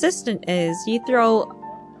an assistant is. You throw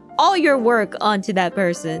all your work onto that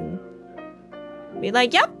person. Be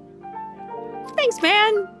like, yep. Thanks,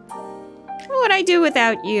 man. What would I do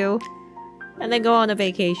without you? And then go on a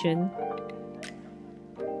vacation.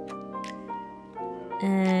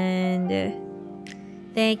 And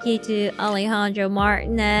thank you to Alejandro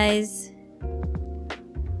Martinez.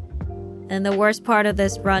 And the worst part of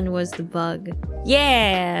this run was the bug.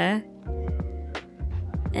 Yeah!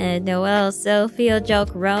 And Noel Sofield, Joe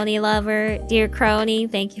Kronii lover. Dear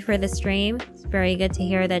Kronii, thank you for the stream. It's very good to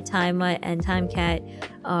hear that Timemut and Timecat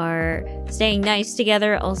are staying nice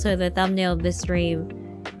together. Also, the thumbnail of this stream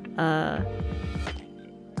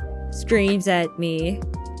screams at me.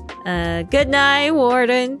 Good night,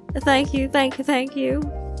 Warden. Thank you.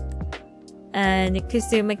 And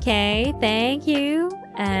Kusuma K, thank you.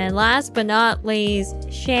 And last but not least,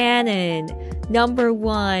 Shannon, number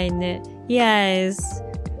 1. Yes,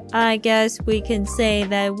 I guess we can say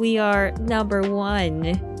that we are number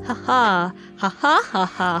 1. Haha, ha ha ha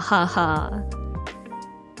ha ha ha.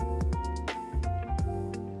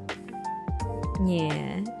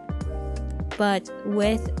 Yeah. But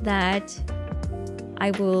with that,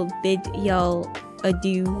 I will bid y'all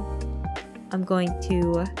adieu. I'm going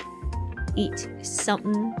to eat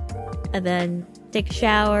something, and then take a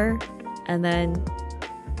shower, and then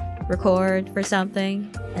record for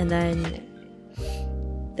something, and then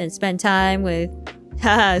spend time with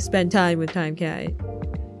Timecat.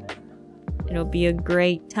 It'll be a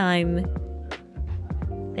great time.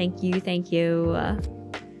 Thank you.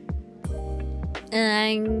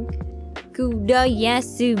 And kudo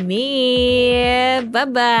yasumi. Bye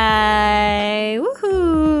bye.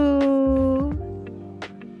 Woohoo.